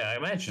 yeah, the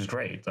match is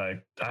great. I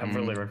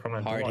really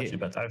recommend to Hard watch hit. it,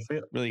 but I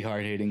feel Really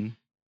hard hitting.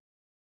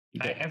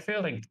 I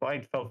feel like why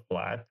it fell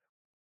flat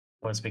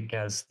was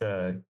because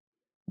the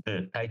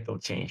title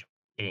change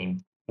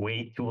came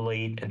way too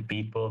late and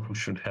people who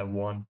should have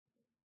won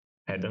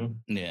hadn't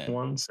Yeah.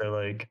 won. So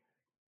like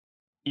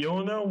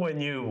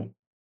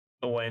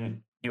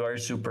when you are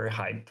super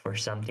hyped for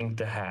something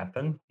to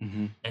happen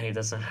Mm-hmm. and it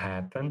doesn't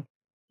happen,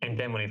 and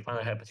then when it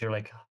finally happens, you're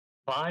like,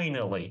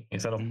 finally,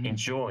 instead of Mhm.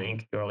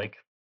 enjoying, you're like,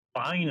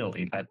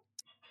 finally, that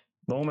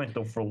moment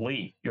of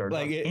relief you're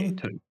Like, not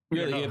into.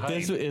 You're Really, not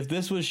hyped. if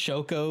this was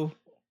Shoko,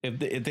 if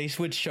they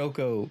switched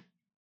Shoko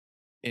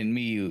and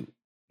Miyu,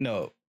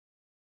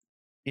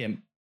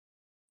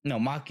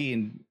 Maki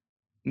and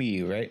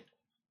Miyu, right?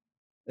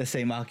 Let's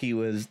say Maki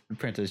was the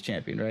Princess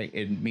champion, right?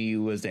 And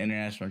Miyu was the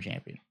international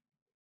champion.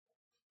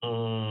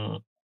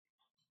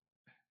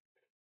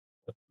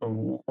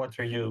 What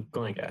are you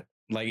going at?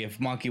 Like if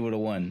Maki would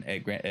have won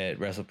at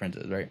Wrestle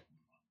Princess, right?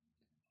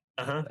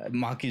 Uh-huh.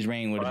 Maki's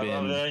reign would have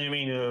been, You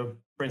mean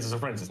Princess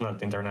of Princess,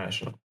 not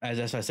international. as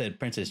that's what I said,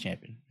 Princess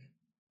champion.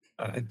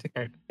 I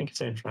think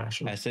it's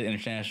international. I said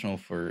international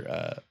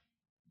for.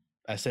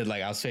 I said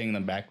like I was saying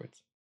them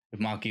backwards.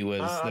 Maki was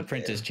the okay.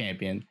 Princess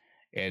champion,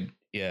 and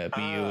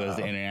Miyu was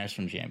the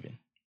international champion.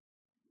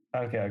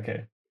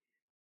 Okay.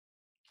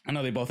 I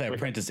know they both have Okay.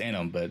 Princess in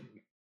them, but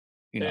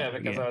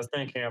Because I was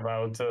thinking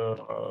about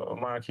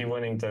Maki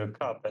winning the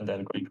cup and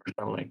then Greek or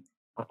something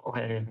like, oh,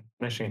 hey,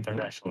 National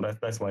International.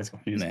 That's why it's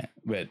confusing. nah.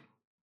 But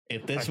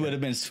if this Okay. would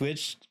have been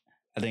switched,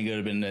 I think it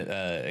would have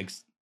been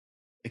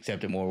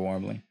accepted more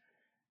warmly.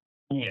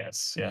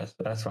 Yes, that's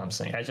what I'm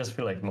saying. I just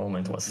feel like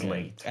moment was Yeah.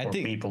 late I for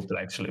think- people to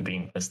actually be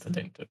invested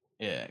into.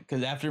 Yeah,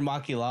 because after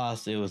Maki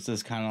lost, it was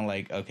just kind of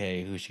like,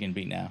 okay, who she can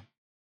beat now?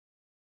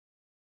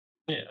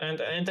 Yeah,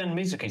 and then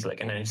Mizuki's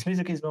like, and then it's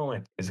Mizuki's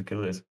moment.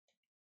 Mizuki is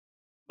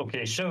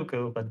okay,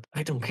 Shoko, but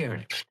I don't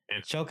care.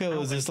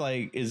 Shoko is just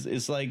like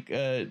it's like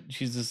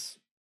she's just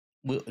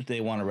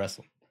they want to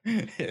wrestle.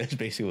 That's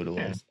basically what it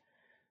Yeah. was.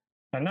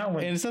 And now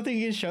when And something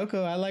against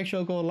Shoko, I like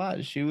Shoko a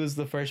lot. She was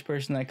the first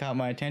person that caught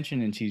my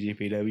attention in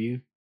TJPW.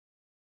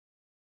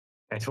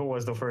 and who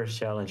was the first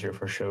challenger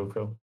for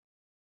Shoko?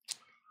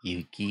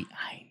 Yuki,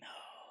 I know.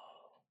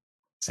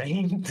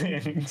 Same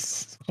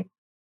things.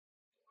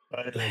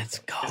 But Let's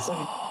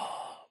go.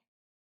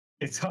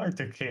 It's hard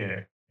to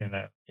care, you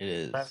know. It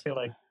is. I feel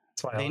like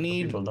that's why a They lot of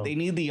need people don't. they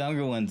need the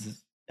younger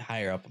ones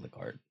higher up on the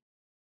card.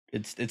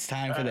 It's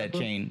time for that Uh,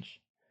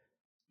 change.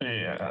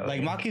 Yeah,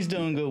 Like Maki's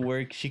doing good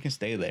work, she can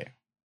stay there.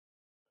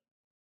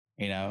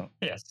 You know,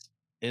 yes,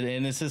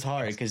 and this is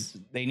hard because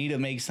they need to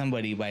make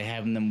somebody by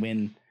having them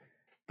win,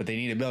 but they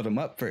need to build them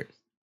up first.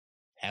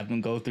 Have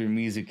them go through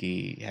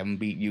Mizuki, have them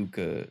beat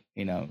Yuka.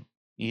 You know,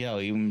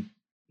 even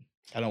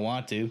I don't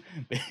want to.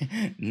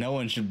 No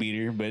one should beat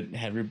her, but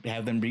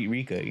have them beat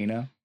Rika. You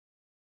know,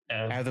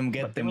 and have them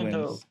get but them even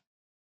wins. though-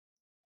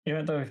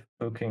 even though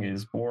booking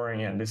is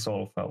boring and this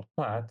all fell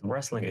flat,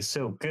 wrestling is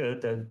so good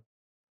that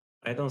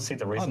I don't see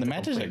the reason. Oh, the to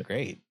matches are complain.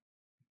 great.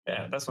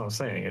 Yeah, that's what I'm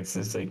saying. It's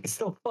like it's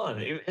still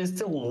fun. I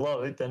still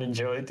love it and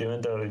enjoy it, even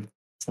though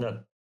it's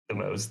not the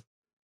most.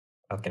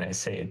 How can I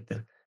say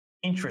it?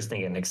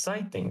 Interesting and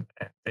exciting.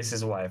 This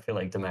is why I feel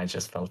like the match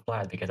just fell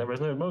flat because there was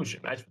no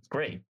emotion. Match was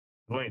great.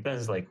 When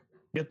it's like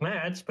good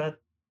match,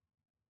 but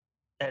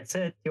that's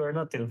it. You are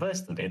not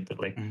invested in it.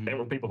 Like Mhm. there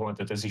were people who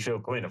wanted to see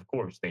Shoko win. Of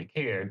course, they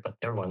cared, but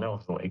everyone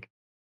else like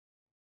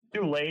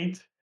too late.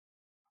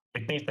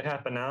 It needs to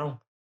happen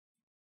now.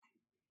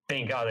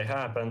 Thank God it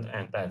happened,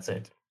 and that's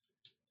it.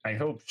 I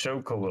hope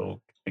Shoko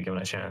will be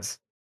given a chance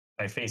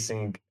by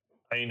facing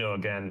Aino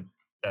again.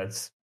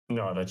 That's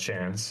not a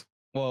chance,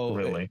 Well,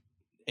 really.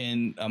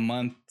 in a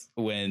month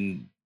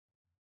when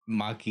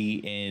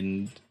Maki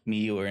and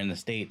Miyu are in the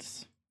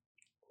States,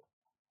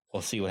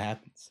 we'll see what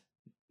happens.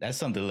 That's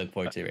something to look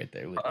forward to right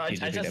there. With I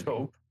just TJPW.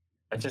 hope.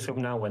 I just hope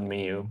now when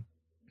Miyu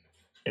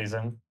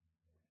isn't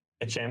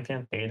a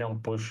champion, they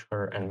don't push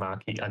her and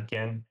Maki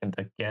again and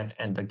again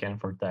and again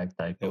for tag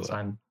titles. will.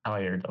 I'm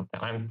tired of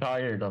them. I'm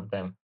tired of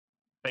them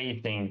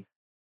facing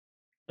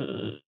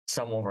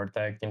some of our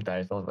tag team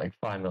titles like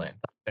 5 million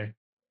times.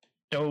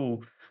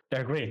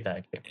 They're great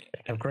tag team.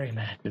 They have great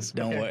matches.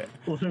 Don't They're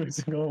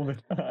losing all the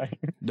time.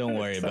 Don't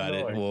worry It's about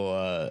it.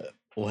 annoying.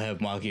 We'll have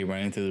Maki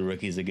running through the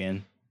rookies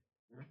again.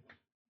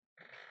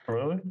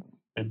 Really?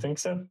 You think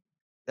so?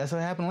 That's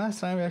what happened last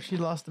time. After she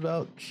lost the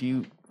belt,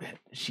 she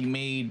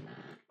gave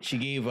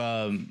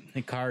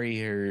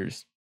Hikari her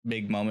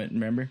big moment.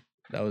 Remember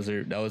that was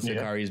Yeah.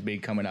 Hikari's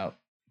big coming out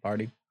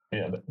party.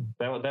 Yeah,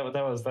 that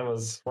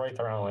was right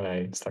around when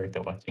I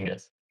started watching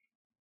this.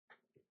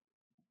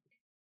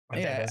 But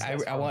Yeah, that's I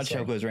what I'm want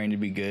saying. Shoko's reign to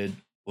be good.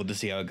 We'll just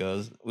see how it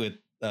goes with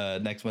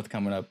next month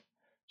coming up.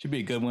 Should be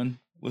a good one.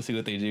 We'll see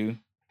what they do.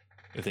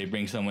 If they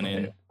bring someone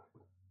in Yeah.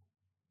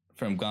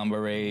 from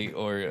Gambare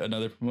or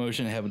another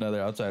promotion, have another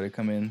outsider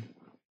come in.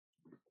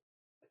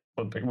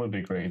 Would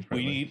be great. We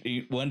really.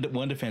 need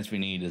one defense we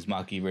need is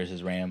Maki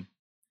versus Ram.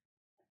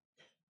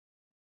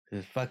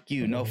 'Cause fuck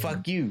you. No,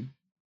 fuck you.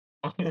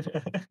 That'd be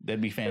That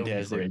would be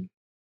fantastic. great.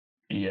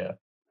 Yeah,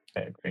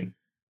 I agree.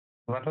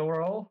 But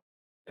overall,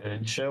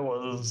 the show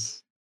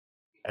was,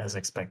 as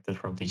expected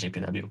from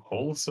TJPW,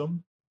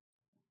 wholesome.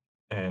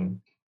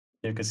 And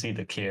you could see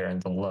the care and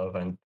the love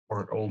and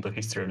for all the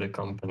history of the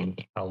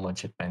company, how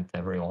much it meant to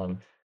everyone.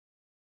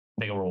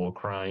 They were all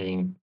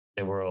crying.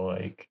 They were all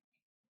like,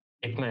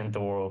 it meant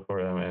the world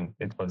for them. And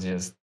it was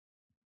just,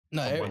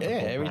 No, a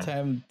every wonderful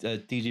time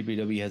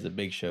TGPW has a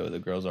big show, the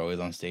girls are always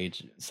on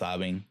stage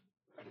sobbing.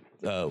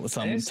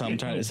 Some Yes,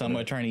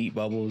 are trying to eat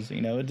bubbles. You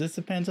know, it just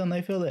depends on how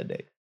they feel that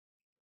day.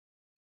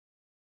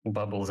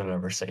 bubbles are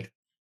never safe.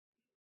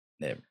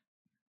 Never.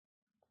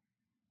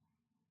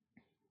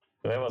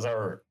 That was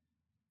our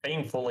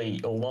painfully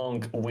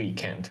long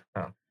weekend.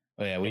 Oh,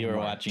 Oh yeah, we In were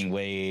March. watching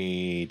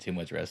way too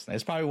much wrestling.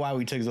 That's probably why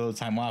we took so little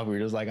time off. We were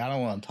just like, I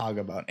don't want to talk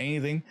about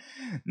anything.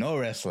 No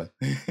wrestling.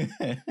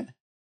 when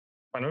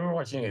we were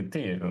watching it,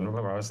 too, I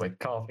remember I was like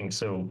coughing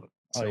so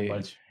yeah.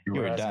 much. You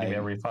You were were asking me dying.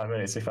 every 5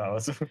 minutes if I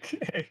was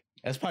okay.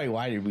 That's probably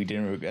why we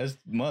didn't. That's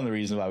one of the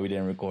reasons why we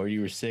didn't record.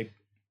 You were sick.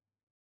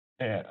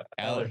 Yeah,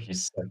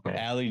 allergies suck, man.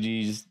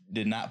 Allergies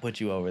did not put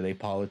you over. They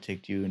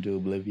politicked you into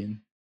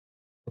oblivion.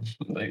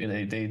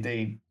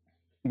 They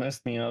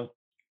messed me up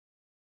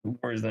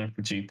worse than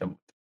Fujita.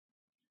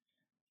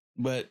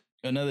 But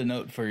another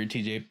note for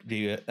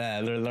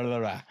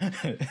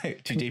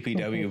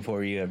TJPW before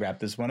we wrap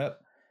this one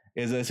up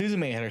is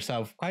Suzume had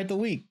herself quite the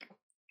week.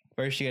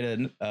 First, she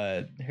had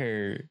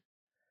her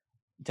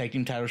tag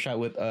team title shot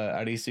with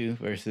Arisu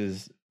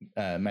versus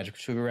Magical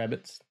Sugar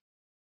Rabbits.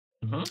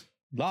 Mhm.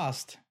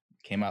 Lost,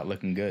 came out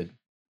looking good.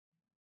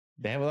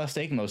 They have a lot of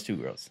stake in those two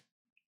girls.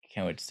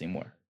 Can't wait to see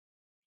more.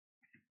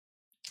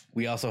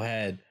 We also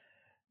had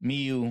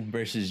Miyu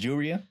versus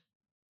Juria.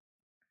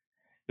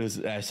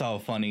 I saw a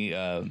funny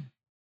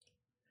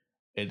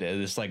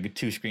it's like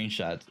 2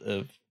 screenshots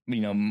of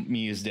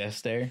Miyu's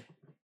desk there,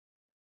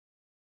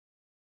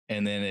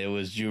 and then it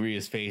was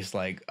Juria's face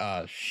like,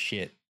 oh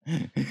shit.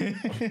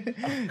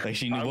 Like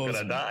she knew I'm what was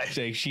gonna die.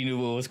 like she knew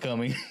what was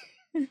coming.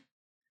 Yeah,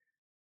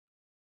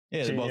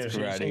 they're both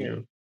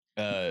karate.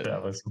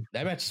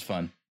 That match is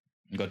fun.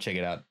 Go check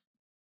it out.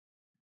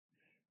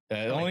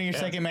 Only your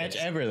second match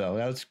ever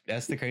though.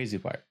 That's the crazy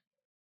part.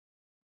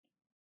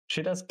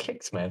 She does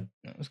kicks, man.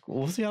 That's cool.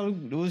 We'll see how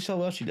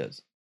well she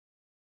does.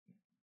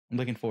 I'm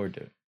looking forward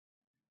to it.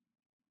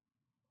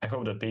 I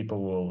hope that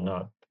people will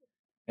not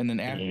And then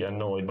be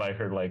annoyed by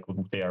her like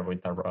they are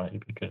with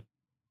Arai, because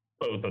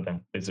both of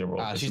them deserve.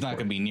 She's not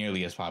going to be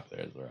nearly as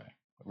popular as Rai.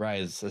 Rai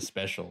is a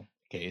special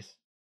case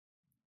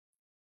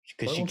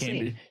because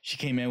she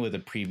came in with a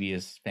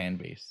previous fan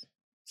base.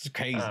 It's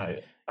crazy.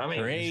 I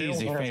mean,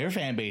 crazy. Her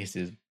fan base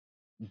is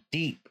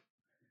deep.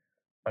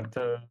 But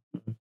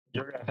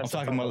you're gonna have I'm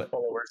talking about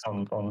followers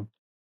on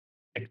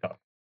TikTok.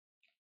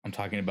 I'm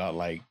talking about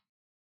like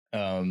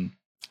Dark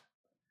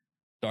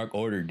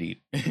Order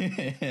deep.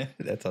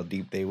 That's how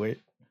deep they went.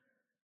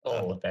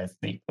 Oh, that's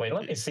deep. Wait,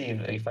 let me see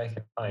if I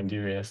can find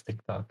Yuria's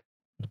TikTok.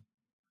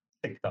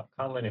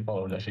 How many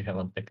followers does she have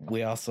on TikTok?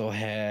 We also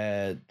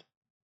had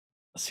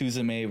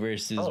Suzume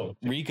versus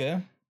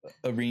Rika,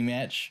 a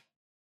rematch.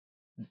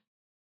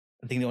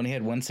 I think they only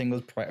had one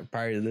singles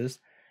prior to this,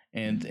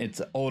 and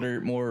it's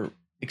older, more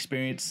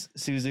experienced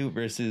Suzu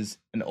versus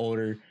an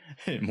older,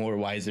 more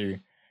wiser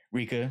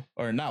Rika,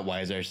 or not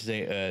wiser, I should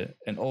say,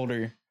 an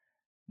older,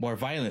 more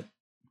violent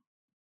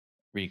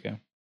Rika.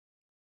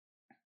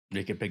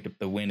 Rika picked up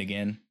the win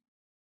again.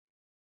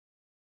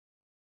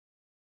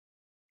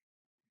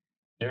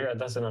 Yuria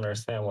doesn't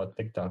understand what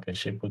TikTok is.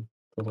 She put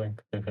the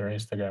link to her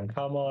Instagram.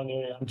 Come on,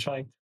 Yuria, I'm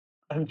trying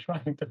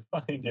to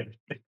find your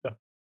TikTok.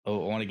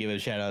 Oh, I want to give a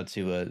shout out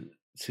to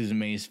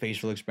Suzume's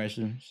facial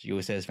expression. She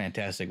always has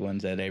fantastic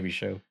ones at every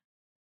show.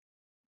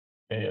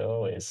 She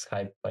always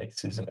hyped by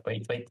Susan.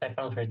 Wait, I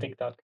found her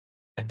TikTok.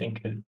 I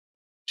think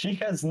she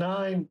has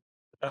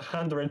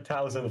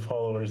 900,000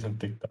 followers on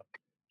TikTok.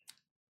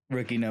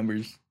 Rookie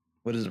numbers.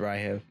 What does Rai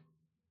have?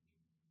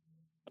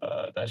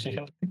 Does she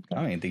have TikTok? I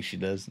don't even think she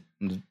does.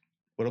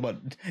 What about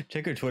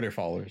check her Twitter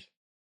followers?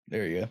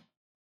 There you go.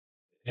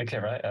 Okay,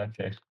 right?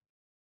 Okay.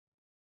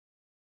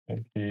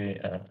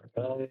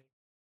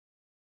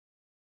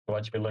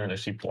 Watch me learn that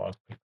she blocked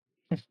me.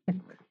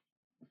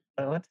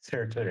 Let's see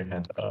her Twitter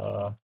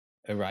handle.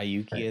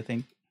 Ryuki, I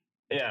think.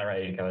 Yeah,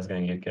 Ryuki. I was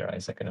going to get Rai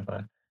second of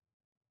that.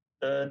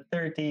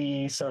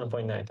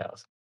 37.9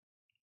 thousand.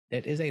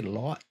 That is a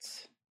lot.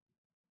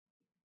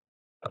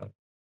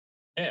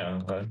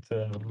 Yeah, but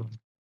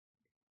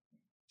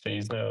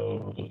she's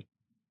no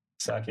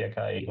Saki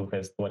Akai, who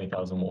has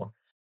 20,000 more.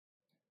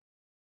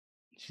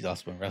 She's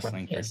also been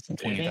wrestling for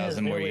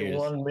 20,000 more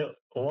years.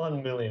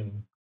 1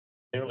 million,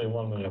 nearly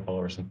 1 million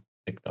followers on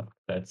TikTok.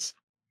 That's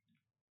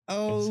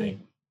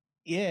insane.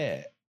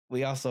 Yeah.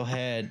 We also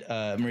had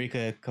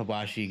Marika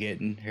Kobayashi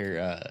getting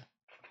her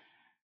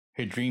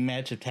dream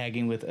match of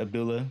tagging with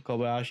Abdullah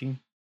Kobayashi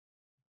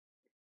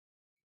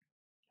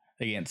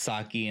against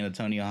Saki and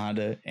Antonio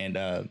Honda,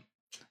 and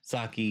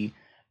Saki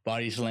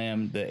body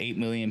slammed the 8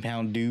 million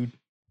pound dude.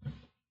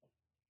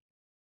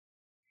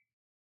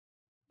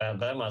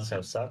 That must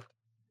have sucked.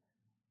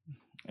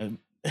 And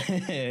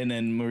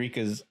then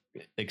Marika's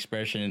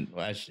expression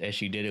as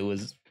she did it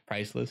was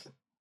priceless.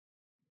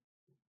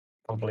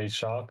 Complete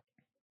shock.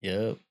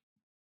 Yep.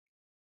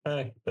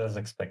 As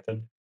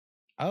expected.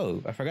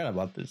 Oh, I forgot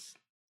about this.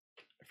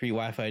 Free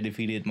Wi-Fi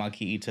defeated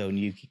Maki Ito and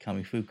Yuki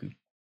Kamifuku.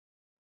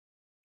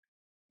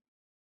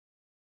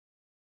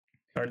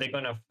 Are they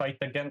gonna fight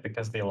again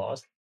because they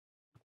lost?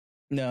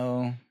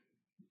 No.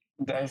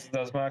 Does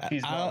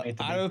Maki's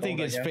I don't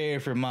think it's fair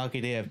for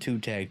Maki to have 2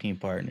 tag team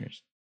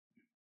partners.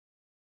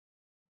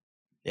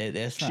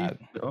 That's not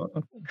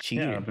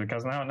cheating. Yeah,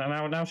 because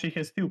now she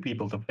has 2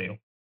 people to fail.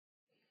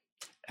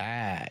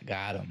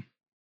 Got him.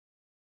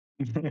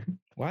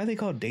 Why are they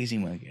called Daisy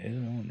Monkey? I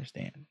don't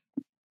understand.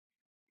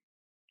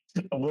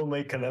 We'll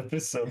make an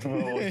episode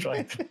where we'll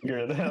try to figure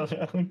it out.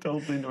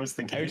 Totally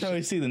investigation. Every time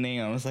I see the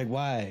name, I was like,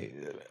 why?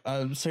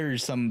 I'm sure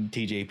some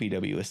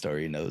TJPW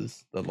story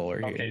knows the lore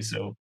here. Okay,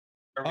 so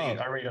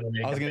are we going to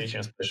make a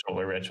patient special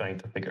where we're trying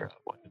to figure out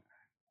what?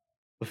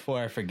 Before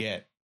I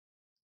forget,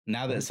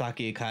 now that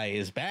Saki Akai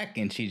is back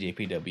in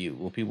TJPW,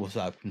 will people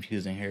stop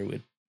confusing her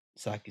with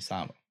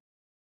Saki-sama?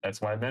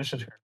 That's why I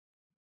mentioned her.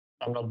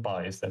 I'm not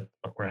biased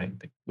or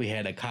anything. We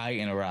had Akai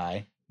and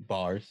Arai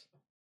bars.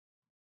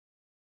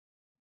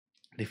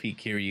 defeat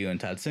Kiryu and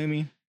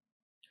Tatsumi.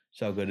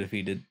 Shoko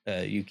defeated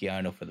Yuki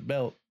Aino for the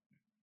belt.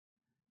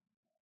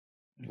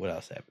 What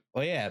else happened?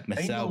 Oh yeah,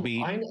 Masao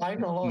beat I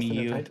know lost in the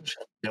Miyu. title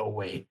shot. No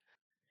way.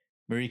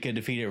 Marika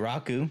defeated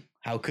Raku.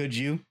 How could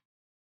you?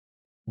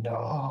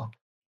 No.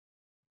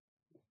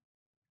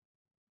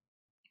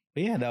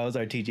 But yeah, that was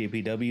our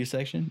TJPW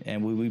section,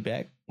 and we'll be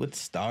back with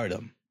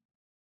Stardom.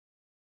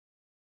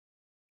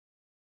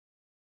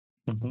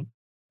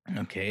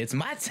 Okay, it's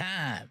my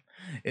time.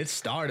 It's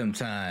Stardom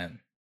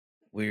time.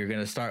 We're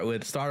gonna start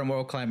with Stardom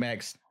World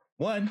Climax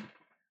 1,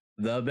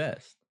 the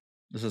best.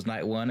 This was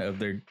night 1 of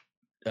their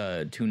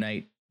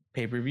 2-night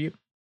pay-per-view.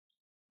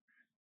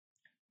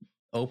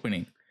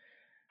 Opening.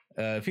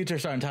 Future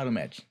Stardom title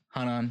match.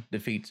 Hanan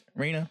defeats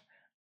Rina.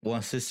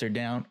 One sister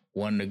down,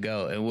 one to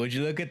go. And would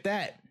you look at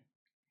that?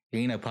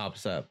 Hina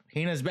pops up.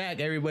 Hina's back,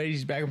 everybody.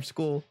 She's back from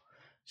school.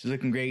 She's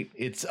looking great.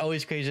 It's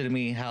always crazy to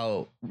me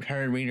how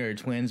her and Rina are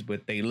twins,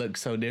 but they look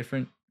so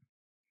different.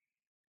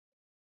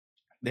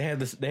 They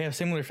have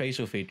similar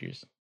facial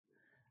features,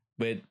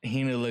 but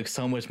Hina looks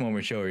so much more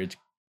mature.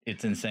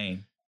 It's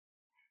insane.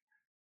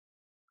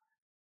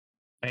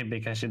 Maybe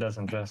because she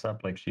doesn't dress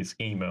up like she's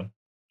emo.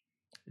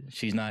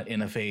 She's not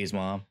in a phase,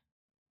 Mom.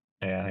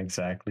 Yeah,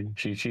 exactly.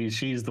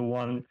 She's the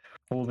one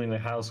holding the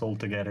household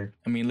together.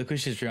 I mean, look who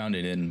she's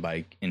surrounded in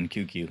in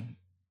QQ.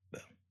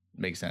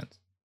 Makes sense.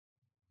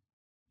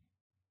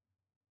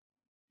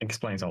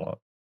 Explains a lot.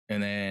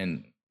 And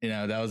then it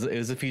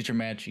was a future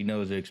match. You know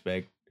what to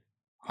expect.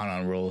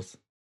 Hanan rolls.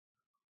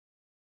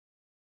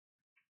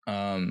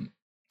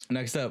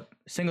 Next up,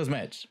 singles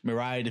match.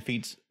 Mirai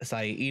defeats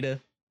Asai Ida.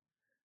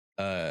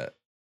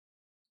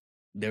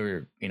 They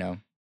were,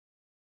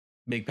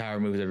 big power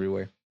moves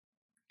everywhere.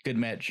 Good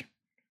match.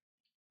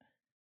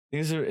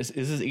 This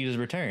is Ida's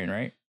return,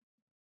 right?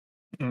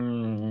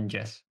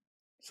 Yes.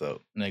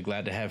 So I'm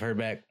glad to have her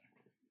back.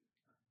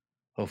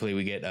 Hopefully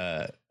we get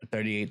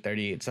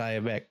 38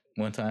 Saya back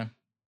one time.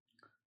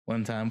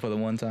 One time for the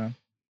one time.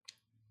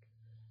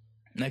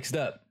 Next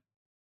up,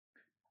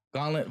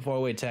 Gauntlet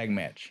 4-way tag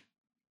match.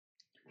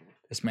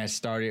 This match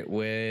started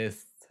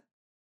with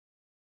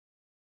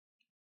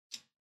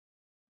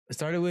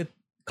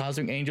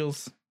Cosmic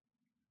Angels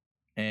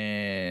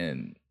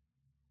and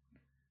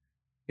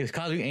it was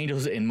Cosmic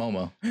Angels and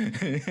Momo.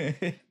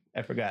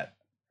 I forgot.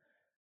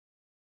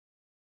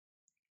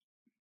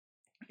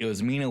 It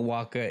was Mina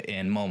Waka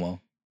and Momo.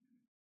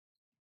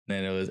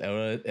 Then it was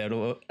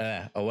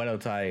Oedo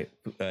Tai,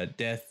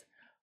 Death,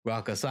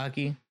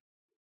 Rakasaki.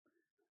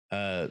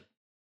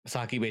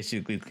 Saki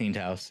basically cleaned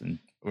house and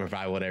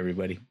revived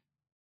everybody.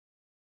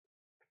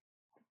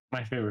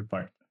 My favorite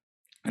part.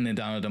 And then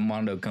Donald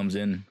Mondo comes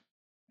in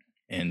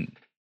and,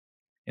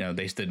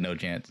 they stood no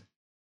chance.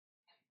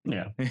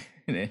 Yeah.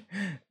 They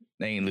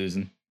ain't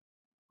losing.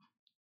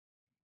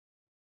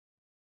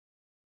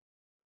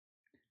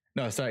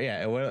 No, sorry,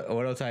 yeah.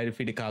 Oedo Tai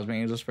defeated Cosmic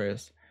Angels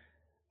first.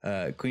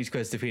 Queen's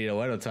Quest defeated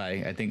Oedo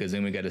Tai. I think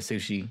Azumi got a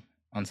sushi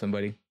on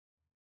somebody.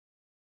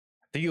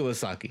 I think it was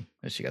Saki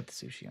that she got the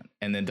sushi on.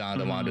 And then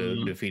Don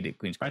Mondo defeated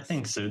Queen's Quest. I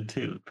think so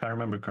too, if I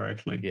remember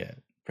correctly. Yeah,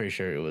 pretty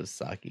sure it was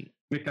Saki.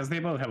 Because they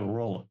both have a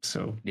roll-up,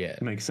 so yeah,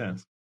 it makes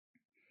sense.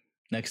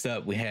 Next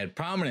up, we had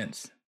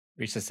Prominence.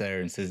 Risa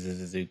Serra and Suzu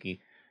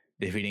Suzuki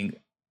defeating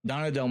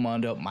Donna Del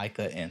Mondo,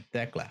 Micah, and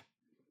Thekla.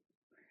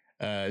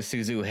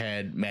 Suzu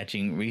had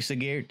matching Risa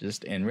gear,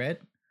 just in red.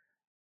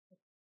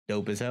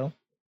 Dope as hell.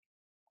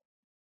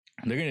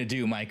 They're going to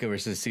do Micah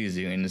versus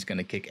Suzu, and it's going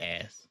to kick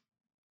ass.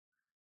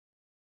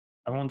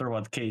 I wonder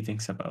what Kay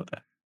thinks about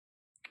that.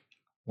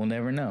 We'll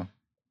never know.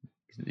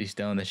 He's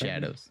still in the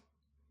shadows.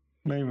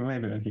 Maybe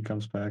when he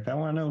comes back. I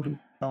want to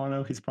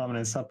know his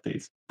Prominence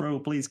updates.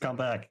 Bro, please come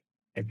back.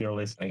 If you're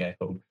listening, I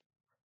hope.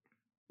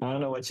 I don't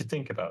know what you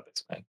think about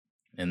this, man.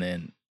 And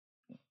then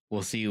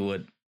we'll see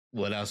what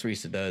else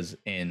Risa does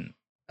in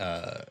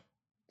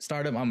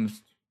Stardom. I'm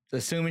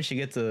assuming she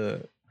gets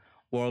a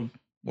World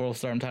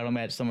Stardom title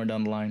match somewhere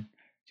down the line.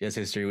 She has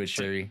history with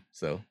Shuri,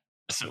 so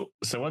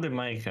what did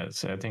Mike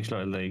say? I think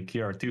like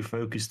you are too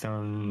focused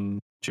on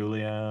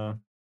Julia,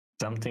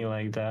 something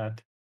like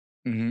that.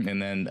 Mm-hmm.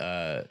 And then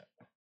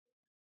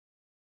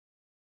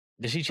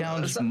did she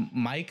challenge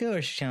Micah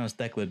or she challenged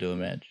Thekla to a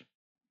match?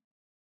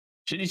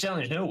 She didn't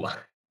challenge no one.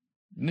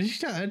 Didn't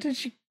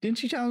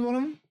she challenge one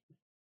of them?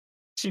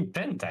 She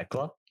pinned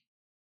Thekla.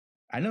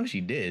 I know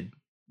she did,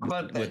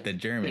 but with the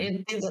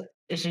German.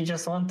 She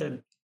just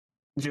wanted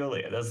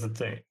Julia. That's the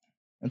thing.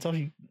 That's all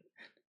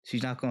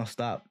she's not gonna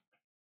stop.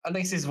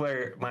 This is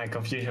where my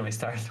confusion may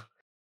start.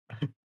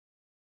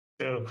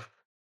 So,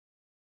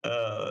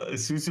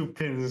 Suzu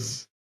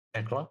pins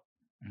Thekla.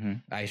 Mm-hmm.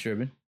 Ice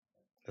Ribbon.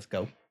 Let's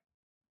go.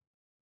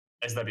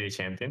 SWA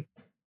champion.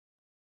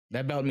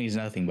 That belt means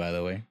nothing, by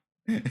the way.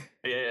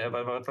 Yeah,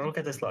 but look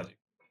at this logic.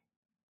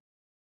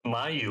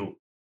 Mayu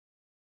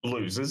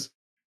loses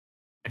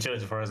and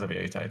challenges for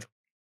SWA title.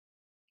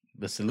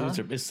 It's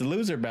the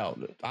loser belt,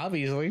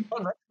 obviously.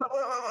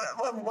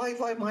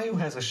 Why Mayu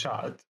has a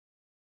shot?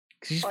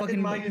 She's what fucking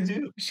did Mayu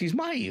do? She's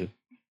Mayu.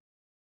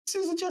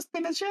 Suzu just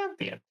been a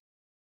champion.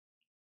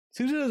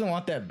 Suzu doesn't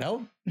want that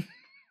belt.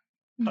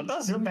 It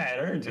doesn't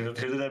matter. Do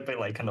they be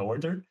like an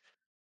order?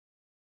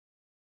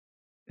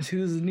 Who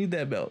doesn't need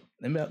that belt?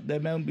 That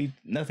belt would be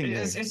nothing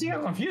there. It's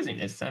even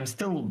confusing. I'm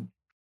still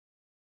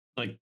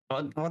like,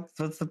 what's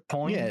the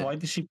point? Yeah. Why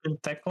did she pin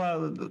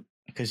Tekla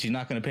Because she's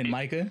not going to pin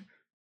Micah.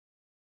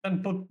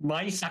 and put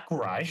Mai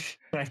Sakurai?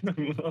 I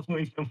don't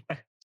know.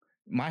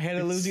 Might had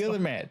to lose the other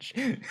match.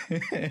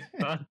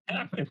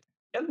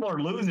 Get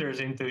more losers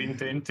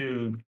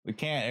into We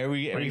can't.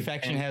 Every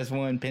faction has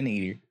one pin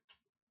eater.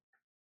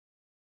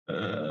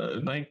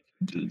 like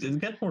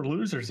get more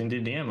losers in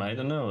DDM. I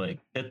don't know. Like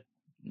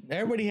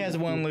Everybody has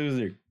one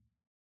loser.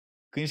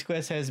 Queen's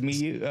Quest has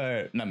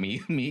Miyu. Not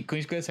me.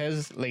 Queen's Quest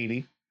has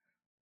Lady.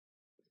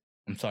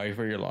 I'm sorry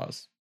for your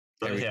loss.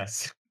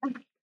 yes.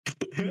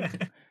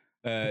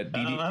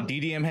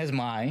 DDM has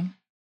Mai.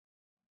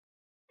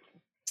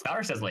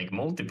 Stars has like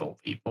multiple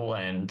people,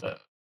 and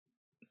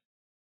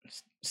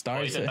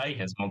Stars. Dai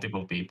has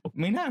multiple people.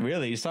 I mean, not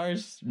really.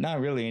 Stars, not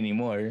really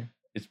anymore.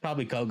 It's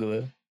probably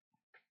Kogula.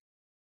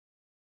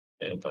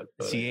 Yeah, but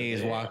CA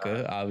is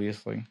Waka,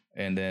 obviously,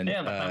 and then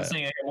yeah, but I'm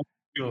saying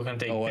people can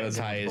take. pins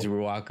in Owatai is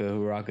multiple- Ruaka.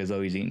 Ruaka's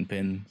always eating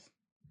pins.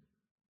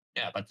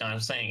 Yeah, but I'm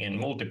saying in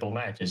multiple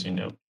matches,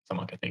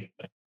 someone can take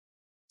it.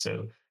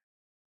 So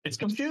it's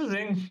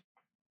confusing.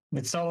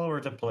 It's all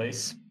over the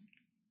place.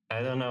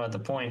 I don't know what the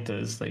point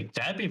is. Like,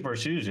 happy for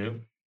Suzu.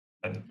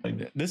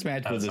 Like, This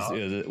match was That's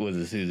was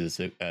a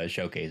Suzu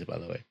showcase, by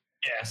the way.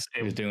 yes,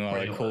 He was doing all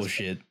that cool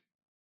shit.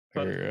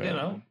 But,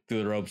 Or,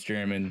 through the ropes,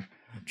 German,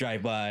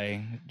 drive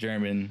by,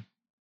 German,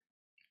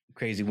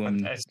 crazy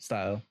woman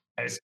style.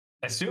 as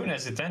soon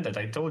as it ended,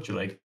 I told you,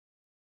 like,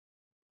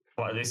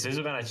 well, this is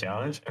gonna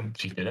challenge, and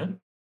she didn't.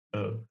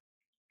 So,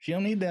 She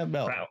don't need that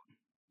belt. wow.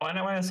 When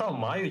I saw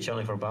Mayu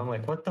challenging for belt, I'm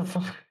like, what the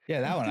fuck?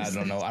 Yeah, that one I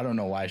don't know. I don't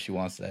know why she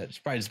wants that.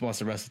 She probably just wants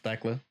to wrestle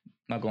Thekla.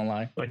 Not gonna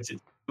lie. Which,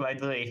 by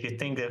the way, if you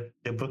think that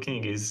the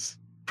booking is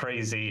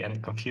crazy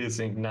and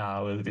confusing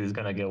now, it's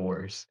gonna get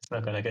worse. It's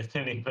not gonna get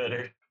any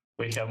better.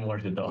 We have more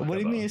to talk about. What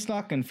do you mean it's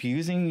not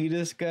confusing? You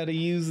just gotta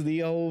use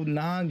the old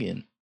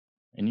noggin.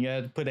 And you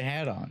gotta put a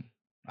hat on.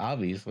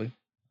 Obviously.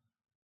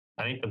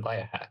 I need to buy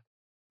a hat.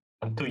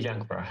 I'm too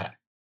young for a hat.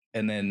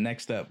 And then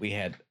next up we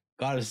had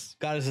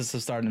Goddesses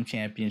of Stardom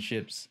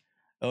Championships.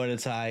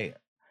 Odatai,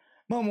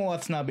 Momo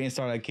Watanabe and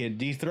Starlight Kid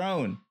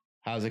dethrone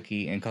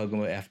Hazuki and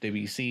Koguma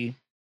FWC.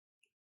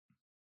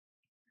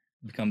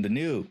 Become the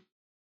new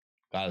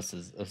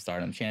Goddesses of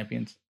Stardom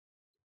champions.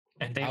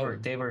 And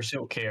they were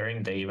so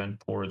caring. They even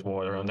poured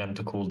water on them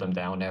to cool them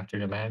down after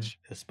the match.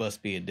 It's supposed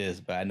to be a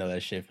diss, but I know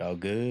that shit felt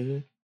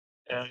good.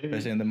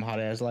 Especially in them hot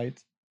ass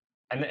lights.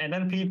 And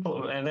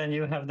then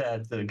you have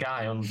that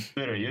guy on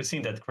Twitter. You've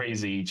seen that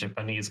crazy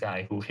Japanese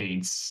guy who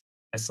hates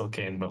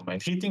SLK and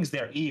Movement. He thinks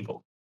they're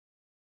evil.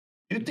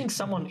 You think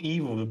someone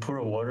evil will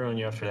pour water on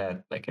you after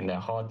that, like in that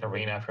hot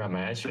arena after a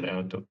match,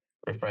 to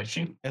refresh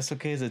you?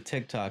 SLK is a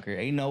TikToker.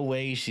 Ain't no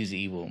way she's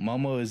evil.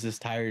 Momo is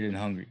just tired and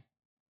hungry.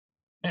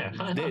 Yeah,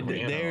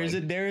 There is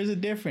a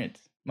difference.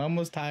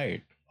 Momo's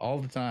tired all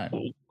the time.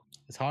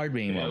 It's hard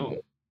being Momo.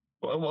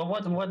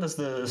 What does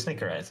the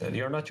snicker at?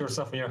 You're not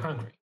yourself when you're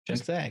hungry.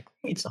 Just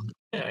Exactly. eat something.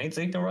 Yeah, eat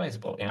the rice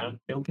bowl.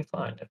 It'll be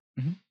fine.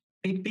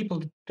 Mhm. People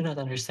do not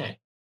understand.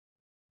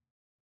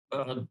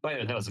 By the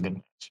way, that was a good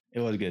match.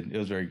 It was good. It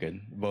was very good.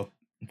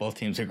 Both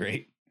teams are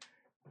great.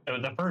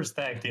 The first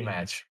tag team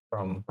match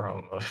from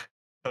Koguma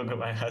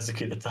and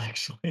Hazuki that I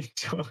actually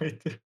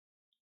enjoyed.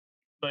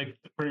 Like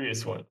the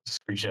previous one,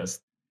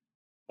 just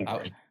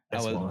boring.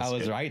 I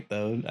was right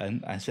though.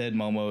 I said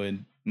Momo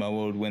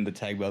would win the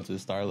tag belt to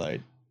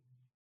Starlight.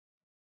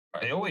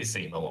 I always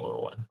say Momo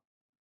will win.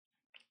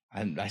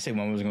 I say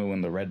Momo was going to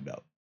win the red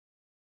belt.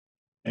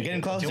 I'm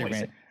getting closer, You always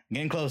man. I'm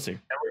getting closer.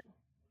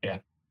 Yeah.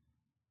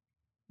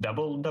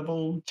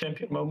 Double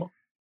champion Momo?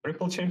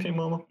 Triple champion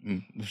Momo?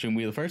 Shouldn't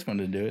be the first one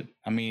to do it.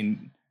 I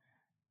mean,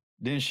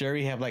 didn't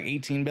Shuri have like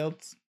 18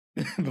 belts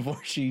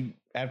before she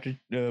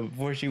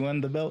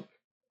won the belt?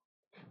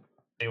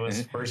 She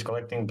was first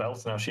collecting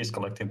belts, now she's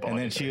collecting belts. And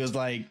then she was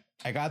like,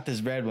 I got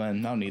this red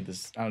one. I don't need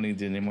this. I don't need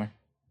it anymore.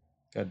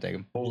 Gotta take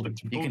him. Pull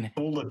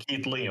the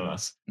Keith Lee on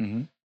us.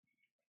 Mm-hmm.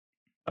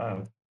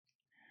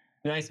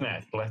 Nice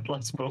match.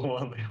 Let's move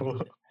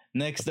on.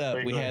 Next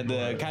up, we had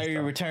the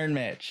Kairi return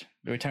match.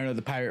 The return of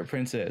the Pirate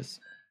Princess.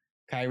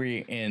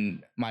 Kairi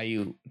and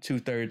Mayu,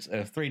 2/3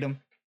 of Freedom.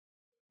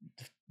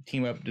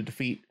 Team up to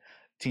defeat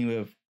team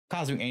of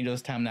Cosmic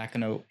Angels, Tam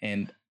Nakano,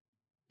 and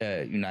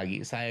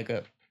Unagi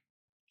Sayaka.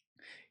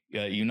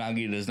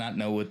 Unagi does not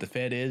know what the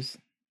Fed is.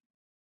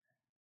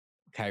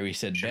 Kairi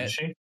said Should bet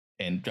she?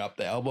 and dropped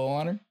the elbow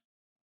on her.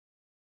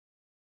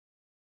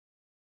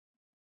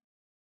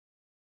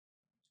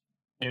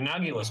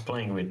 Unagi was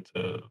playing with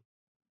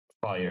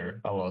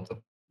fire a lot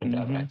in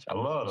that Mhm. match. A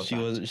lot of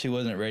times. She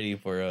wasn't ready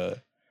for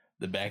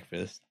the back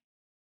fist.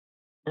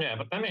 Yeah,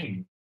 but I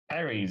mean,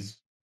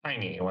 Kairi's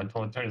tiny. What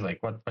turns like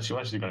what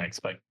she gonna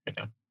expect?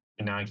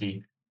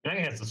 Unagi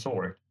has the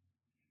sword.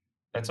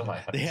 That's all I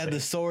have. They to had say. the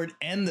sword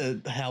and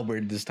the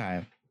halberd this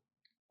time.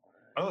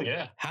 Oh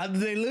yeah. How did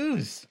they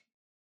lose?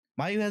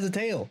 Mayu has a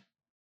tail.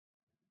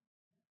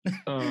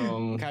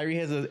 Kyrie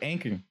has an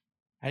anchor.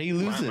 How do you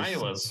lose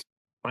this?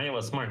 Maya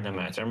was smart in the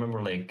match. I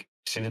remember like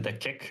she did a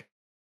kick,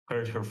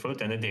 hurt her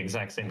foot, and then the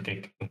exact same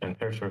kick and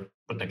hurt her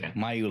foot again.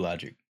 Mayu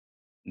logic.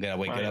 Gotta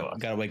wake it up.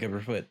 Gotta wake up her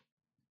foot.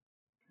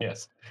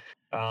 Yes.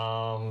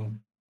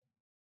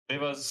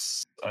 It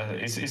was.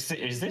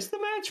 Is this the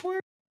match where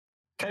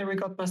Kyrie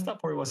got messed up,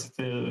 or was it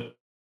the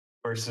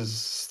versus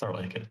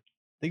Starlight Kid?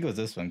 I think it was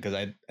this one because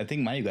I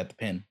think Mayu got the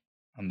pin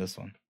on this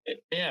one.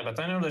 Yeah, but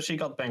I know that she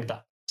got banged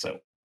up, so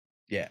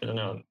yeah, I don't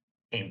know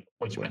in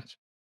which match.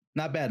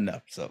 Not bad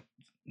enough, so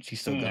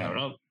she's still going.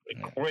 No,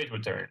 great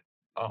return.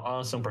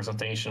 Awesome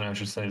presentation. I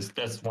should say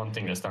that's one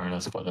thing that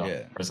Stardust put up.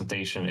 Yeah.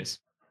 Presentation is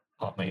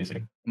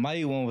amazing.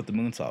 Mayu won with the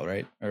moonsault,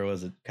 right? Or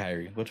was it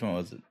Kyrie? Which one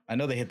was it? I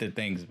know they hit their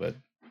things, but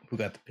who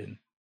got the pin?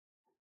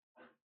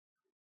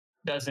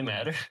 Doesn't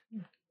matter.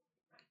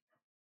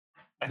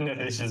 I know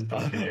this is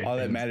all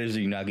that matters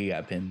is Unagi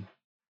got pinned.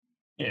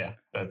 Yeah,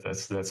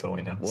 that's all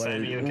we know. What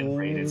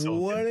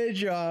a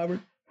job.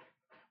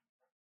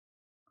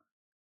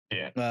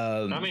 Yeah.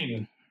 I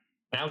mean,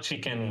 now she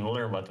can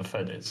learn what the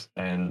Fed is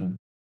and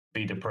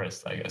be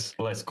depressed, I guess.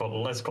 Less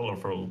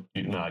colorful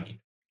Unagi.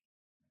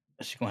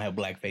 She's gonna have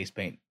black face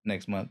paint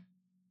next month.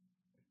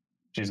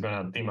 She's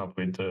gonna team up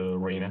with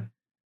Reina.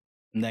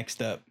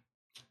 Next up,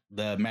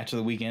 the match of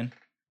the weekend.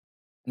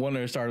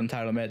 Winner Stardom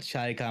title match.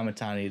 Shai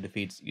Kamitani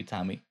defeats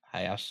Utami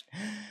Hayashi.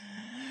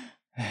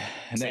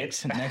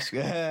 next,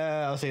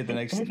 I'll say it the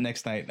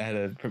next night. I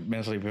had to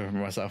mentally prepare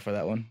myself for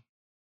that one.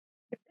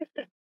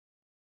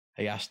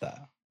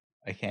 Hayashita.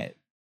 I can't.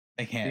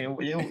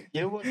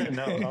 You wouldn't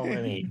know how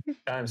many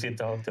times you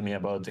talked to me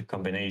about the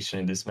combination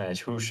in this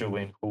match. Who should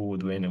win, who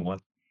would win, and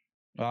what.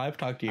 Well, I've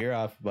talked to your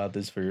off about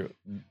this for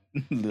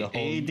the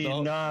whole. He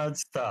did not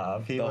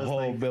stop. He was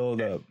whole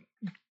build up.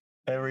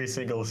 Every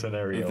single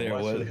scenario.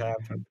 What should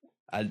happen?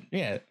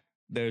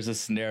 There's a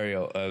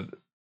scenario of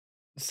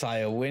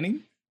Saya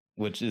winning,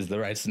 which is the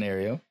right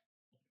scenario.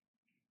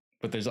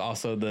 But there's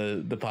also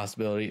the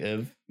possibility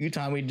of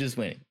Utami just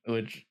winning,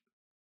 which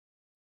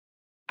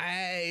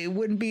I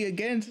wouldn't be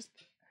against.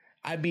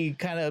 I'd be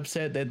kind of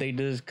upset that they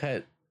just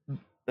cut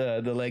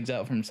the legs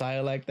out from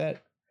Saya like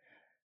that.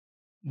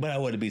 But I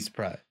wouldn't be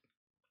surprised.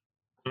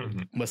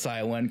 Mm-hmm. But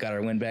Saya won, got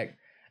her win back.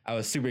 I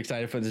was super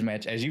excited for this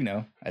match. As you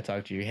know, I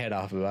talked your head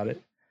off about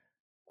it.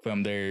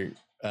 From their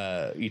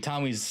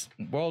Utami's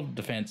world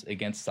defense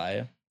against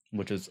Saya,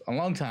 which was a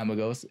long time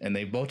ago, and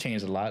they both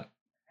changed a lot.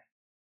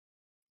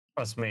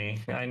 Trust me,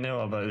 I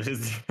know about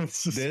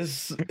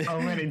this. How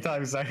many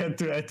times I had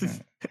to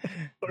edit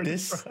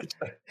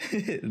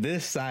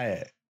this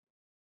Saya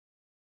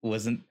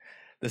wasn't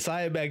the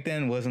Saya back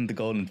then wasn't the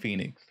Golden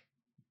Phoenix.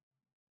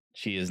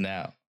 She is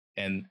now,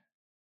 and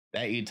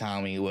that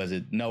Utami was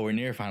nowhere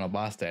near final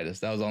boss status.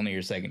 That was only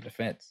your second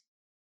defense.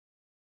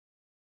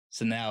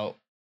 So now,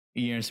 a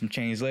year and some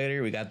change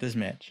later, we got this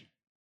match.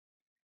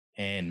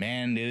 And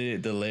man, did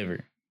it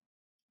deliver.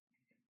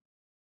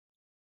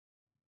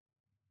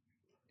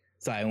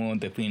 So I went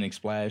with the Phoenix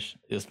Splash.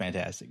 It was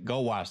fantastic. Go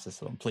watch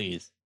this one,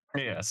 please.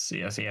 Yes.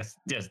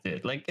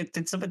 Did. Like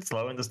it's a bit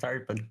slow in the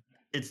start, but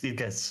it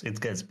gets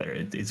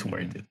better. It's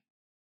worth it.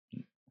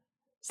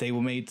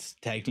 Stablemates,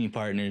 tag team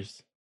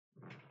partners,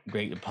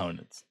 great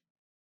opponents.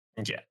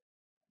 Yeah.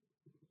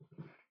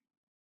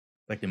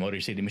 Like the Motor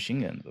City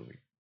Machine Guns over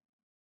here.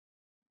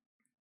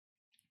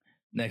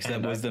 Next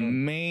up was the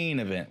main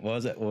event. What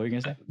was it? What were you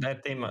gonna say?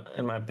 That team,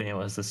 in my opinion,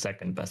 was the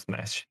second best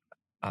match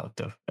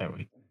out of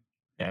every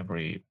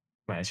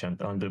match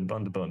on the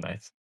Bone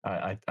nights.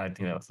 I think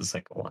that was the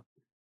second one.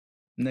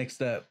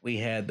 Next up, we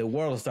had the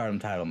World Stardom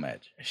title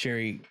match.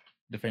 Sherry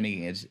defending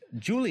against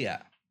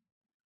Julia.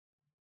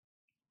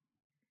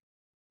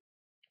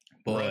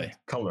 Boy, red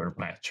color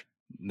match.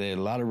 There's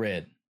a lot of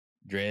red,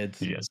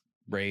 dreads, yes,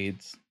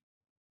 braids,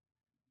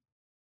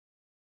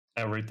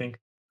 everything.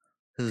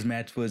 This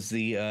match was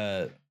the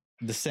not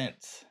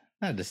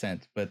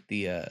descent, but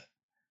the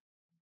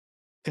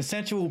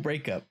consensual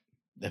breakup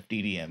of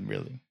DDM,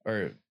 really,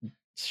 or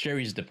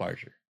Sherry's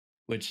departure,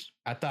 which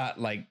I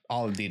thought like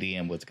all of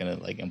DDM was gonna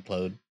like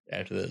implode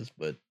after this,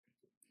 but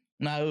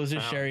no, it was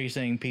just Sherry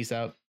saying peace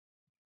out.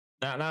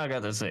 Now I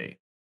gotta say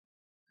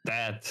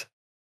that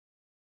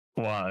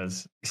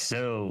was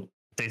so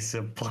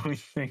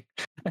disappointing.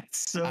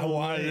 So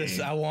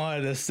I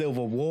wanted a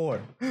civil war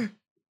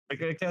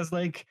because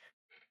like.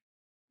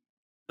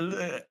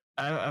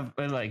 I've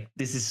been like,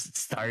 this is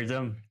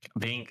Stardom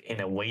being in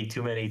a way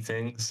too many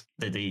things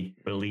that they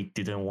really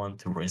didn't want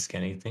to risk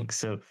anything.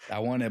 So I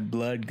wanted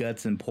blood,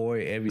 guts, and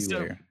poi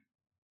everywhere.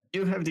 So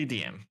you have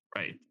DDM,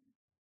 right?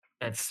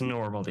 That's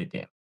normal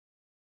DDM.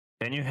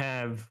 Then you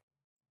have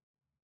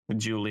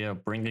Julia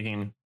bringing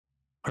in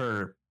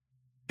her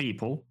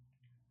people,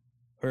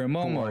 her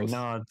momos, who are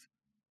not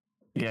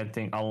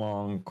getting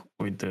along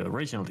with the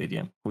original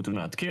DDM, who do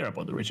not care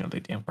about the original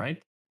DDM,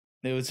 right?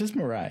 It was just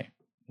Mirai.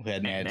 Who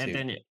had an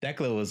attitude.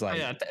 Decla was like,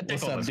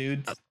 what's up,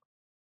 dude?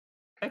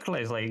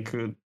 Decla is like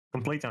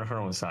completely on her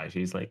own side.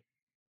 She's like,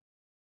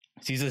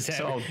 she's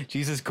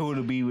just cool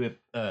to be with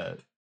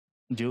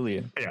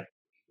Julia.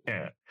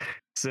 Yeah.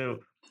 So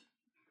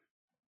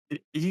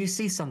you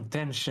see some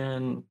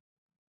tension.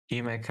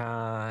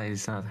 Himeka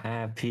is not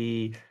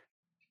happy.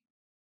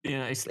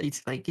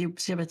 It's like you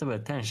see a bit of a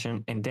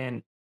tension, and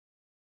then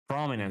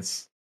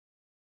Prominence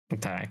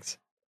attacks.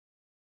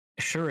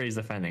 Shuri is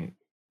defending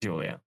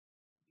Julia.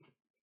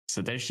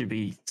 So there should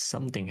be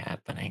something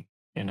happening,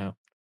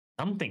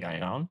 something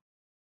going on.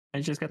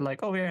 And just get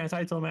like, oh, we're in a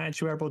title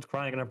match. We are both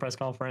crying in a press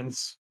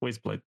conference. We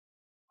split.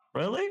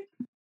 Really?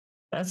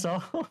 That's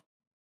all?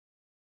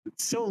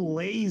 It's so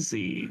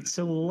lazy. It's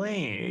so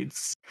lame.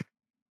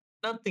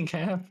 Nothing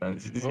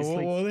happens. It's Well,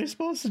 like, what are they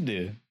supposed to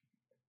do?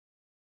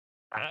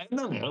 I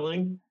don't know.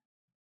 Like,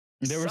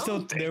 They were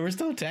something.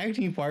 still tag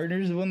team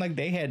partners. It wasn't like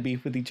they had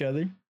beef with each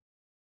other.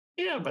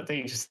 Yeah, but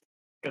they just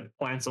could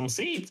plant some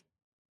seeds.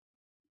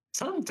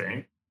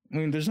 Something. I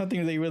mean, there's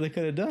nothing they really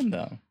could have done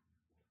though.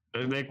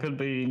 They could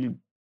be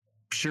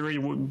Shuri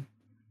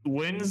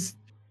wins.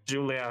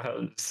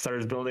 Julia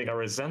starts building a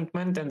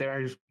resentment, and there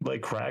are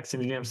like cracks in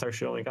the game start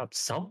showing up.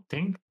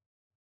 Something.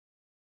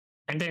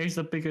 And there's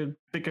the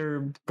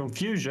bigger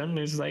confusion.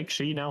 Is like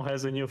she now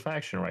has a new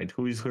faction, right?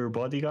 Who is her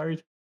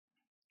bodyguard?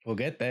 We'll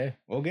get there.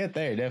 We'll get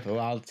there.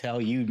 Definitely. I'll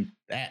tell you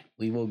that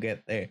we will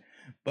get there.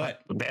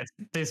 But That's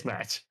this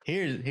match.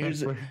 here's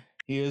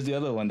the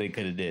other one they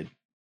could have did.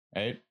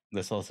 Right?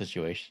 This whole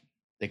situation.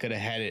 They could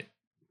have had it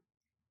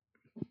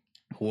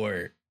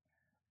where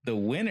the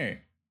winner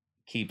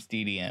keeps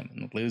DDM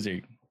and the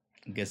loser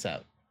gets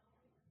out.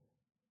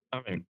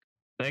 I mean,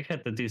 they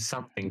had to do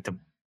something to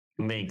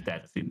make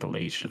that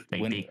stipulation.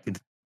 Like When- they could,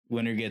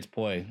 Winner gets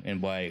Poi, and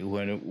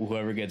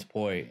whoever gets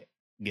Poi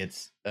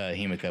gets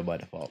Himeka by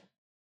default.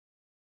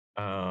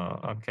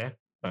 okay,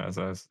 that's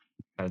a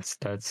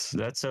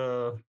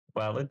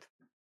valid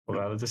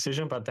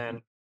decision. But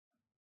then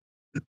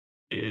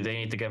they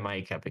need to get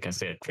Maika because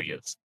they're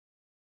trios.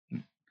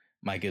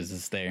 Mike is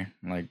just there.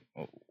 I'm like,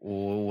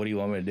 what do you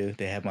want me to do?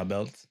 They have my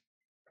belts.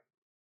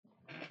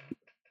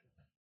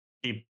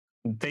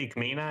 Take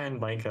Mina and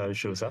Maika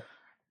shows up.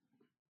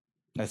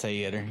 That's how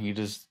you get her. You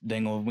just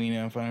dangle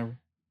Mina in front of her.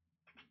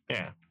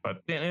 Yeah,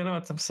 but you know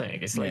what I'm saying?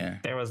 It's like Yeah.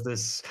 there was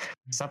this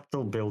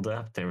subtle build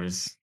up.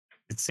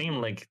 It seemed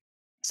like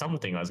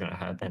something was gonna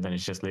happen, and then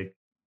it's just like,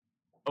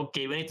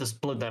 okay, we need to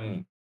split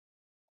them.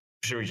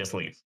 Should we just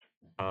leave?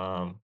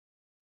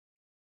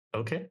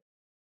 Okay.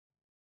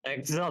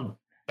 It's not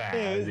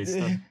bad. It's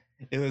not,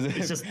 It was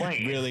it's a just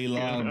plain, really you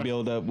long know?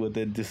 build up with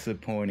a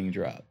disappointing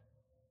drop.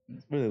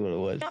 That's really what it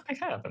was. nothing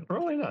happened.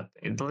 Really not.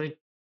 It's like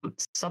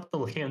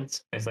subtle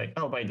hints. It's like,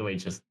 oh, by the way,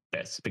 just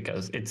this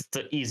because it's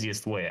the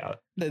easiest way out.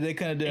 They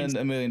could have done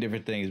a million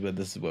different things, but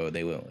this is what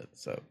they went with.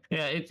 So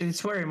Yeah,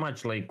 it's very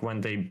much like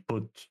when they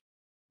put,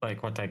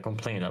 like what I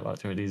complained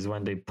about it is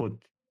when they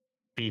put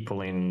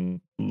people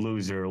in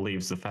loser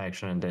leaves the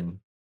faction and then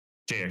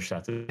chair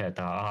shot at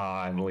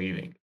I'm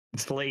leaving.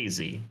 It's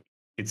lazy.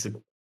 It's a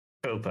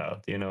cop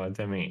out. You know what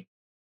I mean?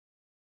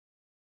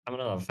 I'm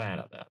not a fan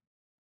of that.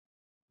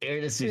 Their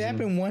it decision.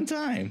 happened one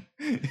time.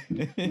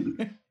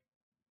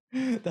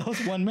 That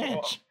was one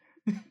match.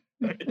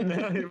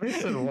 It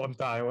missed it one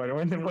time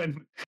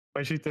when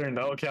she turned.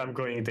 Okay, I'm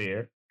going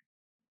there.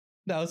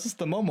 That was just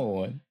the Momo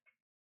one.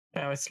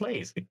 Yeah, it's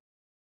lazy.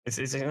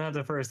 It's not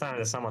the first time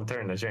that someone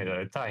turned the joint at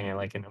a time, and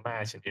like in a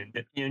match,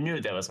 and you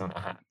knew that was gonna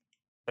happen.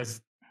 That's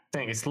the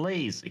thing. It's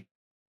lazy.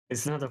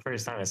 It's not the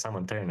first time that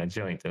someone turned a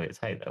joint to its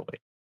height that way.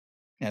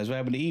 Yeah, that's what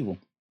happened to Evil.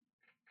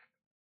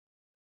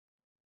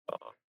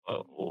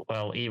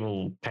 Well,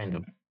 Evil kind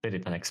of did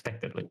it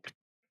unexpectedly.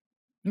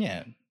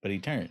 Yeah, but he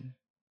turned.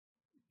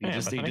 Yeah,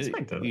 but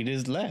unexpectedly. He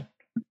just left.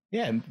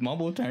 Yeah,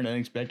 Momo turned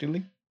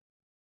unexpectedly.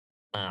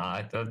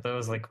 I thought that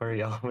was like where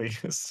he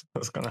always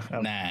was gonna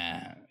happen.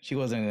 Nah, she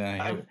wasn't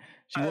gonna. I-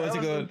 She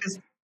wasn't going.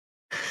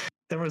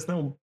 There was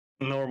no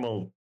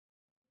normal,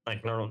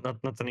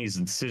 not an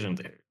easy decision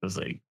there. It was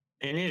like,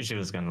 I knew she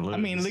was gonna lose. I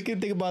mean, look at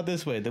think about it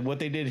this way: that what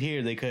they did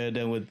here, they could have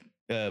done with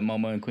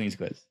Momo and Queen's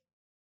Quest.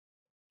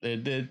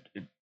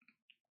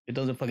 It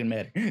doesn't fucking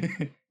matter.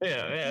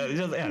 yeah,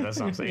 that's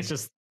what I'm saying.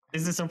 It's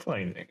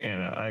disappointing.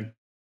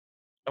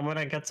 When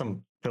I get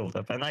some build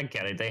up, and I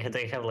get it,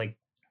 they have like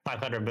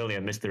 500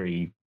 million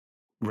mystery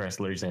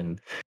wrestlers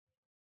and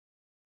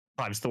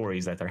 5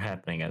 stories that are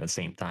happening at the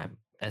same time.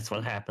 That's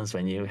what happens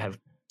when you have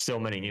so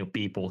many new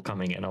people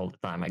coming in all the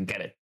time. I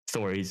get it.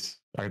 Stories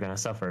are gonna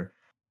suffer.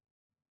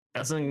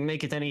 Doesn't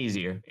make it any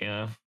easier, you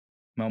know.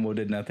 Momo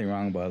did nothing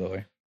wrong, by the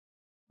way.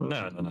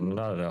 No,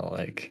 not at all.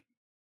 Like,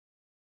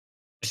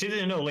 she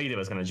didn't know Lady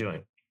was gonna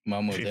join.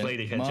 Momo, If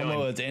Lady had Momo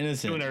joined is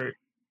innocent. Sooner,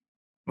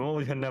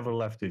 Molly had never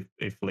left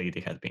if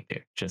Lady had been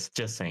there. Just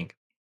saying.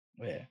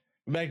 Yeah.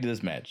 Back to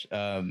this match.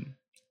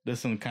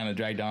 This one kind of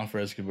dragged on for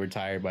us because we're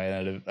tired by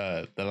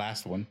the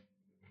last one.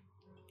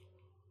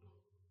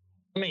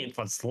 I mean, it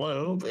was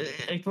slow. But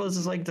it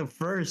was like the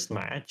first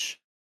match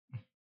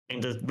in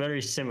the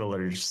very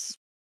similar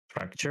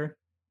structure.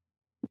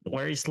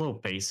 Very slow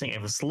pacing.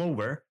 It was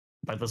slower,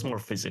 but it was more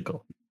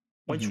physical,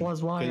 which Mhm.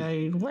 was why 'Cause- I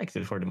liked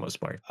it for the most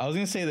part. I was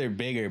gonna say they're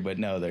bigger, but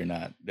no, they're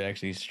not. They're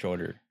actually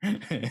shorter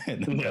than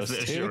Yes, those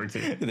they're two.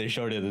 shorter. They're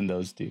shorter than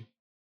those two.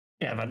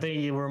 Yeah, but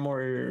they were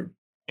more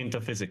into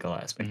physical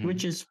aspect, Mhm.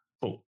 which is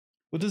cool.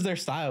 What is their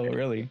style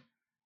really?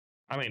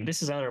 I mean,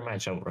 this is another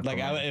match I would Like,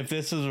 recommend. if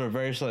this was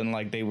reversal and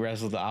like they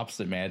wrestled the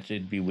opposite match,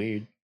 it'd be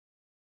weird.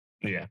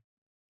 Yeah.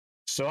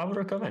 So I would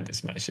recommend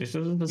this match. It was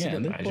a Yeah,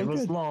 good they're match. It both was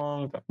good.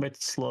 long, a bit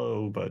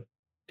slow, but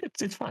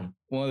it's fun.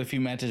 One of the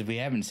few matches we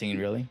haven't seen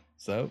really.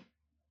 So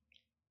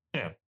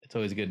Yeah. it's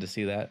always good to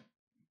see that.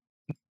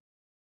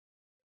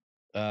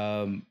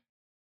 Um,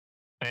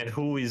 And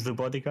who is the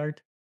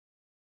bodyguard?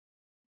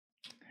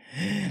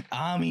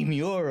 Ami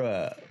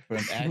Miura from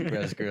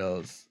Actress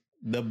Girls,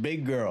 the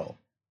big girl.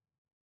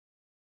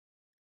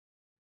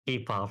 He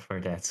popped for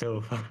that so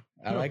far.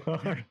 I like.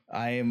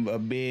 I am a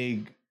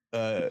big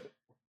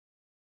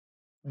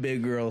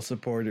girl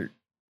supporter.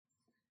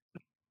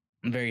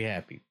 I'm very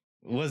happy.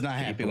 Was not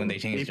happy when they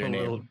changed their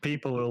name.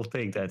 People will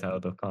take that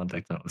out of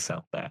context and will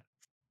sell that.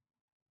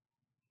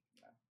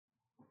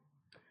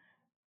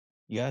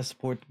 You gotta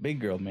support the big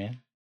girl,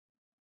 man.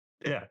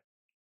 Yeah.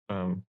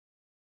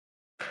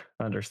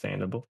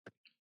 Understandable.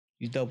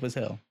 She's dope as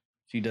hell.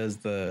 She does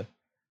that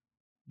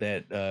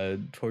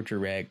torture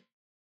rack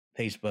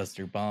taste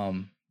buster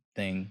bomb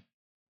thing.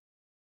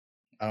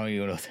 I don't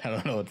even know. I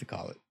don't know what to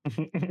call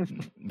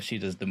it. She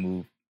does the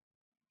move.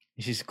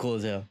 She's cool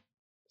as hell.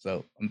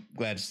 So I'm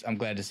glad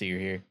to see her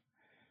here.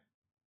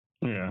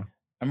 Yeah.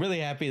 I'm really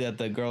happy that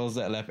the girls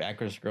that left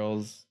Actress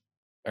Girls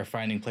are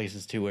finding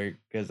places to work,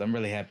 because I'm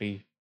really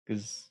happy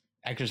because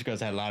Actress Girls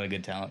had a lot of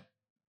good talent.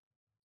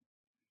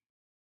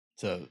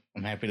 So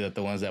I'm happy that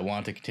the ones that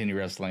want to continue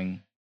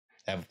wrestling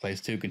have a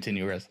place to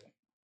continue wrestling.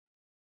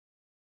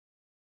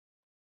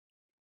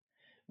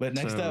 But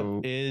next So-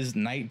 up is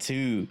Night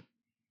 2,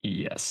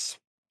 Yes.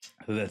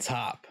 The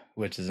Top,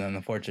 which is an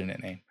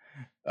unfortunate name.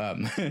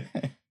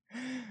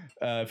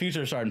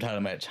 Future Stardom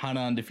title match.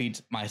 Hanan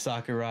defeats Mai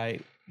Sakurai.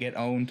 Get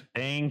owned.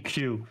 Thank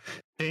you.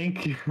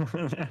 Thank you.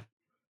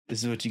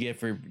 This is what you get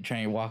for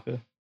training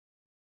Waka.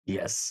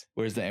 Yes.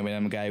 Where's the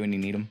Eminem guy when you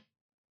need him?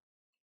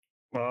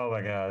 Oh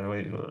my god.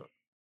 Wait.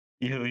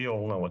 You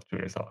all know what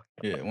we're talking about.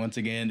 Yeah, once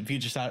again,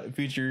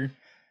 future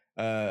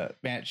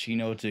match, you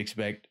know what to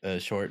expect. A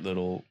short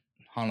little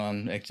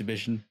Hanan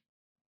exhibition.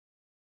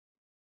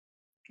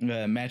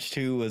 Match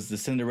 2 was the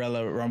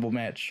Cinderella Rumble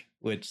match,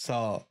 which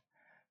I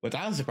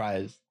was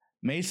surprised,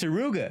 Mei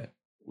Saruga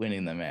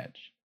winning the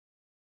match.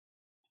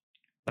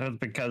 That's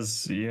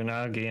because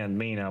Unagi and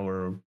Mina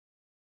were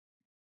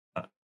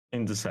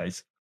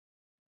indecisive.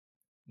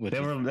 Which They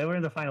is- were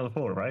in the final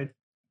four, right?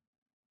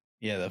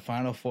 yeah, the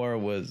final four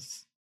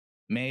was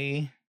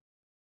Mei.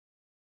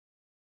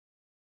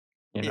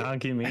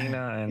 Unagi,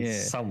 Mina, and Yeah.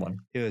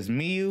 someone. It was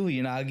Miyu,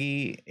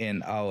 Unagi,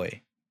 and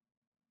Aoi.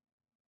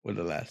 Were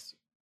the last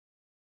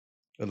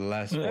four.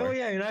 Oh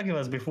yeah, Unagi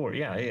was before.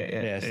 Yeah.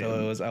 Yeah,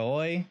 so it was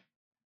Aoi,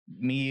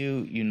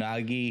 Miyu,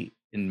 Unagi,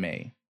 and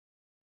Mei.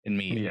 And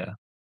Miyu. Yeah.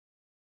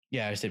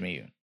 Yeah, I said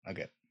Miyu.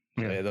 Okay.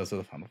 So, Yeah. yeah, those are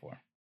the final four.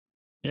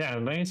 Yeah,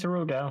 Main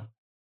Saruga.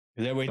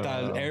 'Cause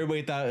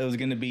everybody thought it was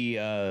gonna be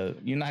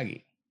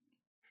Unagi.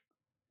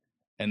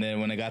 And then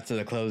when it got to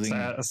the closing,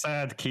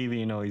 Sad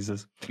Kiwi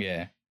noises.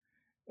 yeah.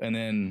 And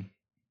then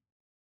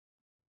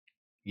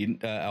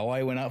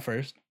Aoi went out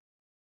first.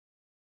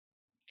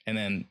 And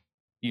then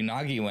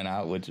Unagi went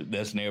out, which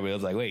that's when everybody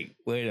was like,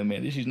 wait a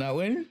minute, she's not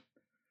winning?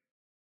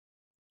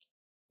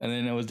 And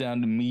then it was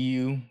down to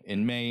Miyu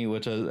and Mei,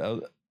 which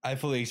I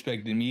fully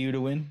expected Miyu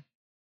to win.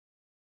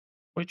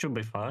 Which will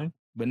be fine.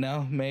 But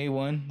now Mei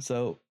won,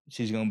 so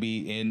she's going to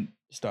be in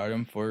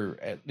Stardom for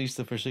at least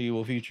the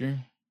foreseeable future.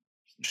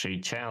 She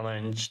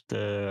challenged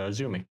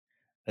Azumi.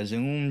 A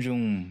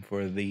zoom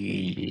for the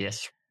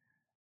Yes.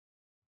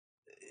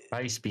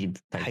 High speed.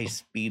 title. high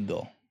speed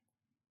though.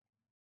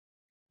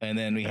 And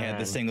then we had the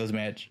And- singles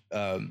match,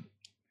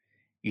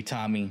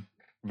 Utami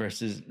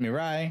versus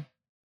Mirai.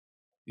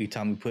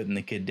 Utami putting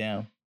the kid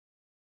down.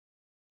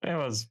 It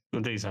was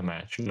a decent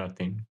match.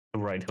 Nothing to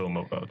write home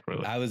about,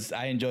 really.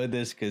 I enjoyed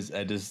this because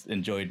I just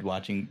enjoyed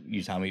watching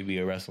Utami be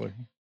a wrestler.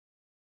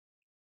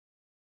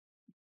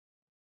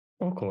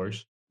 Of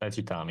course. That's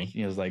Utami.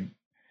 He was like,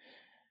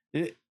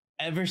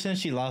 ever since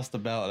she lost the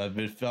belt,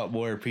 I've felt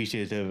more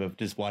appreciative of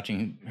just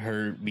watching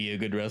her be a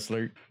good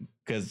wrestler.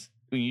 Because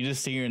when you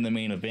just see her in the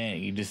main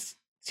event, you just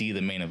see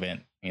the main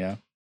event, you know?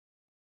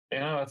 You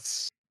know,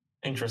 it's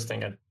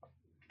interesting.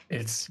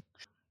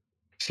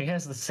 She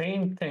has the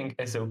same thing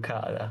as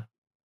Okada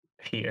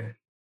here.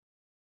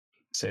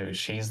 So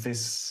she's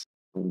this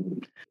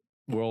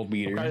World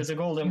beater. Okada's a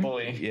golden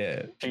boy.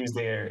 Yeah. She's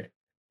there,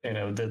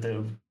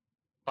 the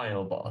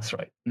final boss,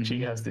 right? She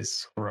Mhm. has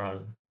this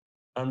run,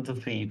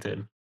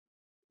 undefeated,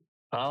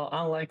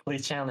 unlikely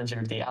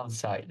challenger, the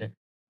outsider,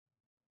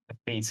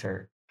 defeats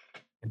her,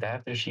 and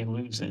after she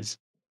loses,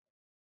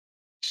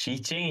 she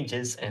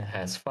changes and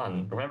has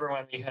fun. Remember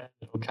when we had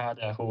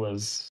Okada who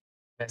was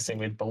messing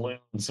with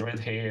balloons, red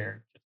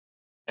hair,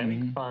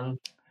 having Mhm. fun?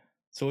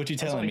 So what you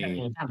That's telling what we me,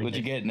 got in Utami what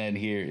you did. getting at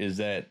here is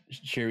that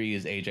Shuri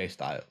is AJ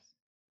Styles.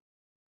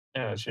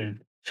 Yeah,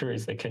 sure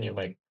is like, can you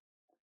like?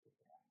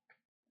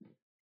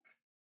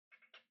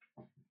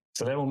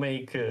 So that will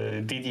make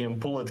DDM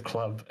Bullet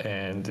Club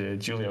and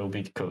Julia will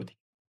beat Cody.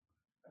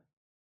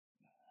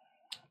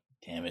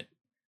 damn it.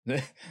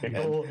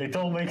 It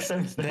all makes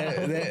sense now.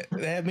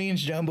 that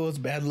means Jumbo's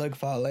bad luck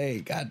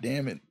Fale. God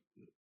damn it.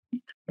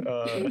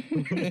 Uh,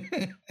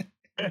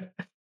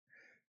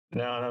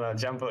 no.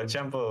 Jumbo is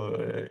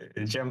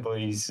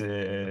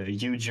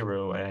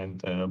Yujiro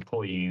and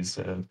Poi is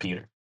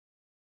Peter.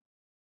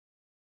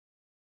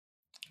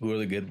 Who are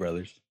the good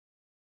brothers?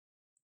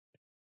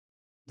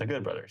 The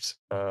Good Brothers.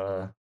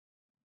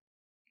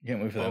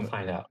 Can't wait for We'll them.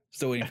 find out.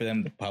 Still waiting for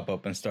them to pop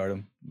up and start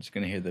them. Just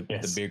gonna hear the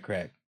Yes. beer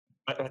crack.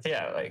 But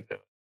yeah, like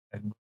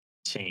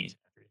change.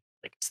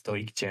 Like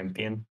Stoic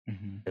champion.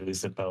 It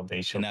is the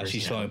foundation. And now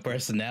she's showing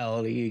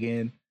personality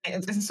again.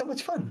 It's so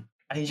much fun.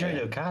 I enjoy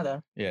the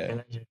Okada. Yeah,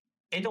 And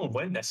they don't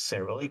win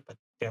necessarily, but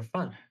they're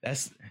fun.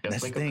 that's Just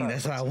the like thing. Okada.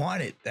 That's what I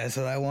wanted. That's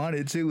what I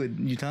wanted too with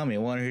Utami. I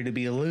wanted her to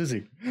be a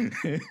loser.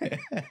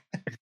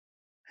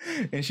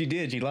 And she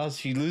did. She lost.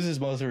 She loses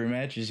most of her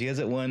matches. She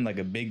hasn't won like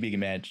a big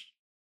match.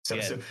 So,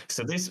 Yeah.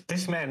 so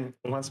this man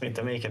wants me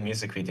to make a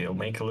music video,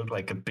 make her look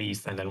like a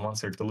beast, and then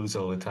wants her to lose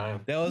all the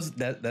time. That's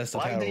the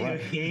Why do title you run.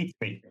 hate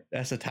me?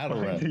 That's the title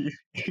Why do run. you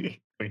hate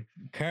me?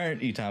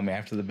 Current Utami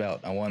after the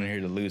belt. I wanted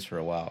her to lose for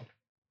a while.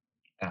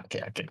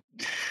 Okay.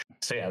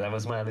 So yeah, that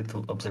was my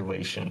little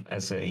observation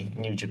as a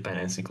New Japan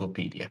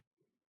encyclopedia.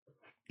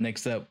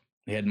 Next up,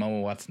 we had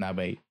Momo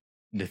Watanabe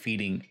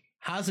defeating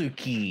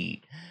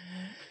Hazuki.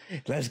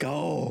 Let's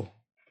go.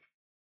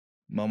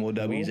 Momo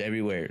W's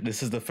everywhere.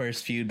 This is the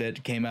first feud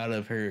that came out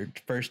of her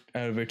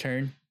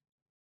turn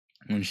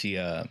when she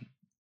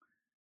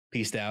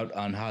pieced out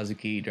on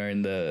Hazuki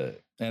during the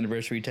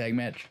anniversary tag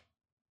match.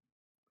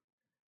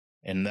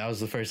 And that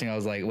was the first thing I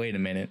was like, wait a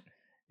minute.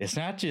 It's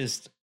not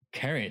just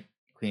current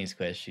Queen's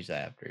Quest she's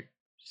after.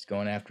 She's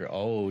going after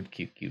old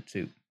Cute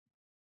too.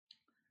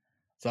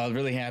 So I was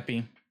really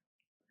happy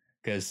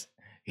because,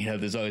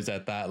 there's always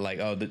that thought like,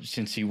 oh,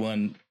 since she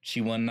won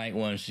night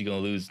one, she's going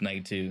to lose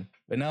night two.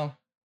 But no,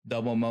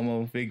 double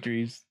Momo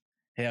victories.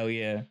 Hell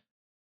yeah.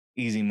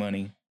 Easy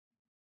money.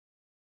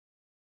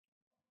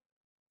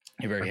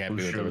 You're very happy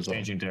with the result.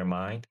 Changing their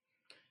mind.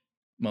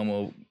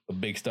 Momo, a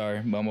big star.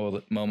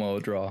 Momo, a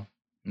draw.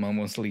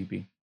 Momo,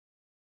 sleepy.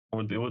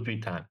 It would be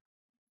time.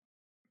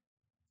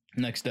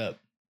 Next up,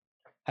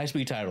 high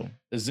speed title.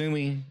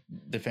 Azumi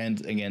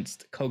defends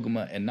against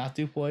Koguma and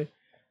Natupoi.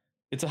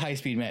 It's a high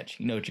speed match.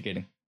 You know what you're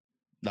getting.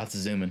 Lots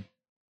of zooming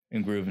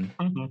and grooving.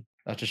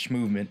 Lots of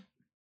schmovement.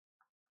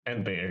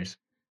 And Bears.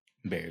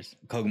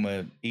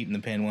 Koguma eating the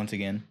pin once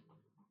again.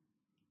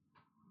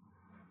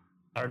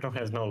 Naruto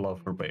has no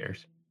love for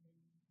Bears.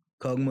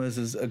 Koguma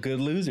is a good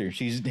loser.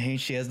 She has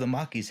the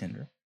Maki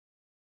syndrome.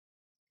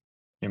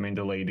 You mean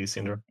the lady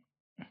syndrome?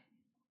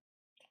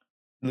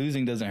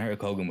 Losing doesn't hurt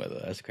Koguma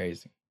though. That's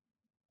crazy.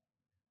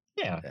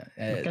 Yeah,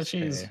 because That's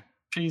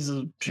she's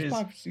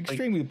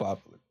extremely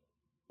popular.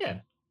 Yeah.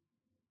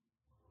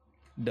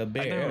 The never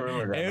bear.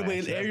 remember that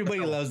match. Everybody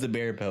loves the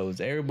bear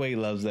pose. Everybody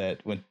loves that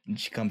when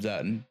she comes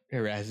out and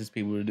harasses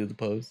people to do the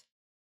pose.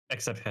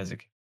 Except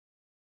Hazuki.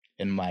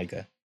 And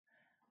Micah.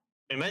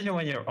 Imagine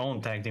when your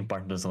own tag team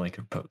partner doesn't like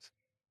your pose.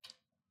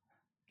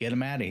 Get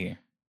them out of here.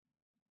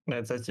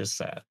 That's just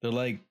sad. They're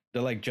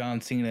like John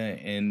Cena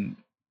and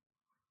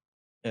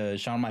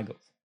Shawn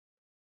Michaels.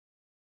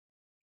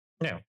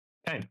 No,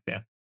 kind of, yeah.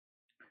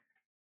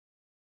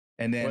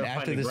 And then We're after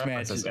finding this match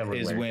references is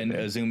everywhere when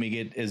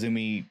today.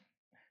 Azumi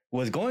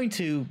was going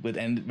to, but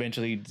then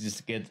eventually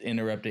just gets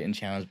interrupted and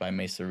challenged by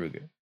Mei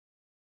Saruga.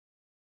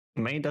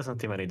 May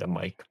doesn't even need a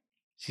mic.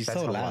 She's That's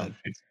so how loud. loud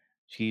it is.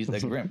 She's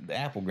the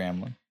apple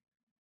gremlin.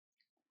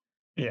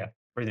 Yeah,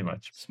 pretty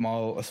much.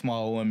 A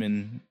small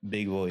woman,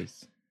 big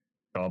voice.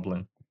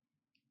 Goblin.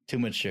 Too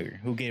much sugar.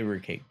 Who gave her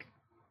cake?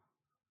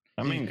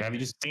 I mean, have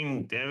you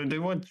seen they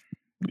watch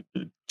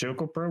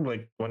Joko Pro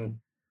like when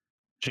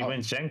she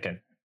wins Jenkin?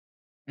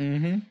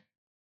 Mm-hmm.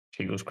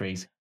 She goes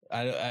crazy.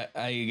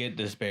 I get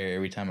despair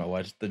every time I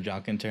watch the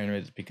Jonkin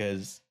tournaments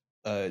because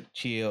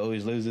Chia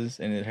always loses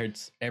and it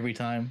hurts every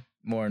time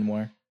more and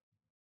more.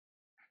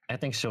 I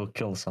think she'll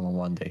kill someone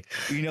one day.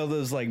 You know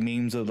those like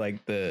memes of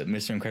like the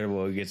Mr.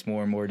 Incredible who gets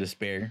more and more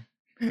despair.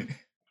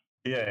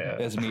 Yeah.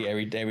 That's me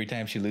every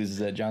time she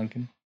loses at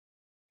Jonkin.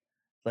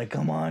 Like,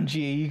 come on, Gia,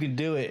 you can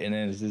do it, and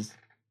then it's just,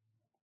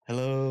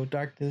 hello,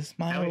 darkness,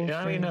 my old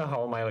I friend. know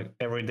how my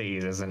every day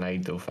is as an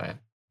Naito fan.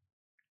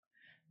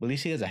 Well, at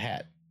least he has a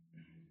hat.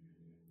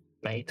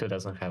 Naito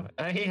doesn't have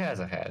it. He has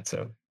a hat,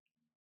 so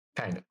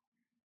kind of.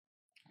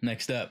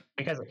 Next up,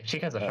 Because she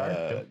has a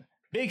heart. too.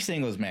 big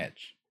singles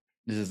match.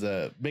 This is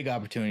a big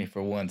opportunity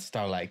for one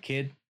Starlight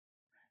Kid,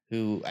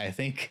 who I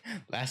think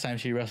last time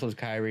she wrestled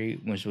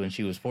Kyrie was when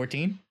she was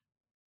 14,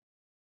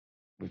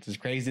 which is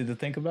crazy to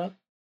think about.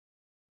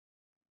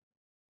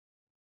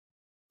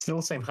 Still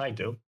the same height,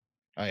 though.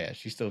 Oh yeah,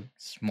 she's still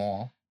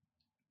small,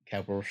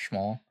 capital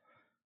small.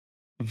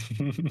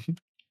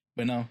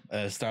 But no,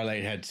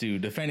 Starlight had to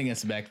defend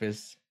against the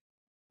Backfist,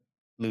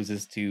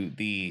 loses to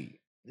the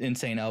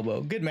Insane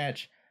Elbow. Good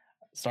match.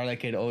 Starlight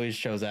Kid always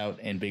shows out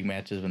in big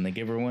matches when they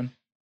give her one.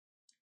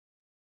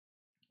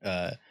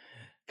 Kyrie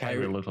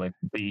Kyrie, looks like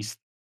a beast.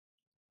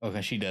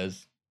 okay, she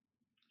does.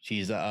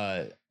 She's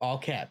all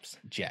caps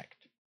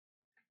jacked.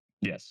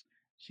 Yes.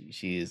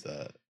 She is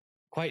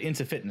quite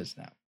into fitness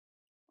now.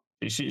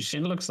 She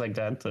looks like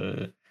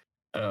that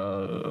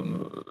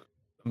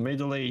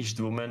middle-aged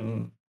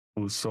woman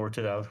who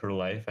sorted out her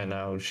life, and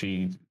now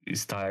she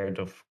is tired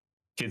of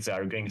kids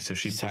arguing, so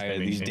she She's puts tired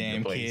them of these in their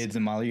damn place. kids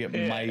in my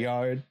Yeah.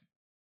 yard.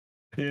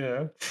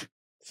 Yeah.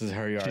 This is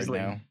her yard She's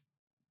like- now.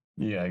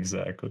 Yeah,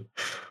 exactly.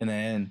 And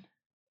then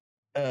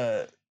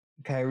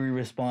Kyrie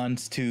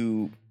responds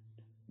to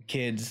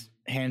Kid's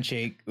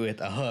handshake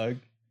with a hug.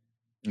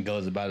 It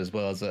goes about as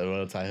well as a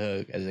roadside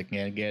hug as it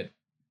can get.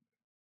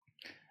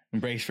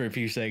 Embrace for a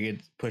few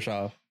seconds, push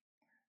off.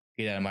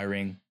 Get out of my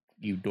ring,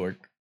 you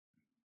dork.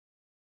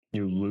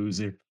 You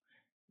loser.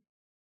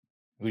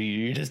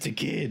 You're just a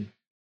kid.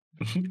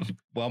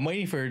 Well, I'm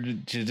waiting for her to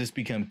just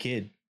become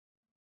Kid.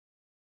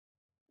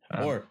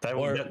 Or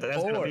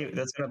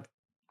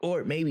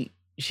maybe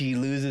she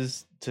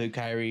loses to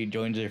Kyrie,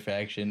 joins their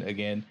faction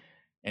again,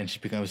 and she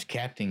becomes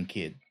Captain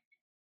Kid.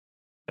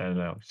 I don't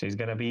know. She's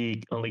gonna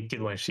be only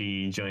Kid when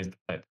she joins the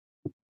fight.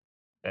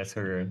 That's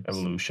her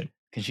evolution.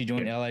 Can she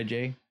join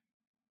LIJ?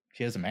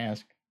 She has a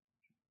mask.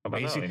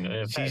 But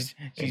no, She's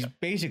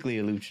basically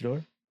a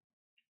luchador.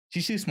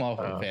 She's too small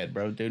for Fed,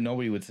 bro. Dude,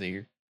 nobody would see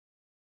her.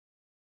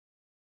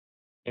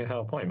 You have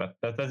a point, but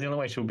that's the only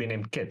way she would be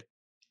named Kid.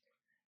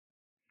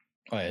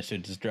 Oh yeah,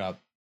 she'd just drop.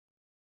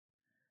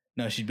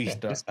 No, she'd be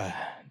Star.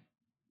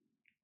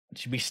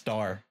 She'd be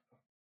Star.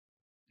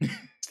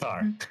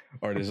 Star.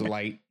 Or there's a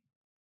light.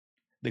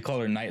 They call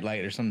her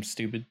Nightlight or something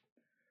stupid.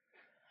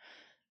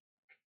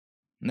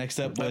 Next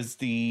up was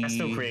the. That's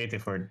too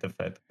creative for the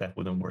Fed. That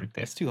wouldn't work.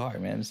 That's too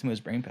hard, man. It's too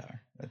much brain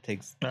power. That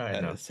takes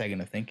a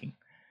second of thinking.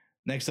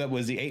 Next up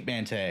was the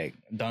 8-man tag.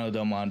 Dono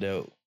Del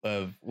Mondo,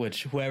 of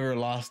which whoever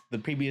lost the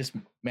previous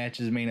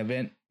match's main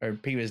event, or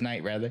previous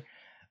night rather,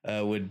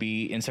 would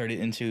be inserted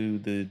into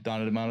the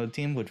Dono Del Mondo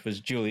team, which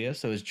was Julia.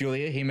 So it's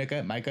Julia,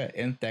 Himeka, Maika,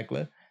 and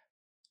Thekla.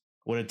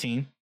 What a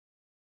team.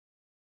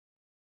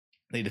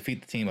 They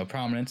defeat the team of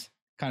Prominence,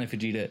 Kana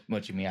Fujita,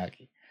 Mochi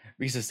Miyake.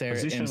 Risa Sera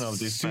and of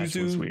this match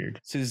was weird.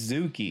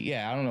 Suzuki.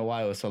 Yeah, I don't know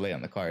why it was so late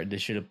on the card. They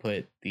should have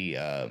put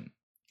the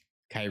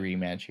Kyrie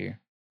match here.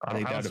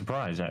 I was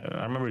surprised. I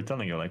remember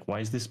telling you, like,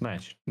 why is this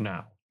match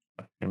now?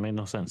 It made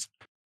no sense.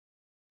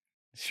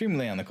 Extremely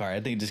late on the card.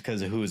 I think just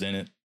because of who's in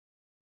it.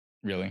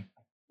 Really.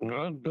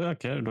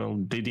 Okay, well,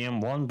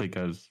 DDM won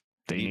because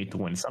they need to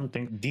win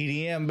something.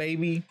 DDM,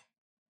 baby.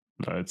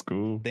 That's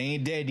cool. They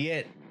ain't dead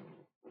yet.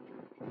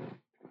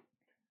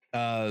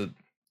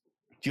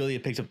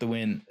 Julia picks up the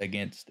win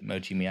against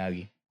Mochi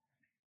Miyagi.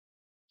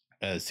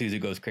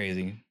 Suzu goes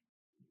crazy.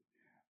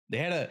 They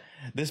had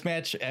this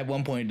match at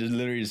one point just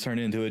literally just turned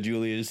into a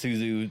Julia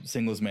Suzu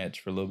singles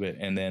match for a little bit,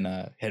 and then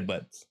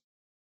headbutts.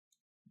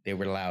 They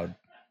were loud.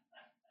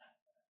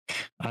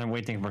 I'm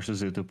waiting for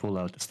Suzu to pull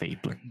out the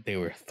stapler. They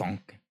were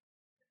thunk.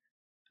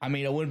 I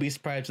mean, I wouldn't be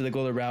surprised if they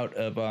go the route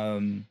of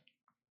when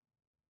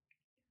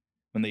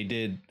they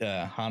did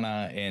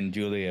Hana and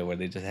Julia, where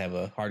they just have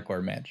a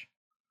hardcore match.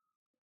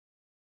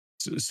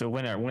 So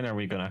when are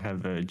we gonna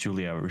have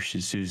Julia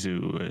versus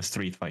Suzu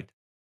street fight,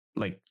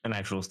 like an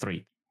actual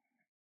street?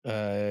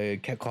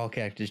 Call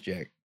Cactus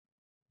Jack.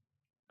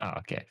 Oh,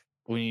 okay.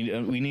 We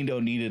need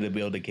Onita to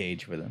build a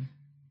cage for them.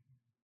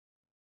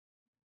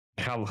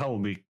 How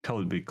would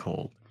be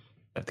called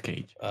that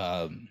cage?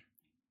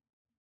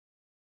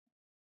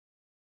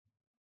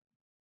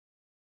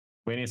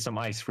 We need some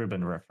ice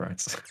ribbon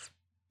reference.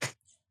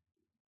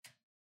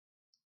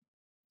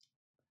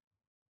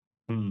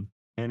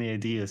 Any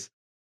ideas?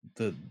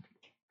 The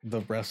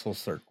Wrestle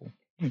Circle.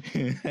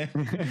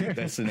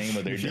 That's the name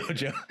of their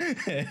dojo.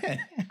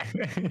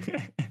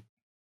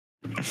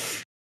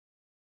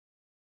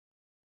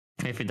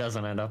 If it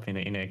doesn't end up in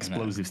an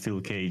explosive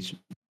steel cage,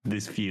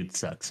 this feud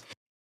sucks.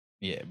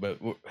 Yeah, but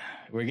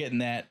we're getting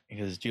that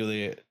because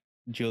Julia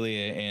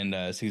and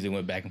Suzu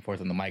went back and forth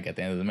on the mic at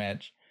the end of the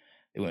match.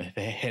 They went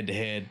head to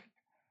head.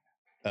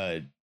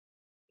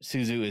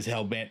 Suzu is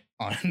hell bent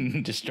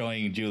on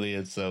destroying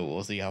Julia, so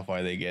we'll see how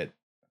far they get.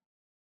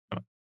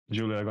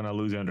 Julia gonna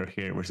lose under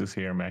hair versus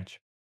hair match.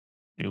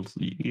 You'll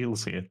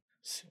see it.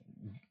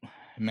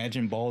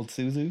 Imagine bald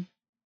Suzu.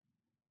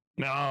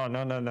 No.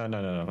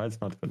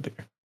 Let's not go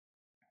there.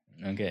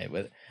 Okay,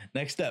 but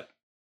next up,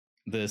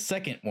 the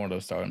second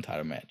Mortal Star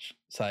title match.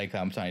 Saya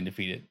Kamitani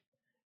defeated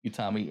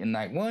Utami in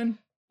night 1.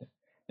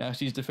 Now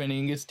she's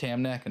defending against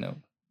Tam Nakano.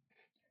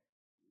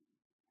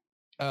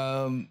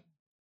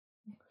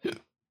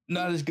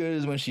 Not as good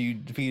as when she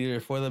defeated her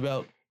for the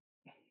belt.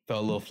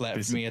 Felt a little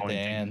flat for me at the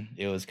end.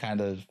 It was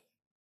kind of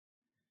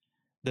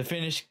the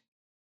finish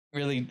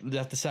really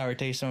left a sour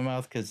taste in my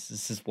mouth because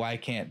this is why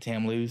can't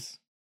Tam lose?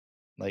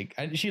 Like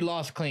she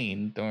lost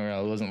clean. Don't worry,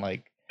 it wasn't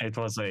like it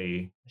was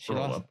a she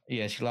lost. Up.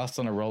 Yeah, she lost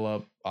on a roll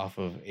up off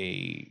of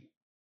the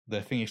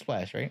Phoenix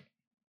Splash, right?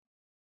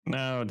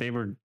 No, they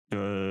were.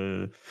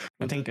 I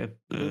think the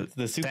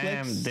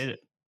suplex.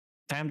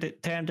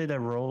 Tam did a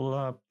roll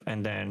up,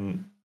 and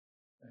then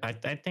I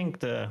think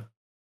the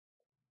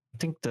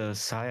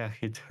Saya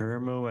hit her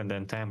move, and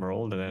then Tam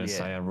rolled, and then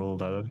Saya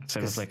rolled out. So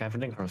it was like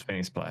everything from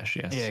spinning splash.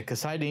 Yes. Yeah,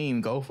 because I didn't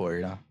even go for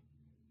it.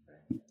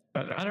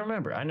 I don't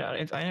remember. I know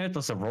it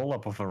was a roll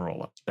up of a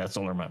roll up. That's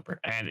all I remember,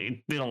 and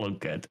it didn't look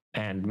good.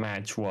 And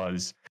match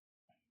was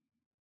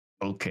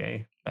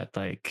okay, but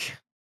like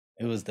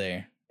It was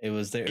there. It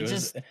was there. It It was.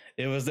 just-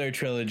 It was their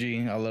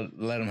trilogy. I'll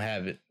let them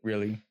have it.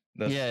 Really.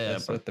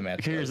 That's but what the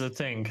match here's was. the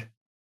thing.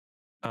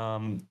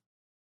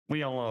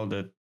 We all know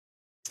that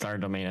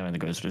start the main event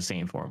goes through the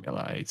same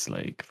formula. It's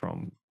like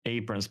from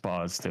apron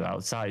spots to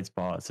outside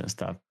spots and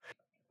stuff.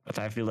 But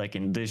I feel like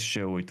in this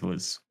show it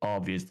was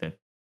obvious that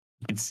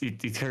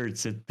it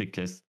hurts it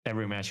because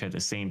every match had the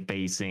same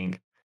pacing,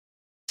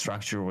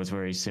 structure was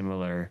very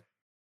similar.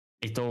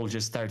 It all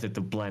just started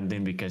to blend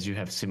in because you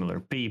have similar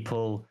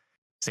people,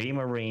 same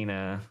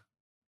arena,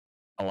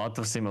 a lot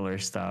of similar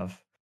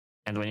stuff.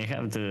 And when you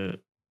have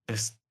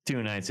this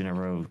 2 nights in a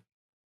row,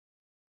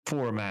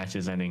 4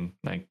 matches ending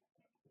like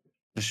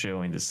the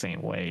show in the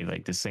same way,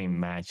 like the same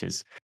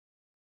matches,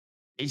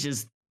 it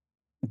just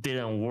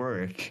didn't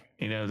work.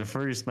 You know, the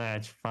first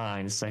match,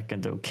 fine,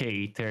 second,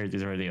 okay, third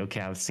is already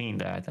okay, I've seen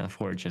that, and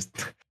fourth, just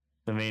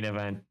the main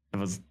event, it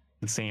was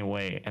the same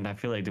way. And I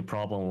feel like the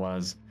problem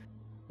was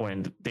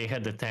when they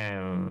had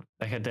them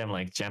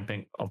like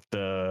jumping up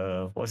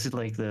was it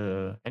like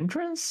the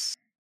entrance?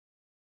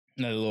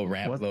 No, the little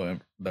ramp, What?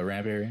 the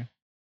ramp area.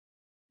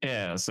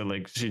 Yeah, so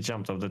like she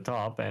jumped off the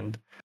top, and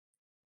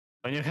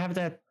when you have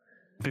that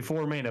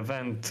before main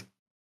event,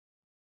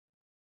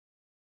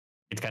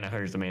 it kind of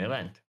hurts the main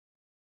event.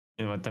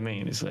 You know what I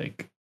mean? It's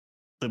like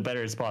the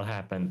better spot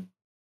happened.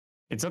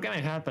 It's okay when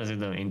it happens in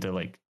the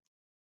like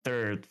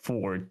third,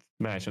 fourth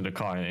match on the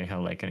card, and you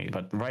have like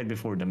but right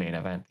before the main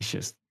event, it's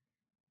just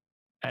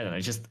I don't know,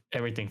 just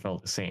everything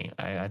felt the same.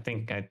 I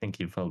think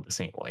you felt the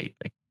same way.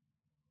 Like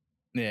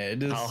Yeah, it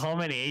just how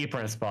many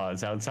apron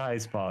spots,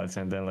 outside spots,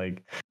 and then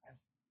like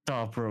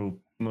top rope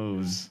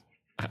moves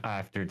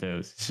after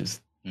those. It's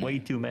just way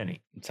too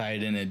many. tie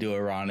it in and do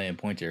a Rana and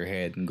point to your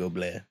head and go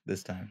bleh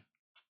this time.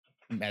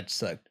 Match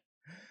sucked.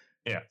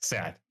 Yeah,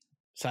 sad.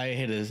 Saya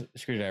hit a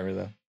screwdriver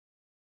though.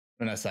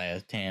 Well, not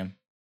Saya, Tam.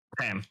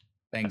 Damn.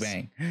 Bang Yes.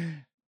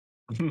 bang.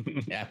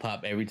 Yeah, I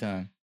pop every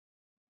time.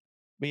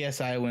 But yeah,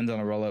 Saya wins on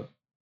a roll up.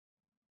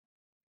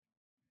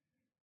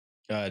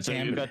 So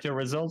you got your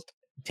result?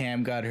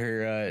 Tam got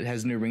her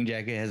has a new ring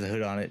jacket, has a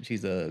hood on it.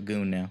 She's a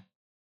goon now.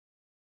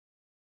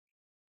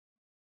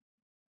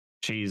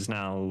 She's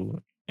now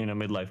in a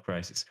midlife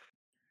crisis.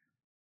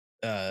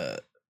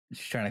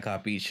 She's trying to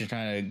copy. She's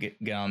trying to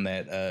get on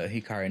that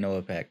Hikari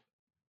Noah pack.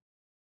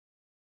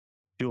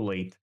 Too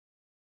late.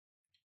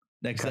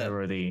 Next Got up,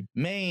 already.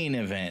 main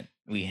event,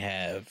 we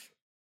have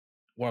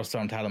World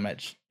Storm title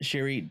match.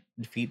 Shiri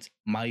defeats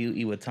Mayu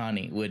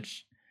Iwatani,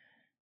 which,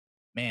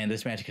 man,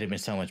 this match could have been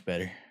so much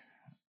better.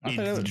 I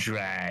thought It's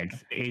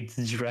dragged.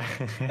 It's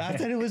dragged. I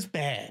thought it was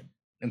bad.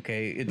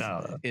 Okay, it's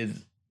No.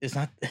 it's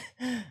not.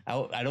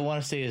 I don't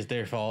want to say it's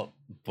their fault,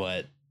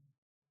 but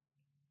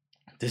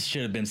this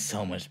should have been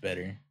so much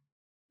better.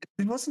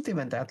 It wasn't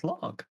even that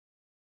long.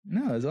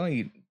 No, it's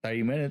only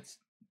 30 minutes,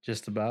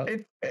 just about.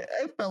 It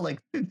felt like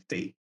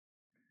 50.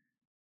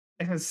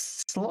 It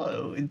was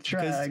slow. It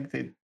dragged.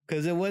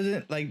 Because it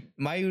wasn't like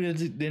Mayu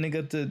didn't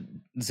get to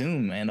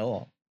Zoom at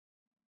all.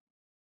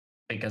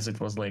 Because it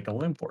was like a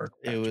limp work.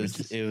 It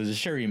was a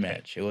Shuri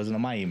match. It wasn't a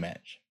Mayu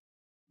match.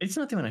 It's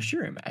not even a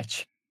Shuri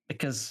match.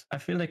 Because I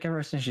feel like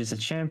ever since she's a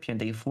champion,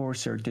 they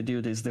force her to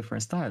do this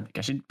different style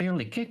because she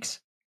barely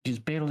kicks. She's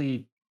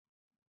barely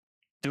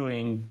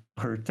doing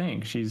her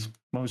thing. She's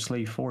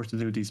mostly forced to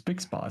do these big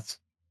spots.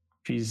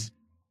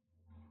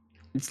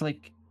 It's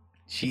like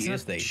She it's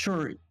is not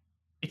Shuri.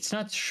 It's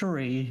not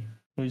Shuri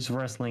who's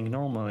wrestling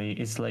normally.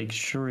 It's like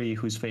Shuri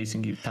who's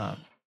facing you down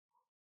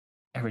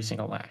every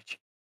single match,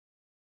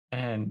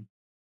 and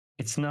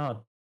it's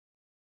not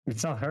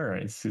her.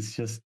 It's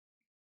just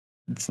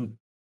it's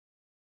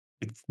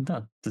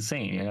not the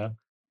same. You know,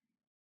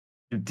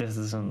 it just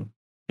doesn't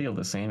feel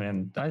the same.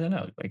 And I don't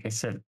know. Like I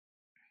said,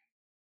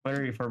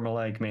 very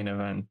formulaic main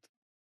event,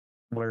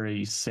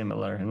 very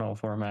similar in all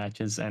 4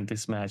 matches, and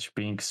this match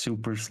being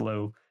super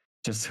slow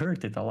just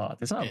hurt it a lot.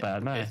 It's not a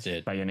bad match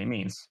did. by any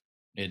means.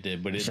 It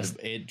did, but It's just-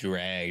 it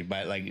dragged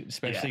by like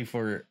especially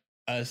for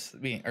us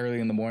being early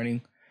in the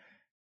morning,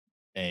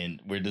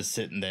 and we're just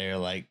sitting there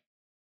like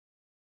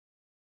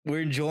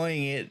we're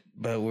enjoying it,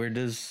 but we're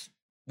just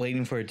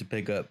waiting for it to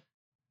pick up,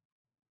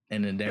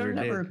 and it You're never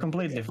never did.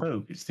 completely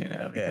focused, you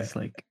know. Yeah. It's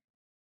like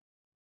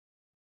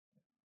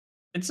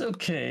it's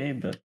okay,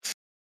 but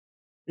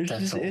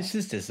that's all. It's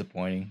just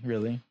disappointing,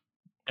 really.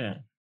 yeah,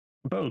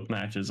 both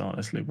matches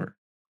honestly were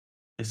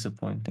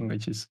disappointing,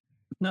 which is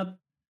not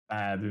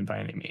bad by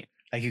any means.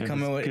 Like you It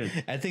come in was with,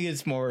 good. I think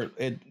it's more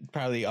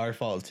probably our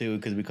fault too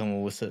because we come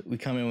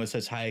in with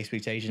such high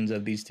expectations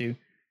of these two,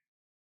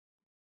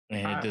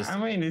 and it just I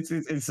mean, it's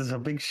just a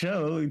big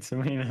show. It's a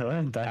main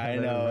event. I have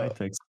every know. right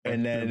to expect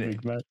And a then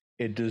big match.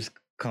 it just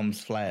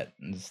comes flat,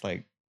 and it's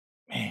like,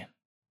 man,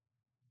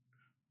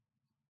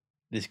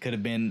 this could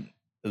have been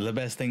the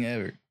best thing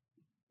ever.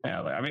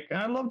 Yeah, I mean,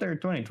 I love their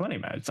 2020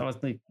 match. I was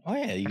like, Oh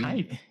yeah,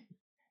 Hype.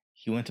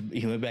 you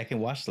went back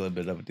and watched a little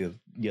bit of it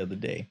the other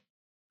day.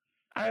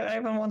 I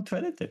even want to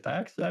edit it. I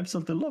actually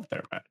absolutely love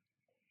their match.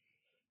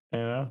 You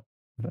know,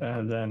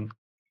 and then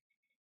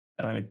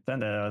when it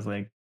ended, I was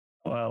like,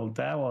 well,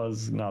 that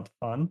was not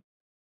fun.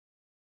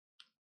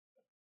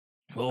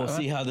 Well, we'll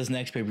see how this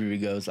next pay per view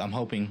goes. I'm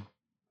hoping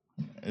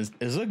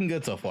it's looking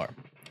good so far.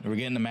 We're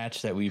getting the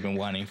match that we've been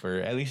wanting for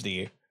at least a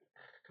year.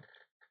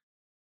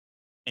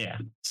 Yeah,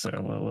 so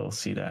we'll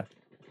see that.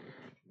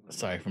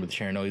 Sorry for the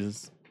chair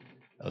noises.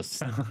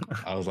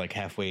 I was like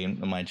halfway in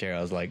my chair.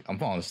 I was like, I'm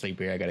falling asleep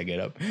here. I gotta get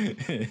up.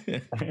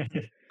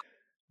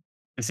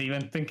 See,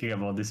 even thinking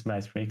about this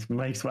match makes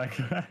my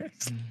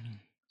crash.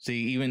 See,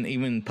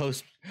 even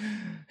post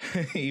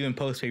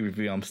pay per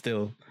view, I'm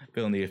still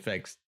feeling the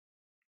effects.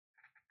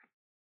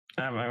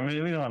 I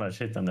mean, we don't want to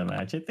shit on the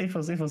match. It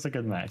was a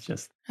good match.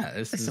 Just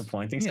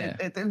disappointing.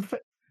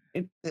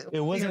 It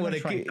wasn't what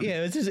it could.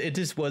 Yeah, it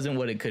just wasn't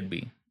what it could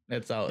be.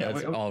 That's all. Yeah,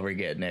 that's all we're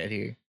getting at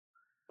here.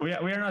 We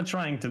are not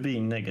trying to be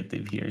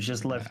negative here. It's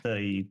just left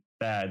a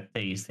bad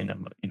taste in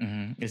them.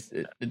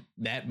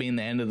 That being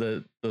the end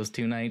of those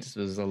two nights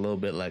was a little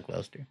bit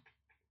lackluster.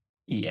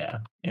 Yeah,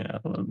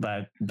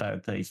 bad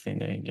taste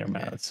in your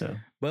mouth. So,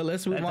 but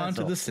let's move on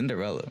to the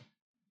Cinderella.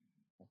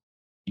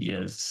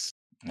 Yes.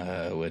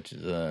 Which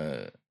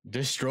is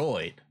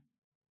destroyed.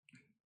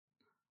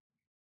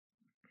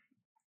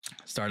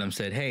 Stardom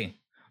said, "Hey,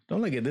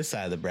 don't look at this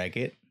side of the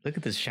bracket. Look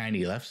at this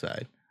shiny left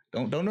side.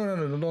 Don't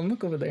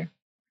look over there.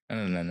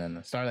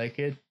 No. Starlight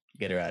Kid,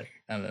 get her out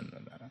of here.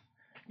 No.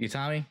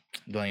 Utami,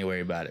 don't you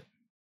worry about it.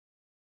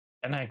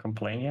 Can I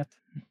complain yet?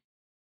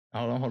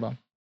 Hold on.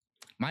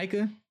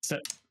 Micah,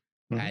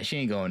 she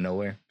ain't going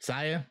nowhere.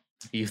 Saya,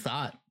 you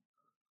thought.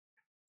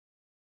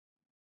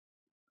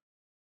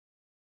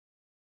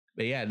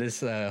 But yeah, this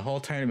whole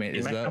tournament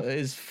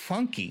is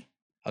funky.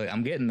 Okay,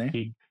 I'm getting there.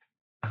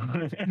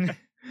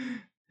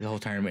 The whole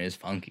tournament is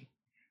funky.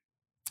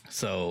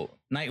 So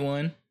night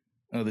one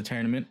of the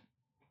tournament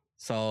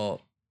saw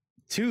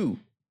 2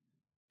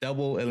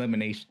 double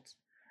eliminations,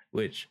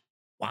 which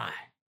why?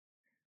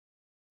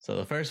 So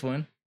the first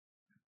one,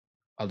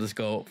 I'll just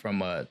go from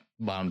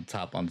bottom to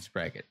top on this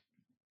bracket.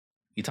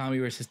 Utami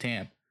versus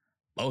Tam,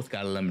 both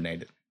got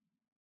eliminated.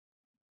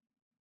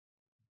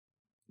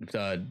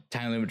 Time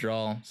limit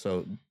draw,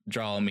 so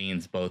draw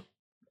means both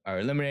are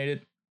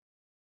eliminated.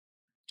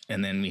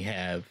 And then we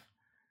have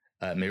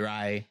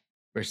Mirai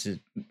versus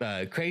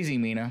Crazy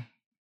Mina.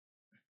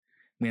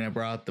 Mina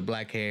brought the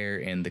black hair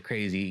and the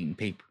crazy eating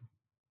paper.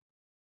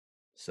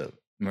 So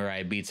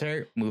Mirai beats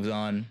her, moves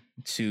on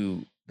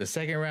to the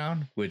second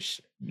round,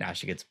 which now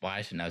she gets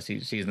splashed, and now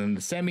she's in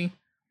the semi.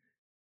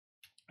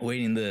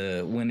 Waiting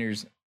the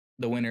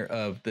winner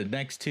of the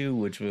next two,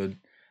 which would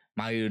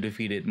Mayu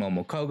defeated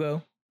Momo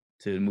Kogo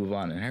to move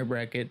on in her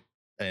bracket,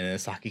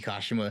 and Saki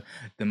Kashima,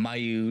 the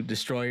Mayu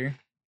destroyer,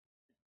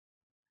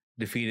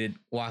 defeated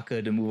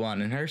Waka to move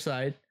on in her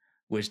side,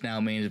 which now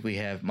means we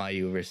have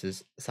Mayu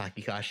versus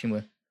Saki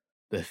Kashima,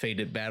 the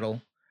fated battle.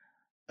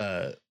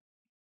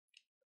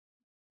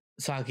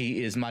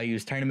 Saki is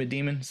Mayu's tournament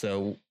demon,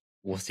 so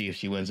we'll see if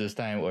she wins this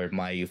time or if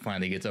Mayu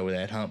finally gets over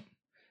that hump,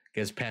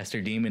 gets past her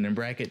demon in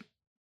bracket.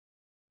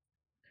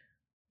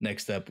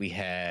 Next up, we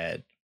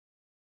had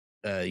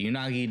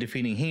Unagi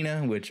defeating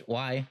Hina, which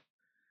why?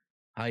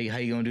 How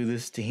you gonna do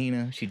this to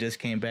Hina? She just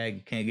came back.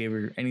 You can't give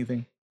her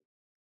anything.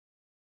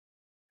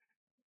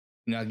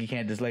 Unagi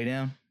can't just lay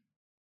down.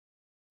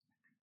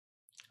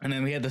 And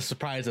then we had the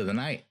surprise of the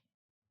night.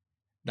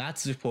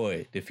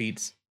 Natsupoi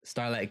defeats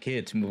Starlight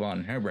Kid to move on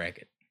in her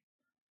bracket.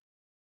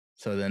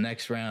 So the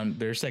next round,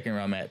 their second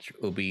round match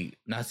will be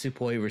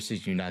Natsupoi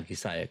versus Unagi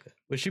Sayaka,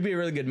 which should be a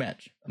really good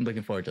match. I'm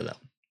looking forward to that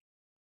one.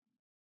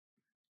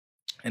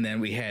 And then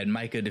we had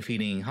Micah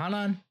defeating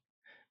Hanan,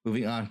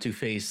 moving on to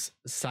face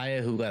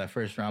Saya, who got a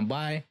first round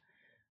bye.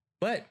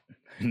 But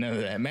none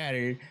of that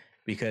mattered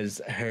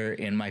because her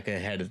and Micah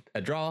had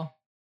a draw.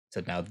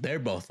 So now they're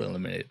both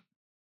eliminated.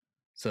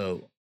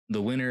 So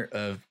the winner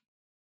of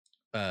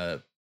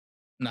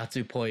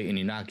Natsupoi and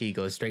Unagi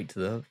goes straight to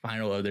the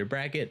final of their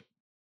bracket.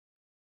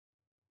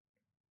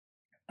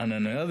 And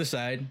on the other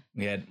side,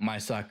 we had Mai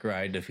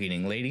Sakurai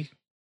defeating Lady.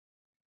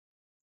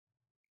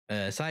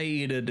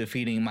 Saida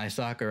defeating Mai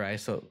Sakurai.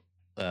 So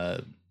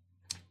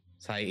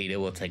Saida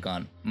will take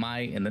on Mai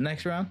in the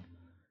next round.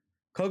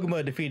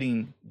 Koguma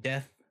defeating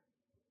Death.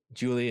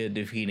 Julia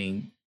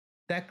defeating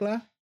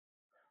Tekla,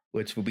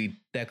 which will be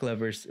Tekla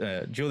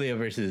versus Julia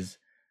versus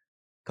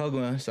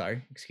Koguma.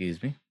 Sorry,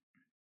 excuse me.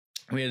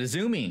 We had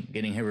Azumi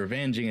getting her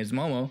revenge against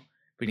Momo,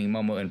 beating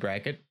Momo in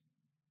bracket.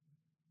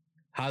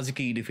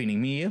 Hazuki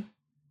defeating Miyu.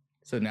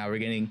 So now we're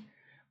getting,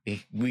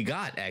 we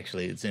got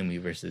actually Azumi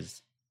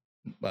versus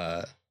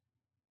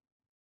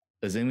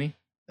Azumi.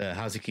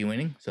 Hazuki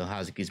winning. So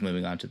Hazuki's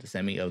moving on to the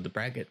semi of the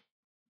bracket.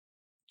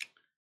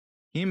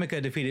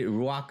 Himeka defeated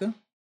Ruaka,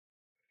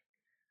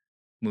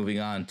 moving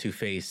on to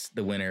face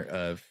the winner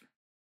of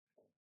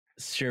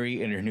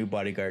Shuri and her new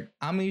bodyguard,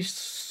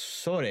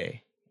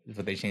 Amisore, is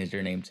what they changed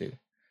their name to.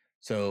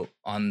 So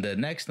on the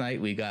next night,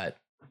 we got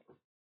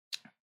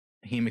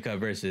Himeka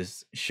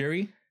versus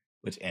Shuri,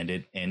 which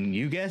ended, and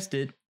you guessed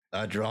it,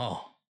 a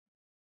draw.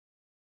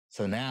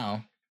 So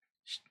now,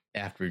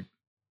 after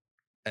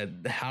I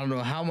don't know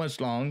how much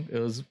long it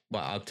was,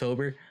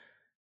 October,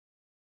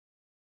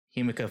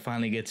 Himeka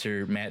finally gets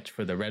her match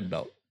for the red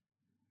belt.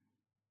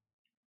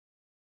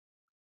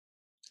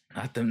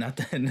 Not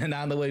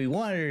the way we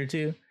wanted her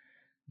to,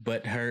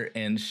 but her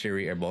and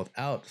Shuri are both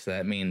out, so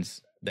that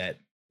means that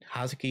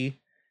Hazuki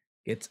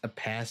gets a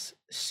pass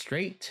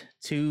straight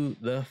to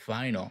the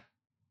final.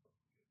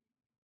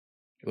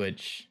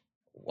 Which,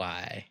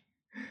 why?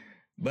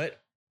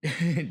 But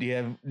do you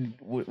have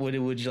what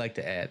would you like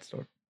to add,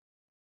 Storm?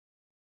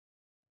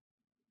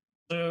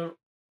 So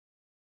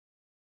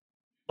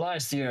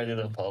last year I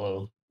didn't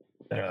follow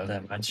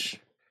that much.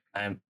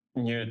 I'm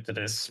new to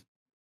this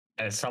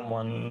as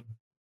someone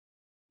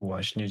who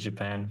watched New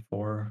Japan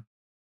for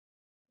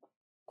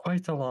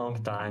quite a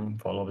long time,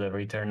 followed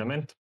every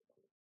tournament.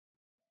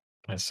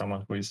 As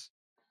someone who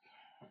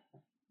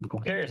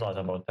cares a lot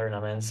about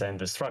tournaments and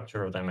the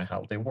structure of them and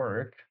how they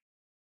work.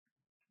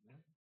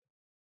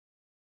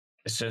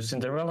 So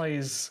Cinderella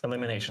is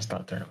elimination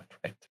style tournament,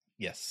 right?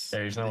 Yes.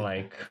 There is no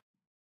like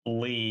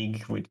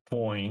league with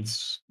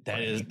points.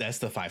 That's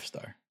the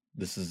 5-star.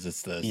 This is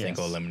just the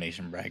single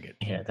elimination bracket.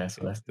 Yeah, that's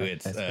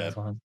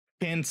one.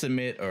 Pin,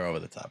 submit, or over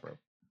the top rope.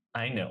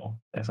 I know.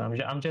 That's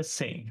what I'm just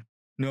saying.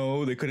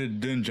 No, they could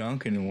have done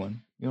junk in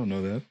one. You don't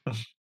know that.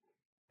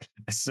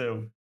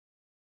 So,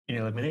 in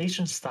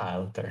elimination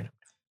style tournament,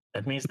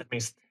 that means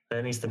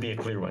there needs to be a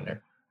clear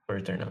winner for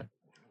a tournament.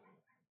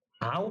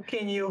 How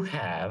can you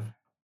have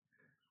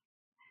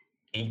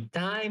a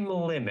time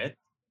limit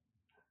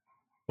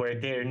where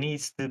there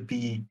needs to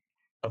be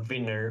a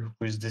winner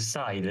who's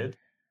decided?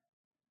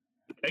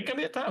 It can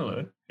be a time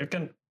limit. You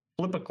can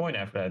flip a coin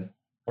after that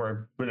for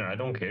a winner. I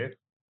don't care.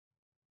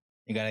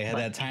 You gotta have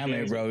that time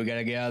limit, bro. We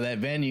gotta get out of that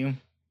venue.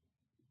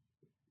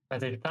 But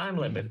the time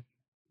limit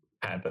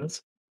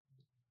happens,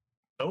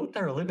 both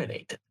are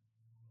eliminated.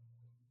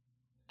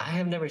 I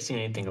have never seen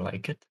anything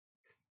like it.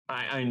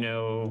 I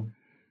know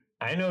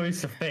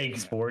it's a fake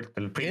sport,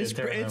 but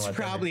it's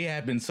probably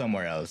happened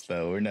somewhere else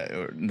though.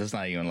 That's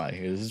not even like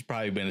here. This has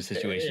probably been a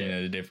situation in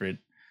a different.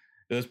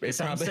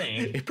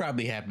 It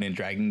probably happened in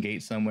Dragon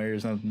Gate somewhere or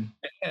something.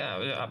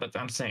 Yeah, but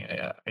I'm saying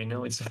I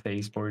know it's a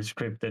fake sport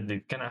scripted.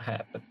 It cannot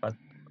happen, but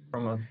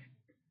from a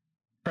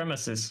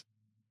premises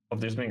of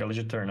this being a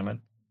legit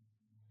tournament,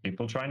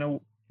 people trying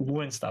to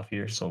win stuff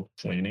here, so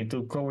you need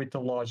to go with the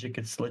logic.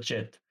 It's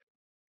legit.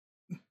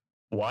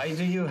 Why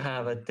do you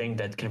have a thing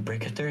that can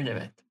break a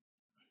tournament?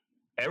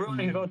 Everyone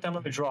can go time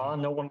limit draw.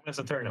 No one wins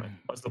a tournament.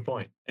 What's the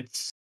point?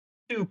 It's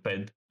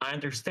stupid. I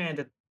understand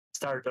that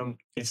Stardom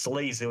is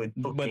lazy with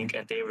booking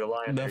and they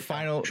rely on the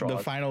final. The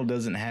final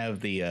doesn't have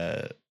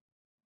the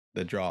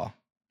draw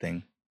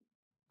thing.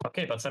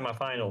 Okay, but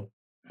semifinal,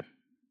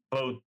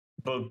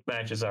 both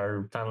matches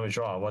are time limit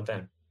draw. What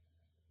then?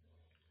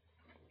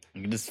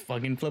 You can just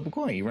fucking flip a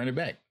coin. You run it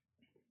back.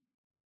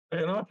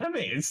 You know what I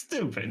mean? It's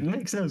stupid. It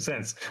makes no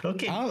sense.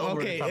 Okay.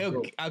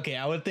 Okay.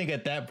 I would think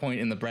at that point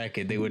in the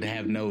bracket they would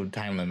have no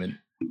time limit.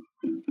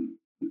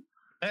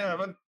 Yeah,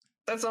 but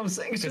that's what I'm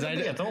saying. It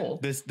shouldn't be at all.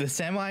 The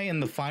semi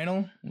and the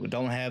final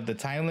don't have the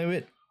time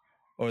limit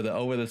or the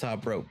over the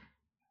top rope.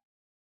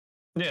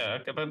 Yeah,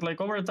 okay, but like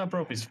over the top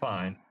rope is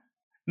fine.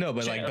 No,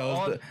 but like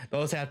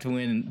those have to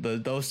win.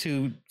 Those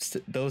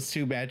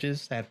two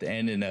matches have to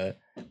end in a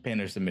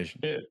pin or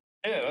submission.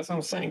 Yeah, that's what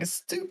I'm saying. It's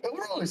stupid.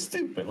 Overall, it's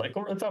stupid. Like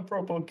over the top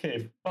rope,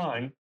 okay,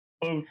 fine.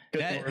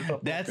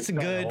 That's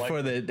good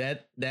for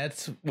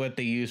that's what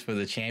they use for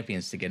the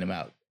champions to get them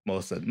out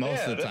most of the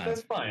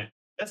time.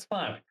 That's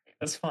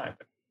fine.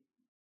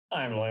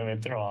 Time limit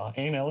draw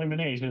in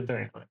elimination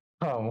tournament.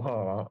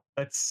 Oh,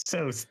 that's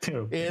so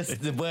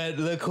stupid. But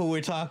look who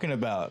we're talking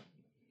about.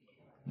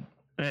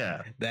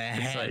 Yeah, the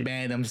hat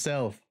man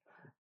himself.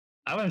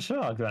 I was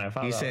shocked when I found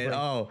out. He said,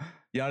 "Oh,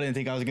 y'all didn't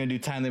think I was gonna do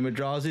time limit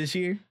draws this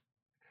year?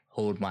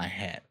 Hold my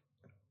hat."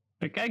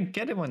 Like I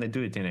get it when they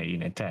do it in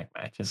a tag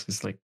matches.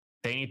 It's like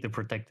they need to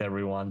protect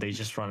everyone. They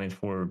just run it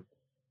for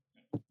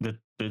the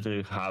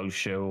house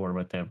show or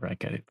whatever. I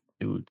get it,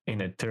 dude.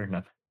 In a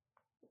tournament,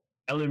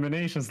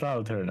 elimination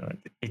style tournament.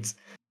 It's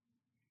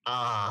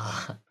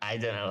I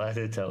don't know what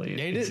to tell you.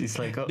 It's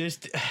like there's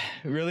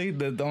really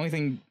the only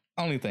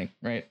thing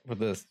right with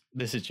this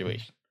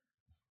situation.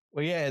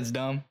 Well, yeah, it's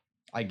dumb.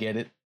 I get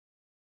it.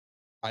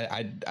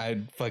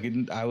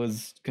 I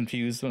was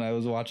confused when I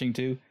was watching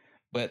too.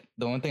 But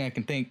the one thing I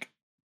can think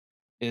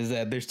is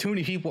that there's too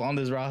many people on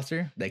this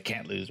roster that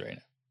can't lose right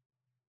now.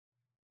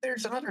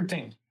 There's another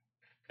thing.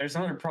 There's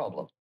another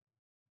problem.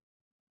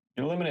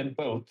 You eliminate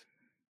both.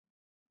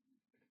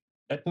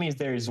 That means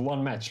there is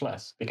one match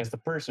less because the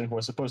person who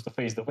was supposed to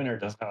face the winner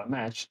doesn't have a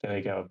match.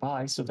 They go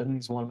bye, so that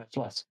means one match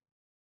less.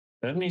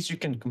 That means you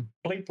can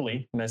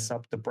completely mess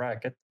up the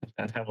bracket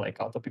and have like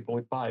other people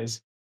with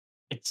buys.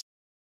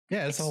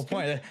 That's the whole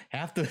point.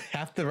 Half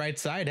the right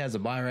side has a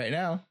buy right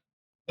now.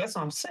 That's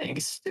what I'm saying.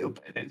 It's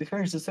stupid. It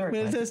hurts the third.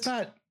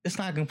 It's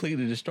not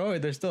completely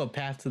destroyed. There's still a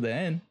path to the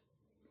end.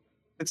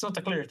 It's not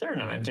a clear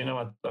tournament. You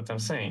know what I'm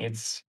saying?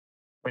 It's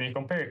when you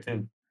compare it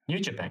to New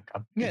Japan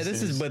Cup. Yeah,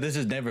 this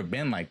has never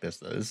been like this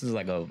though. This is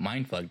like a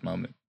mindfuck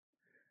moment.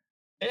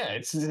 Yeah,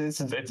 it's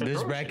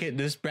This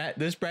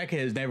bracket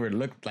has never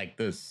looked like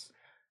this.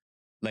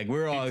 Like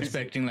we're all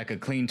expecting like a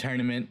clean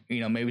tournament,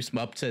 maybe some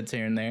upsets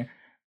here and there,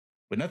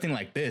 but nothing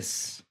like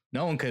this.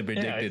 No one could have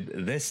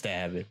predicted this to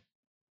happen.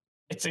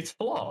 It's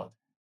flawed.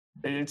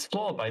 It's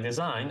flawed by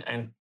design,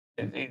 and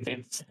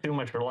it's too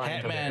much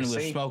reliant. Hatman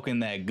was smoking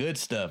that good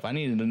stuff. I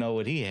needed to know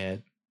what he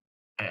had.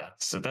 Yeah,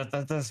 so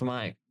that's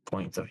my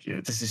point of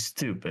view. This is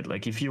stupid.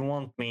 Like, if you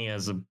want me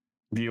as a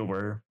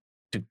viewer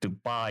to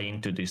buy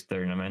into this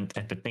tournament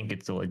and to think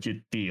it's a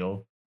legit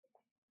deal,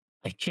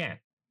 I can't.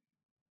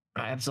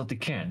 I absolutely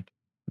can't.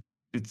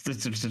 It's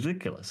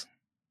ridiculous.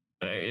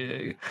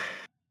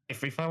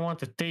 If I want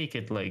to take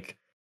it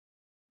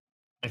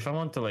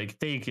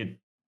take it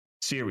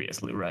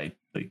seriously, right?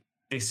 Like,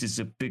 this is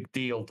a big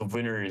deal. The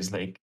winner is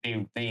like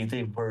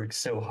they work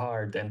so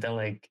hard, and then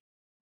like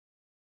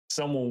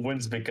someone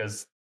wins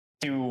because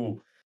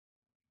two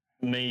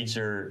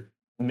major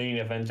main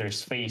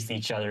eventers faced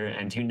each other,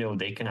 and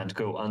they cannot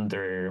go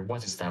under,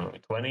 what is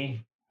that,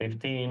 20,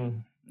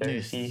 15, 30?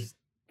 Yes,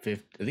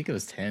 50, I think it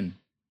was 10.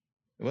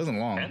 It wasn't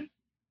long. 10?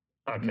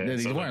 Okay,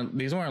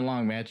 these weren't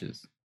long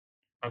matches.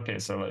 Okay,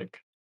 so like,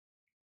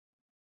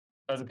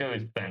 let's go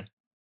with 10.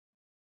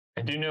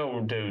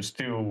 And those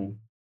two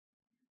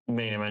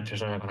main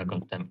eventers are not going to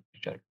contend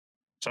each other.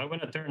 So I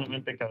win a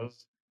tournament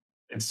because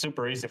it's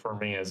super easy for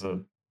me as a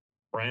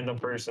random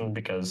person,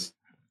 because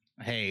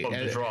Hey, of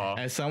the draw.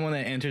 as someone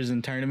that enters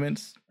in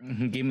tournaments,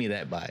 give me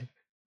that buy.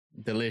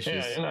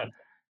 Delicious. Yeah,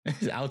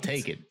 I'll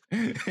take it.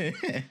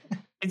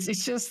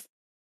 It's just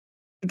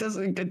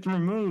it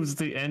removes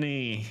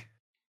any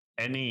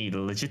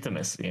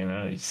legitimacy,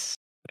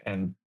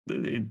 and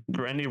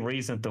any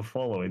reason to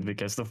follow it,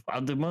 because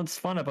the most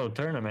fun about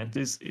tournament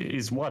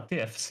is what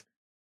ifs.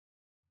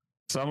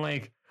 So I'm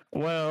like,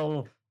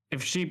 well,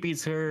 if she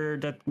beats her,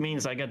 that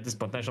means I get this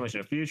potential match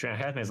in the future.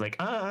 And Hatman is like,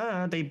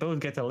 they both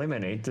get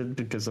eliminated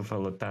because of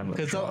a time.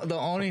 Because the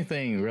only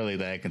thing really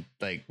that I can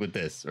like with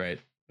this, right,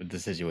 with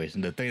this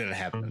situation, the thing that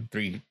happened,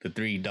 the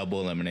three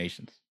double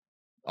eliminations,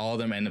 all of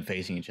them end up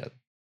facing each other.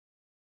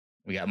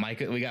 We got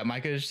Micah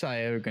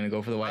Josiah. We're gonna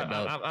go for the white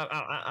belt.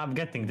 I'm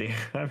getting there.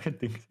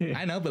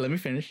 I know, but let me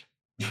finish.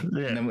 Yeah,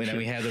 And then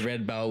we have the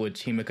red belt,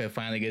 which Himeka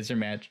finally gets her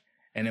match,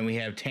 and then we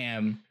have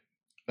Tam,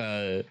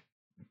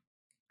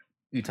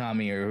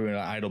 Utami are in an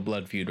idle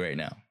blood feud right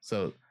now.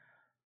 So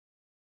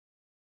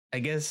I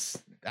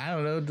guess, I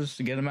don't know, just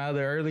to get them out of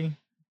there early.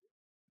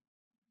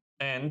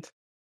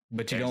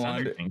 But you don't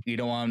want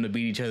them to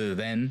beat each other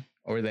then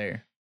or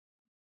there.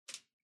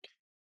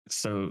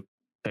 So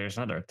there's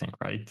another thing,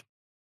 right?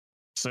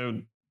 So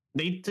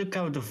they took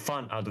out the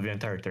fun out of the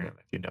entire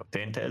tournament.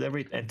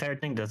 The entire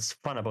thing that's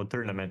fun about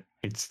tournament,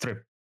 it's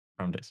stripped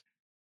from this.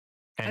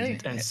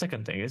 And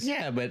second thing is,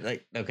 yeah, but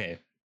like, okay,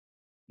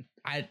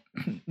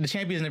 the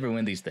champions never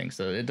win these things,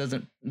 so it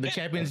doesn't. The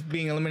champions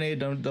being eliminated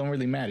don't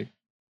really matter.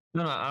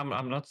 No,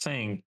 I'm not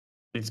saying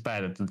it's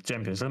bad that the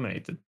champions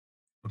eliminated.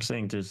 I'm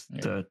saying just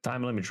the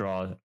time limit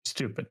draw is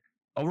stupid.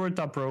 Over the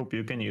top rope,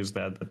 you can use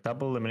that. The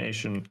double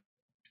elimination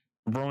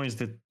ruins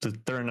the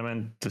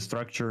tournament, the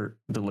structure,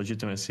 the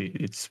legitimacy.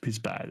 It's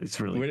bad. It's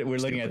really. We're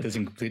looking at this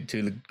in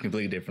two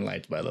completely different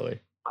lights, by the way.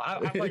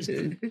 I watched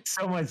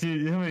so much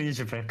New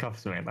Japan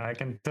Cups, man. I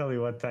can tell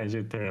you what times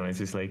your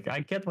tournaments is like. I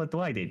get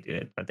why they did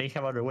it, but they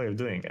have other way of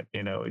doing it.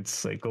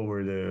 It's like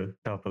over the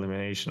top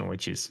elimination,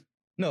 which is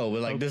no,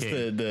 but like this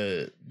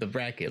the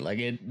bracket, like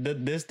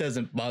this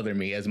doesn't bother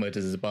me as much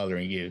as it's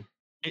bothering you.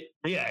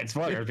 It's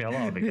bothering me a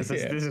lot because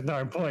this is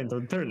our point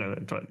of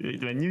tournament. But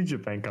when New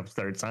Japan Cup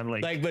starts, I'm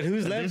like, but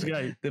who's left?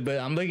 But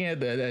I'm looking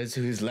at as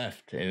who's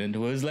left, and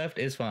who's left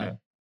is fine. Yeah.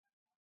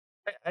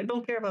 I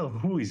don't care about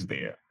who is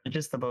there. It's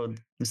just about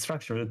the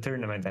structure of the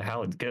tournament and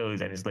how it goes.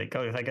 And it's like,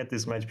 if I get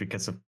this match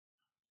because of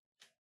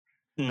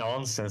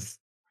nonsense,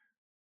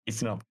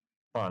 it's not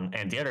fun.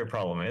 And the other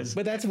problem is,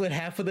 but that's what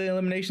half of the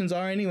eliminations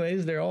are,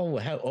 anyways. They're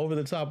all over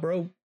the top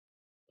rope.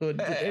 So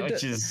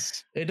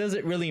it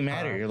doesn't really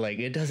matter.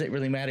 It doesn't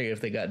really matter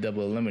if they got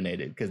double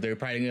eliminated because they're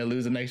probably going to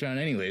lose the next round,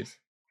 anyways.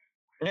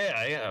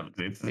 Yeah.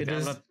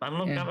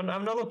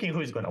 I'm not looking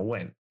who's going to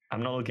win.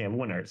 I'm not looking at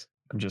winners.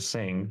 I'm just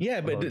saying. Yeah,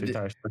 but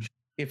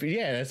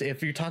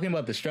if you're talking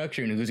about the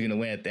structure and who's going to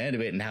win at the end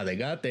of it and how they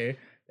got there,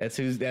 that's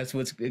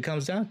what it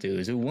comes down to,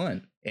 is who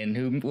won, and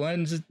who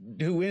wins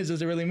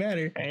doesn't really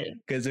matter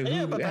because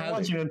I'm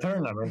watching the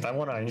tournament. I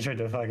want to enjoy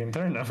the fucking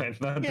tournament.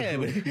 But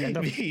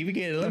if you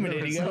get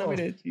eliminated, you get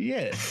eliminated.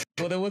 Yeah.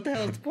 Well, then what the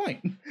hell is the point?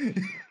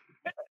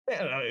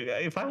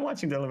 If I'm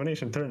watching the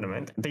elimination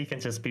tournament, they can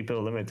just be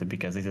eliminated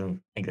because they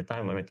didn't make the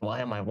time limit.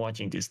 Why am I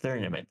watching this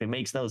tournament? It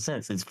makes no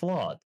sense. It's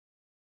flawed.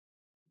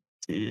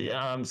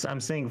 I'm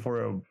saying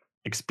for a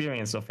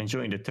experience of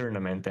enjoying the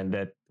tournament and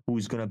that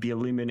who's going to be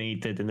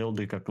eliminated and all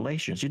the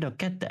calculations,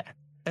 get that.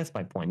 That's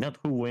my point. Not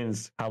who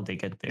wins, how they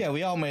get there. Yeah,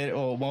 we all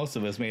most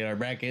of us made our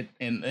bracket,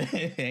 and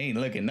it ain't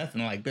looking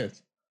nothing like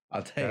this.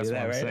 I'll tell you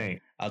that right now.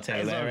 I'll tell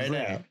you that right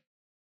now.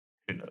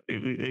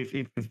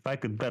 If I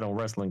could bet on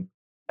wrestling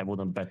I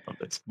wouldn't bet on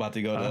this. About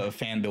to go to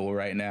FanDuel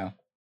right now.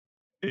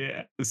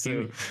 Yeah.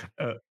 So,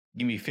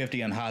 Give me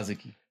 50 on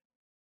Hazuki.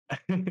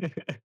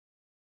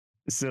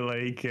 so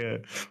like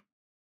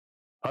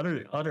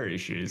other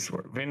issues.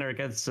 Winner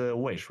gets a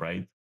wish,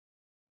 right?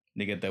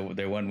 They get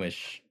their one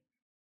wish.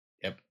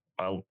 Yep.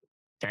 Well,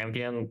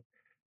 champion.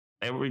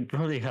 They would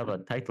probably have a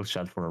title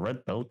shot for a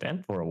red belt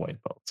and for a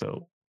white belt.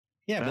 So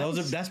Yeah,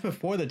 but that's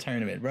before the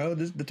tournament, bro.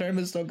 The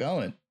tournament's still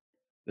going.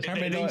 The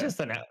tournament they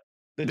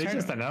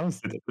just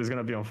announced it was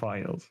gonna be on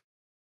finals.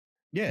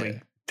 Yeah.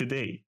 Like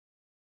today.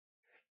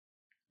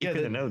 You Yeah,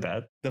 didn't know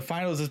that. The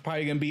finals is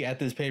probably gonna be at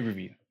this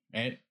pay-per-view,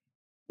 right?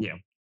 Yeah.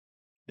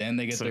 Then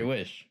they get their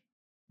wish.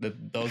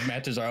 Those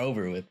matches are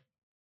over with.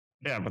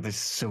 Yeah, but it's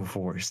so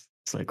forced.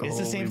 It's like It's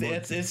the same thing.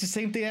 It's the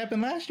same thing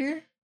happened last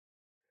year.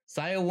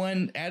 Saya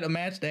won at a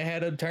match that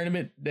had a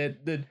tournament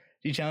that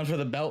she challenged for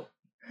the belt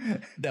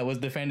that was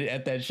defended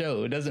at that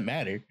show. It doesn't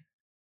matter.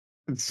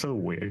 It's so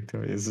weird.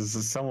 It's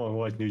someone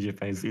watch New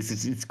Japan.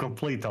 It's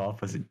complete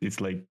opposite. It's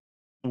like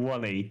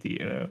 180, you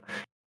know,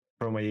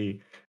 from a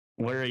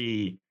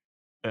very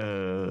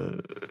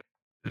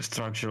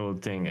structural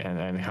thing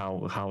and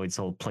how it's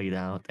all played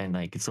out, and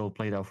like it's all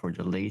played out for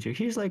the later.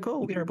 He's like, oh,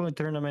 we are about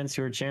tournaments.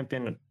 You're a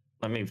champion.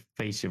 Let me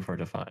face you for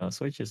the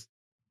finals, which is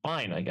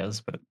fine, I guess,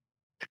 but.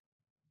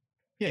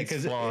 Yeah,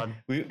 because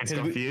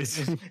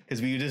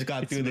we just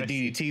got through the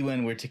DDT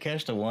win where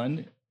Takeshita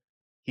won.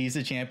 He's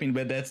the champion,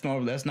 but that's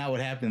normal. That's not what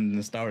happened in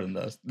the Stardom,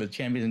 though. The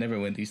champions never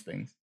win these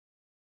things.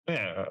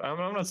 Yeah, I'm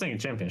not saying a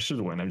champion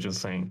should win. I'm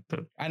just saying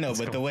that. I know,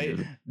 but the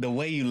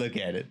way you look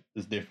at it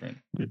is different.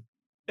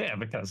 Yeah,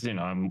 because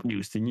I'm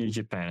used to New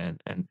Japan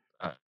and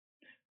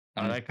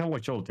I can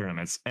watch all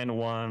tournaments.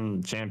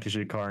 N1,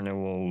 Championship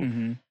Carnival,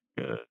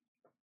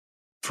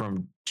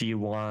 from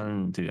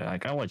G1 to I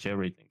can watch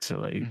everything. So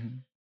like.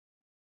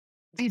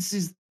 This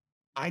is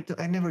I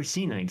never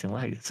seen anything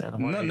like this.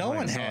 No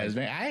one has,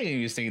 man. I ain't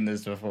even seen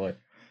this before.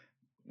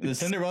 The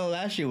Cinderella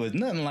last year was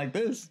nothing like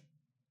this.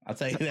 I'll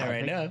tell you that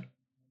right now.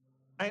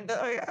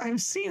 I've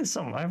seen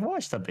some. I've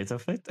watched a bit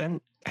of it, and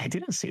I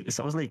didn't see this.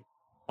 I was like,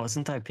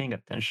 wasn't I paying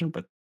attention?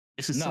 But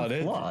this is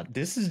flawed.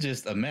 This is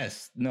just a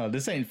mess. No,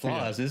 this ain't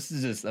flaws. Yeah. This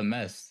is just a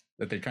mess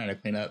that they're trying to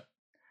clean up.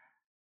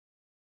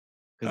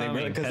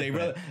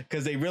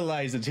 Because they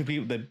realized the two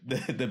people,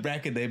 the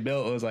bracket they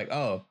built was like,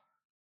 oh,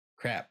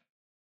 crap.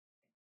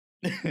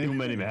 Too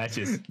many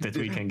matches that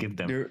we can give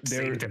them.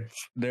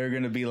 They're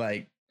gonna be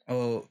like,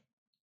 oh,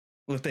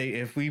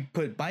 if we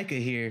put Micah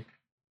here,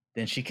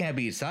 then she can't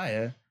beat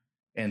Saya,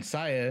 and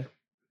Saya,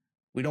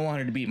 we don't want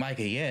her to beat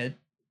Micah yet.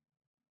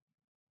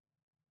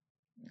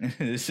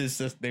 It's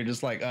just they're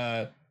just like,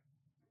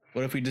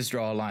 what if we just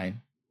draw a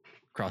line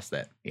across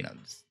that?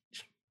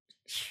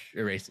 Just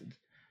erase it.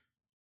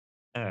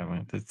 Oh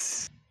man,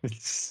 it's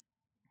this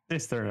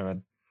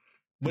tournament.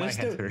 But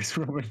it's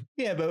still,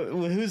 yeah, but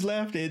who's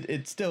left?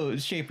 It's still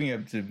shaping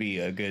up to be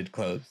a good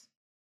close.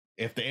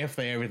 If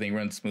everything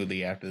runs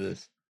smoothly after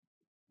this.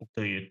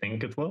 Do you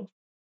think it will?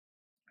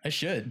 I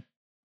should.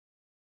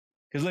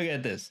 Because look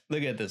at this.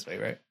 Look at it this way,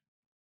 right?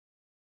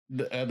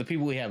 The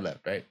people we have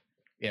left, right?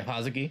 We have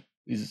Hazuki,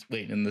 who's just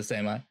waiting in the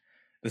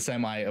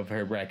semi of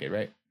her bracket,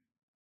 right?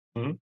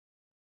 Mm-hmm.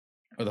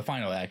 Or the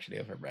final, actually,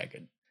 of her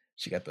bracket.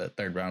 She got the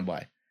third round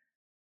bye.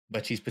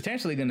 But she's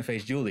potentially going to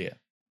face Julia.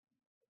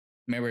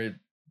 Remember,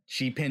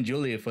 she pinned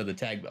Julia for the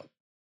tag belt.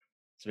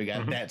 So we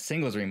got that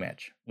singles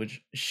rematch,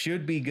 which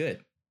should be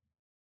good.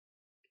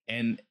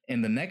 And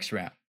in the next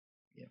round,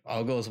 if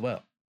all goes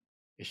well,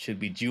 it should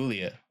be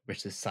Julia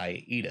versus Saya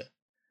Iida,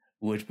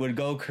 which would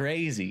go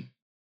crazy.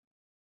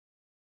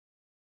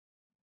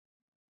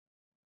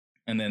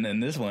 And then in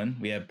this one,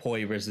 we have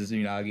Poi versus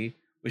Unagi,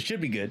 which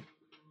should be good,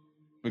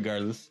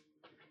 regardless.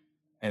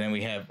 And then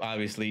we have,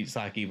 obviously,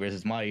 Saki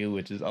versus Mayu,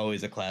 which is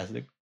always a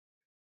classic.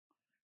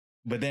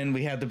 But then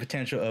we have the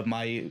potential of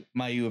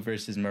Mayu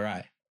versus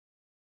Mirai.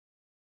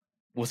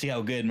 We'll see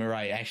how good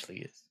Mirai actually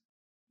is.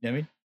 You know what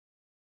I mean?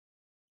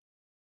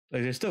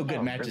 Like, there's still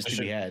good matches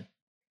to be had.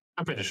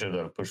 I'm pretty sure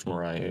they'll push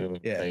Mirai.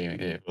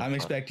 Yeah. I'm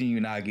expecting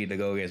Unagi to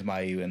go against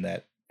Mayu in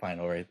that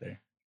final right there.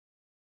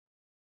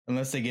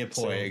 Unless they get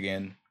Poi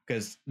again.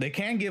 Because they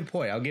can give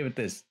Poi. I'll give it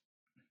this.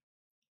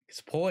 Because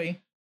Poi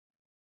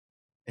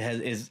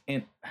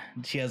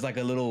she has like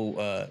a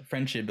little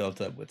friendship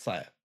built up with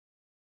Saya.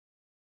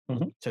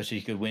 So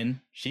she could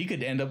win. She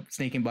could end up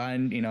sneaking by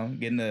and,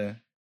 getting the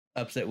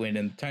upset win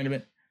in the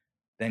tournament,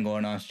 then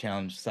going on to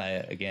challenge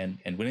Saya again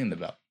and winning the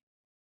belt.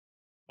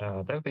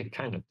 That would be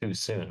kind of too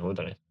soon,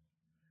 wouldn't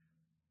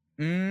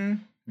it?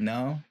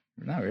 No,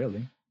 not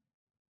really.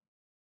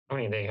 I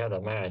mean, they had a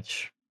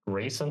match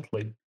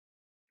recently.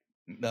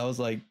 That was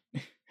like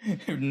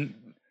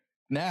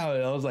now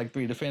that was like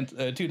 2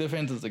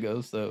 defenses ago.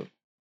 So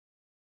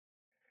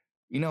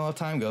you know how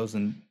time goes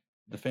in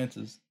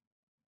defenses.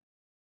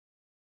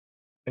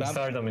 It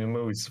Stardom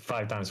moves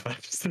 5 times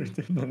faster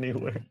than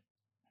anywhere.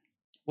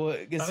 Well,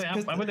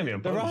 I wouldn't be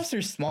opposed. The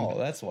roster's small.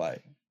 That's why.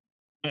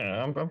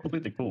 Yeah, I'm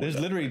completely cool. There's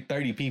literally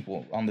 30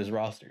 people on this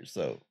roster,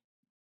 so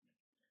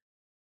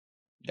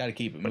got to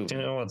keep it moving. But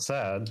you know what's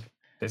sad?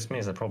 this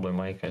means that probably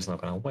Micah is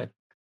not gonna win.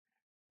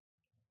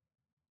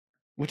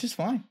 which is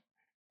fine.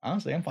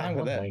 Honestly, I'm I fine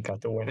with want that. Micah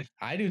to win.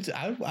 I do. Too.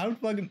 I would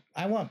fucking.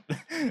 I want.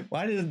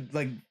 Why did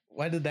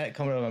that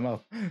come out of my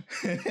mouth?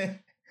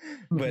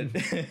 But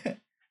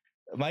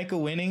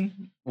Michael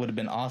winning would have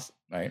been awesome,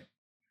 right?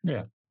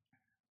 Yeah.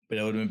 But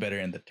it would have been better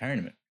in the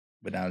tournament.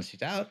 But now that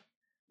she's out,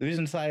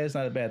 losing to Saya is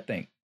not a bad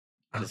thing.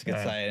 This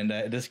gets Saya, and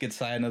this gets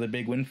Saya another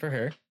big win for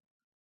her.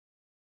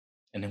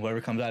 And then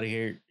whoever comes out of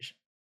here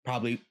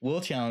probably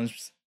will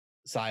challenge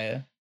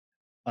Saya,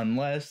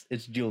 unless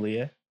it's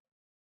Julia,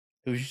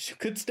 who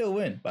could still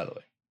win. By the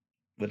way,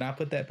 would not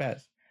put that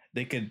past.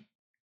 They could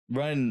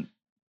run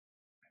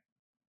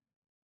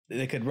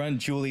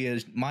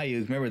Julia's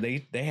Mayu. Remember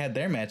they had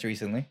their match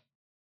recently,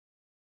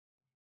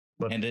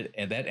 But- and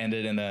that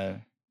ended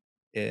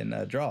in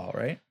a draw,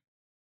 right?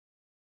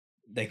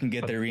 They can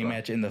get their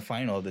rematch in the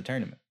final of the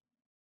tournament.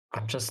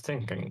 I'm just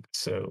thinking.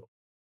 So,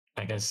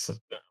 I guess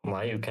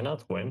Mayu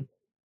cannot win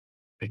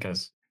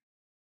because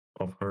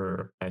of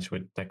her match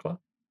with Tekla.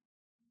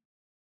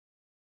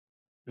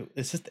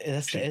 It's just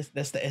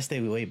that's the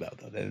SWA belt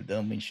though. That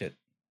don't mean shit.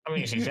 I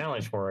mean, she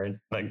challenged for it.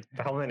 Like,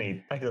 how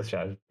many title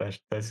shots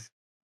is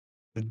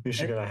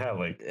she gonna have?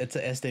 Like, It's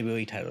a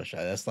SWA title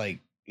shot. That's like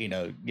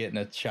getting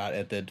a shot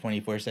at the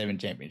 24/7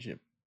 championship.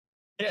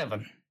 yeah,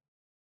 but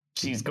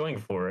she's going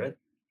for it.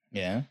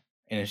 Yeah,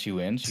 and if she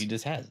wins, she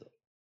just has it.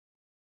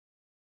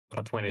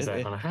 But when is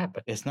that gonna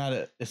happen? It's not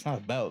a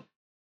belt.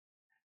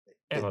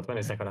 Yeah, but when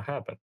is that gonna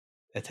happen?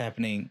 It's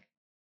happening.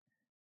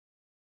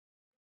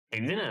 They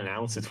didn't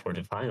announce it for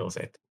the finals.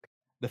 I think.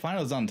 The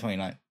finals on the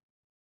 29th.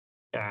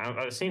 Yeah,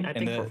 I've seen. I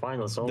And think for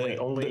finals only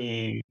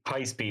the-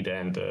 High Speed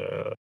and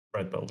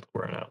Red Belt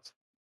were announced.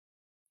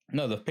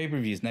 No, the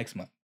pay-per-view is next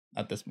month,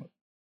 not this month.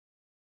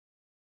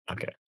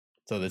 Okay.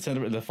 So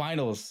the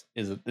finals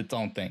is its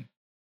own thing.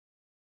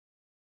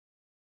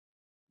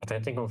 But I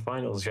think on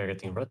finals you're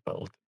getting Red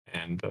Belt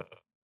and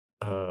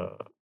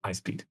High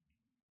Speed.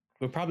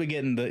 We're probably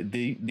getting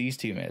these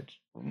two match.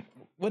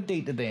 What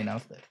date did they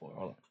announce that for?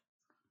 Hold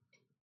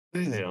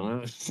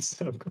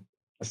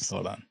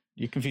Stardom on.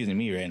 You're confusing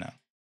me right now.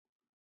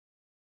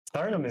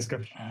 is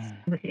good.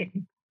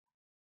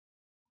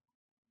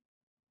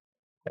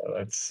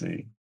 Let's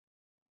see.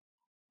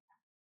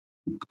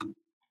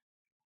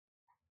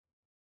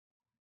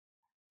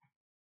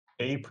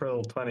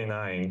 April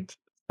 29th,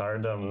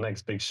 Stardom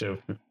next big show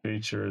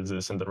features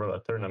the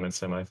Cinderella tournament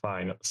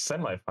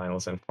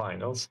semifinals and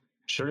finals.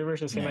 Shuri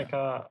versus Yeah.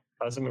 Himeka,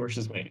 Azumi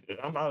versus May.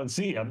 I'm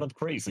not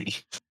crazy.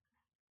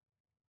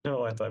 You know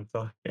what I'm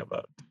talking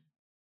about.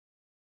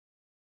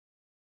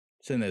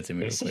 Send that to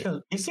me.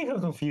 You see how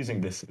confusing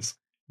this is.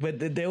 But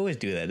they always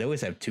do that. They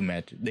always have two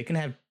matches. They can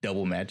have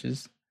double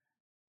matches.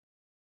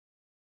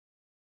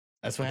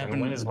 That's what And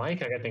happened. when is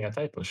Micah getting a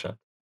title shot?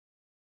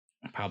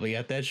 Probably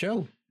at that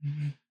show.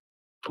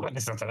 When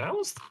is that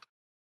announced?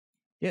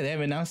 Yeah, they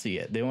haven't announced it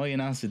yet. They only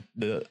announced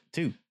the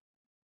two.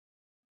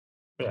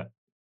 I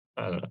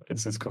don't know.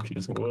 It's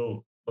confusing.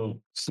 We'll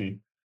see.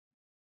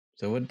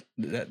 So what?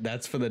 That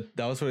was for the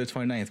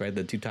 29th, right?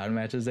 The two title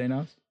matches they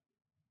announced.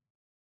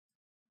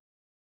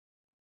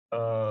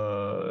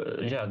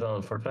 Yeah,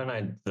 no, for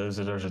tonight there's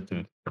a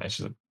two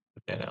matches that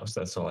they announced.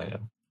 That's all I know.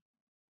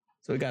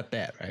 So we got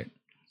that, right?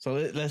 So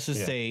let's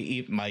just Yeah.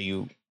 say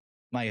Mayu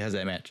has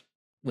that match,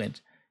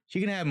 wins. She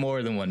can have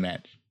more than one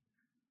match.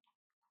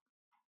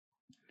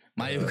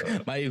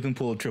 Mayu can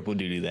pull triple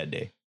duty that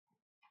day.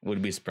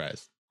 Would be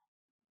surprised.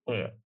 Oh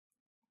yeah.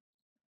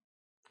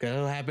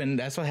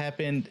 That's what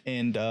happened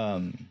in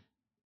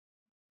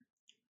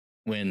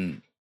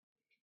when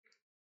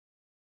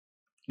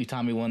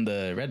Utami won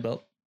the red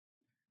belt.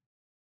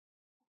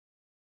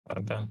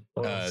 I'm done.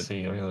 Let's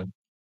see. Really.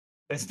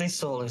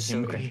 This all is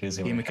so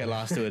confusing. Himeka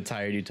lost to a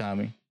tired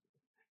Utami.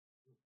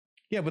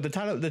 Yeah, but the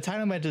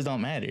title matches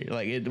don't matter.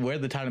 Like where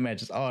the title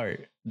matches are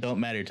don't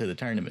matter to the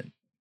tournament.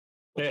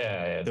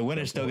 Yeah. The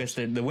winner still gets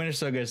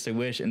their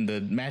wish, and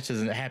the match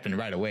doesn't happen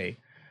right away.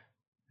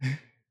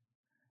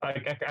 I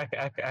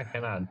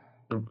cannot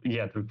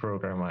yet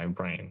reprogram my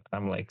brain.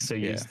 I'm like so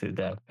used to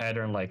that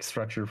pattern like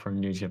structure from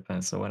New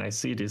Japan. So when I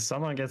see this,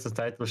 someone gets a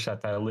title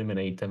shot, I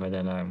eliminate them, and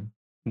then I'm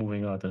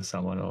moving on to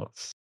someone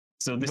else.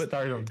 So this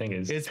Stardom thing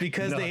is it's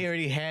because they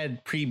already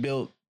had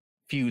pre-built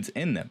feuds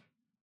in them.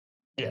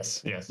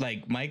 Yes.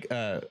 Like Mike,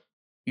 I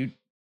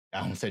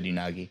almost said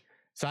Unagi.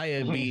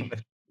 Saya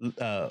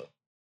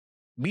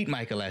beat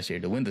Micah last year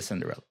to win the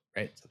Cinderella,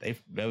 right? So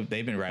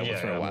they've been rivals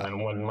for a while.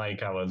 And when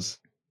Micah was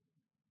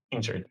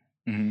injured,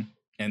 And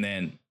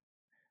then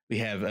we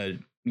had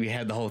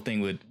the whole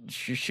thing with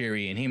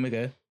Shuri and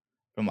Himeka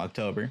from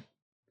October.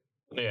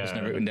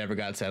 yeah, Which never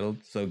got settled.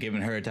 So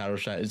giving her a title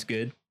shot is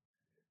good.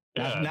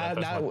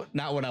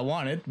 Not what I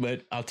wanted,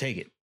 but I'll take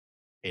it.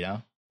 You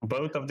know.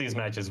 Both of these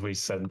matches we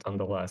said on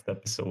the last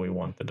episode we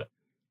wanted them.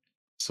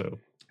 So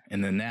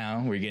and then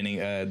now we're getting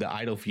the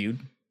Idol feud.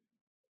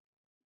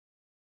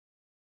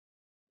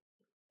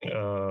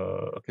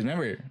 Because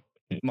remember,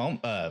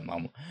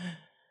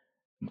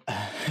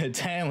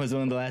 Tam was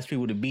one of the last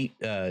people to beat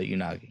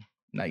Unagi.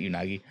 Not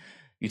Unagi.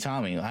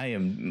 Tommy, I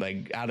am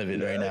like out of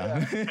it right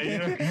Yeah.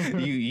 now.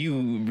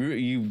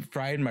 you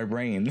fried my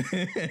brain.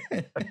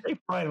 They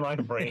fried my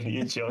brain.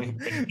 You joined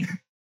me.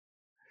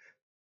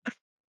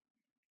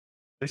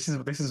 This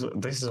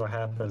is what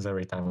happens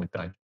every time we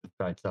try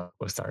to talk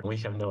with Star. We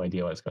have no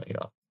idea what's going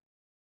on.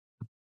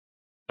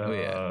 Oh,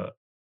 yeah.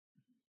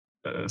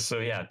 So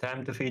yeah,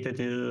 Tam defeated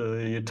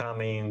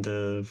Utami in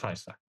the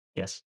 5-star.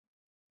 Yes.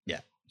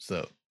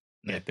 So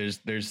like there's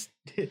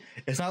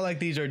it's not like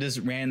these are just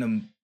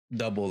random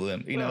double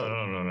them, you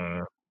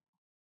know.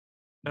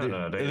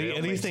 No. They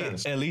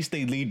At least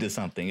they lead to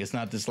something. It's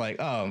not just like,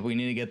 oh, we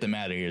need to get them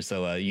out of here,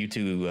 so you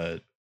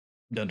two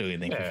don't do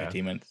anything for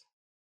 15 minutes.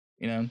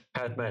 You know,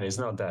 Batman is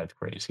not that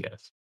crazy,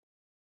 yes.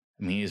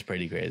 I mean, he is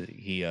pretty crazy.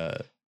 He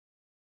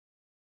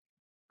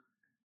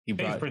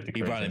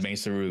brought in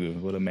Mace Sarugu.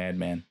 What a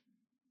madman.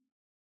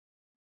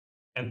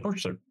 And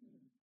Purser.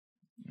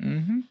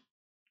 Mm-hmm.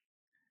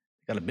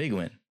 Got a big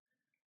win.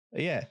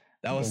 But yeah,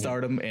 that was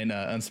Stardom, and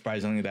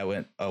unsurprisingly, that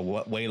went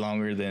way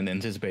longer than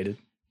anticipated.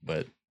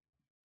 But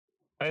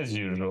as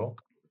usual,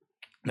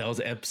 that was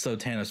episode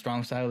 10 of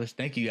Strong Stylish.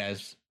 Thank you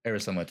guys ever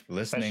so much for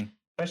listening.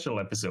 Special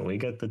episode. We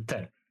got the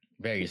 10.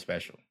 Very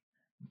special.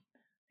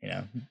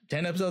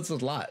 10 episodes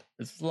is a lot.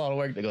 It's a lot of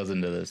work that goes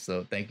into this.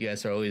 So thank you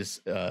guys for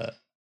always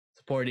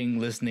supporting,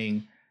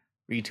 listening,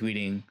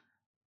 retweeting,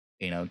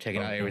 checking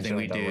out everything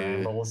we do.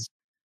 Rambles.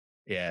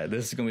 Yeah,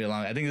 this is gonna be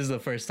I think this is the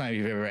first time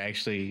you've ever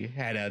actually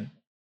had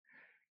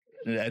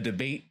a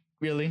debate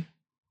really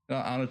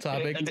on a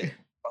topic.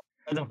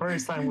 The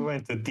first time we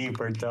went to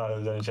deeper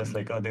thought than just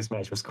like, oh, this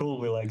match was cool,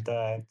 we like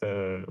that.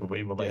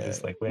 We were like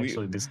this, like we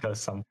actually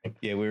discussed something.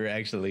 Yeah, we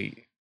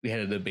had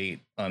a debate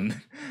on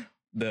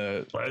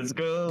Let's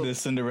go. the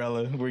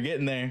Cinderella. We're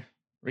getting there.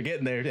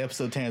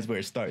 Episode 10 is where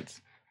it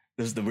starts.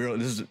 This is the real.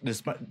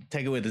 This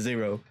take away the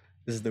 0.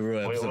 This is the real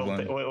episode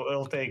 1.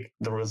 We'll take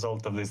the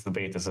result of this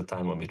debate as a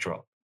time limit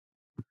drop.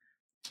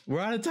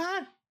 We're out of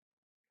time.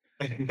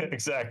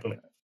 Exactly.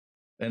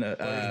 And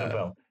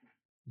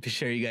be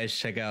sure you guys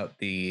check out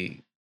the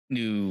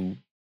new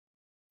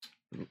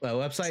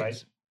website.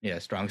 Site? Yeah,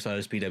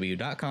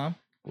 strongstylerspw.com.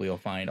 We'll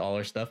find all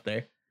our stuff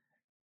there.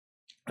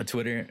 On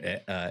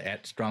Twitter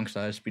at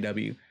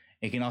strongstylerspw.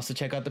 You can also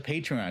check out the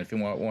Patreon if you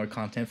want more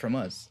content from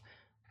us.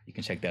 You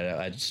can check that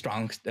out at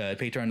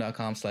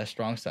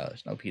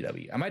patreon.com/strongstylish. No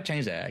PW. I might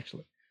change that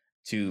actually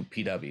to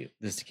PW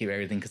just to keep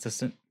everything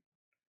consistent.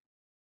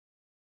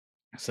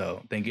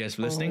 So thank you guys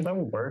for listening. That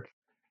will work.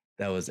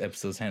 That was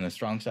episode 10 of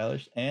Strong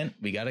Stylish, and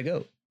we gotta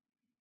go.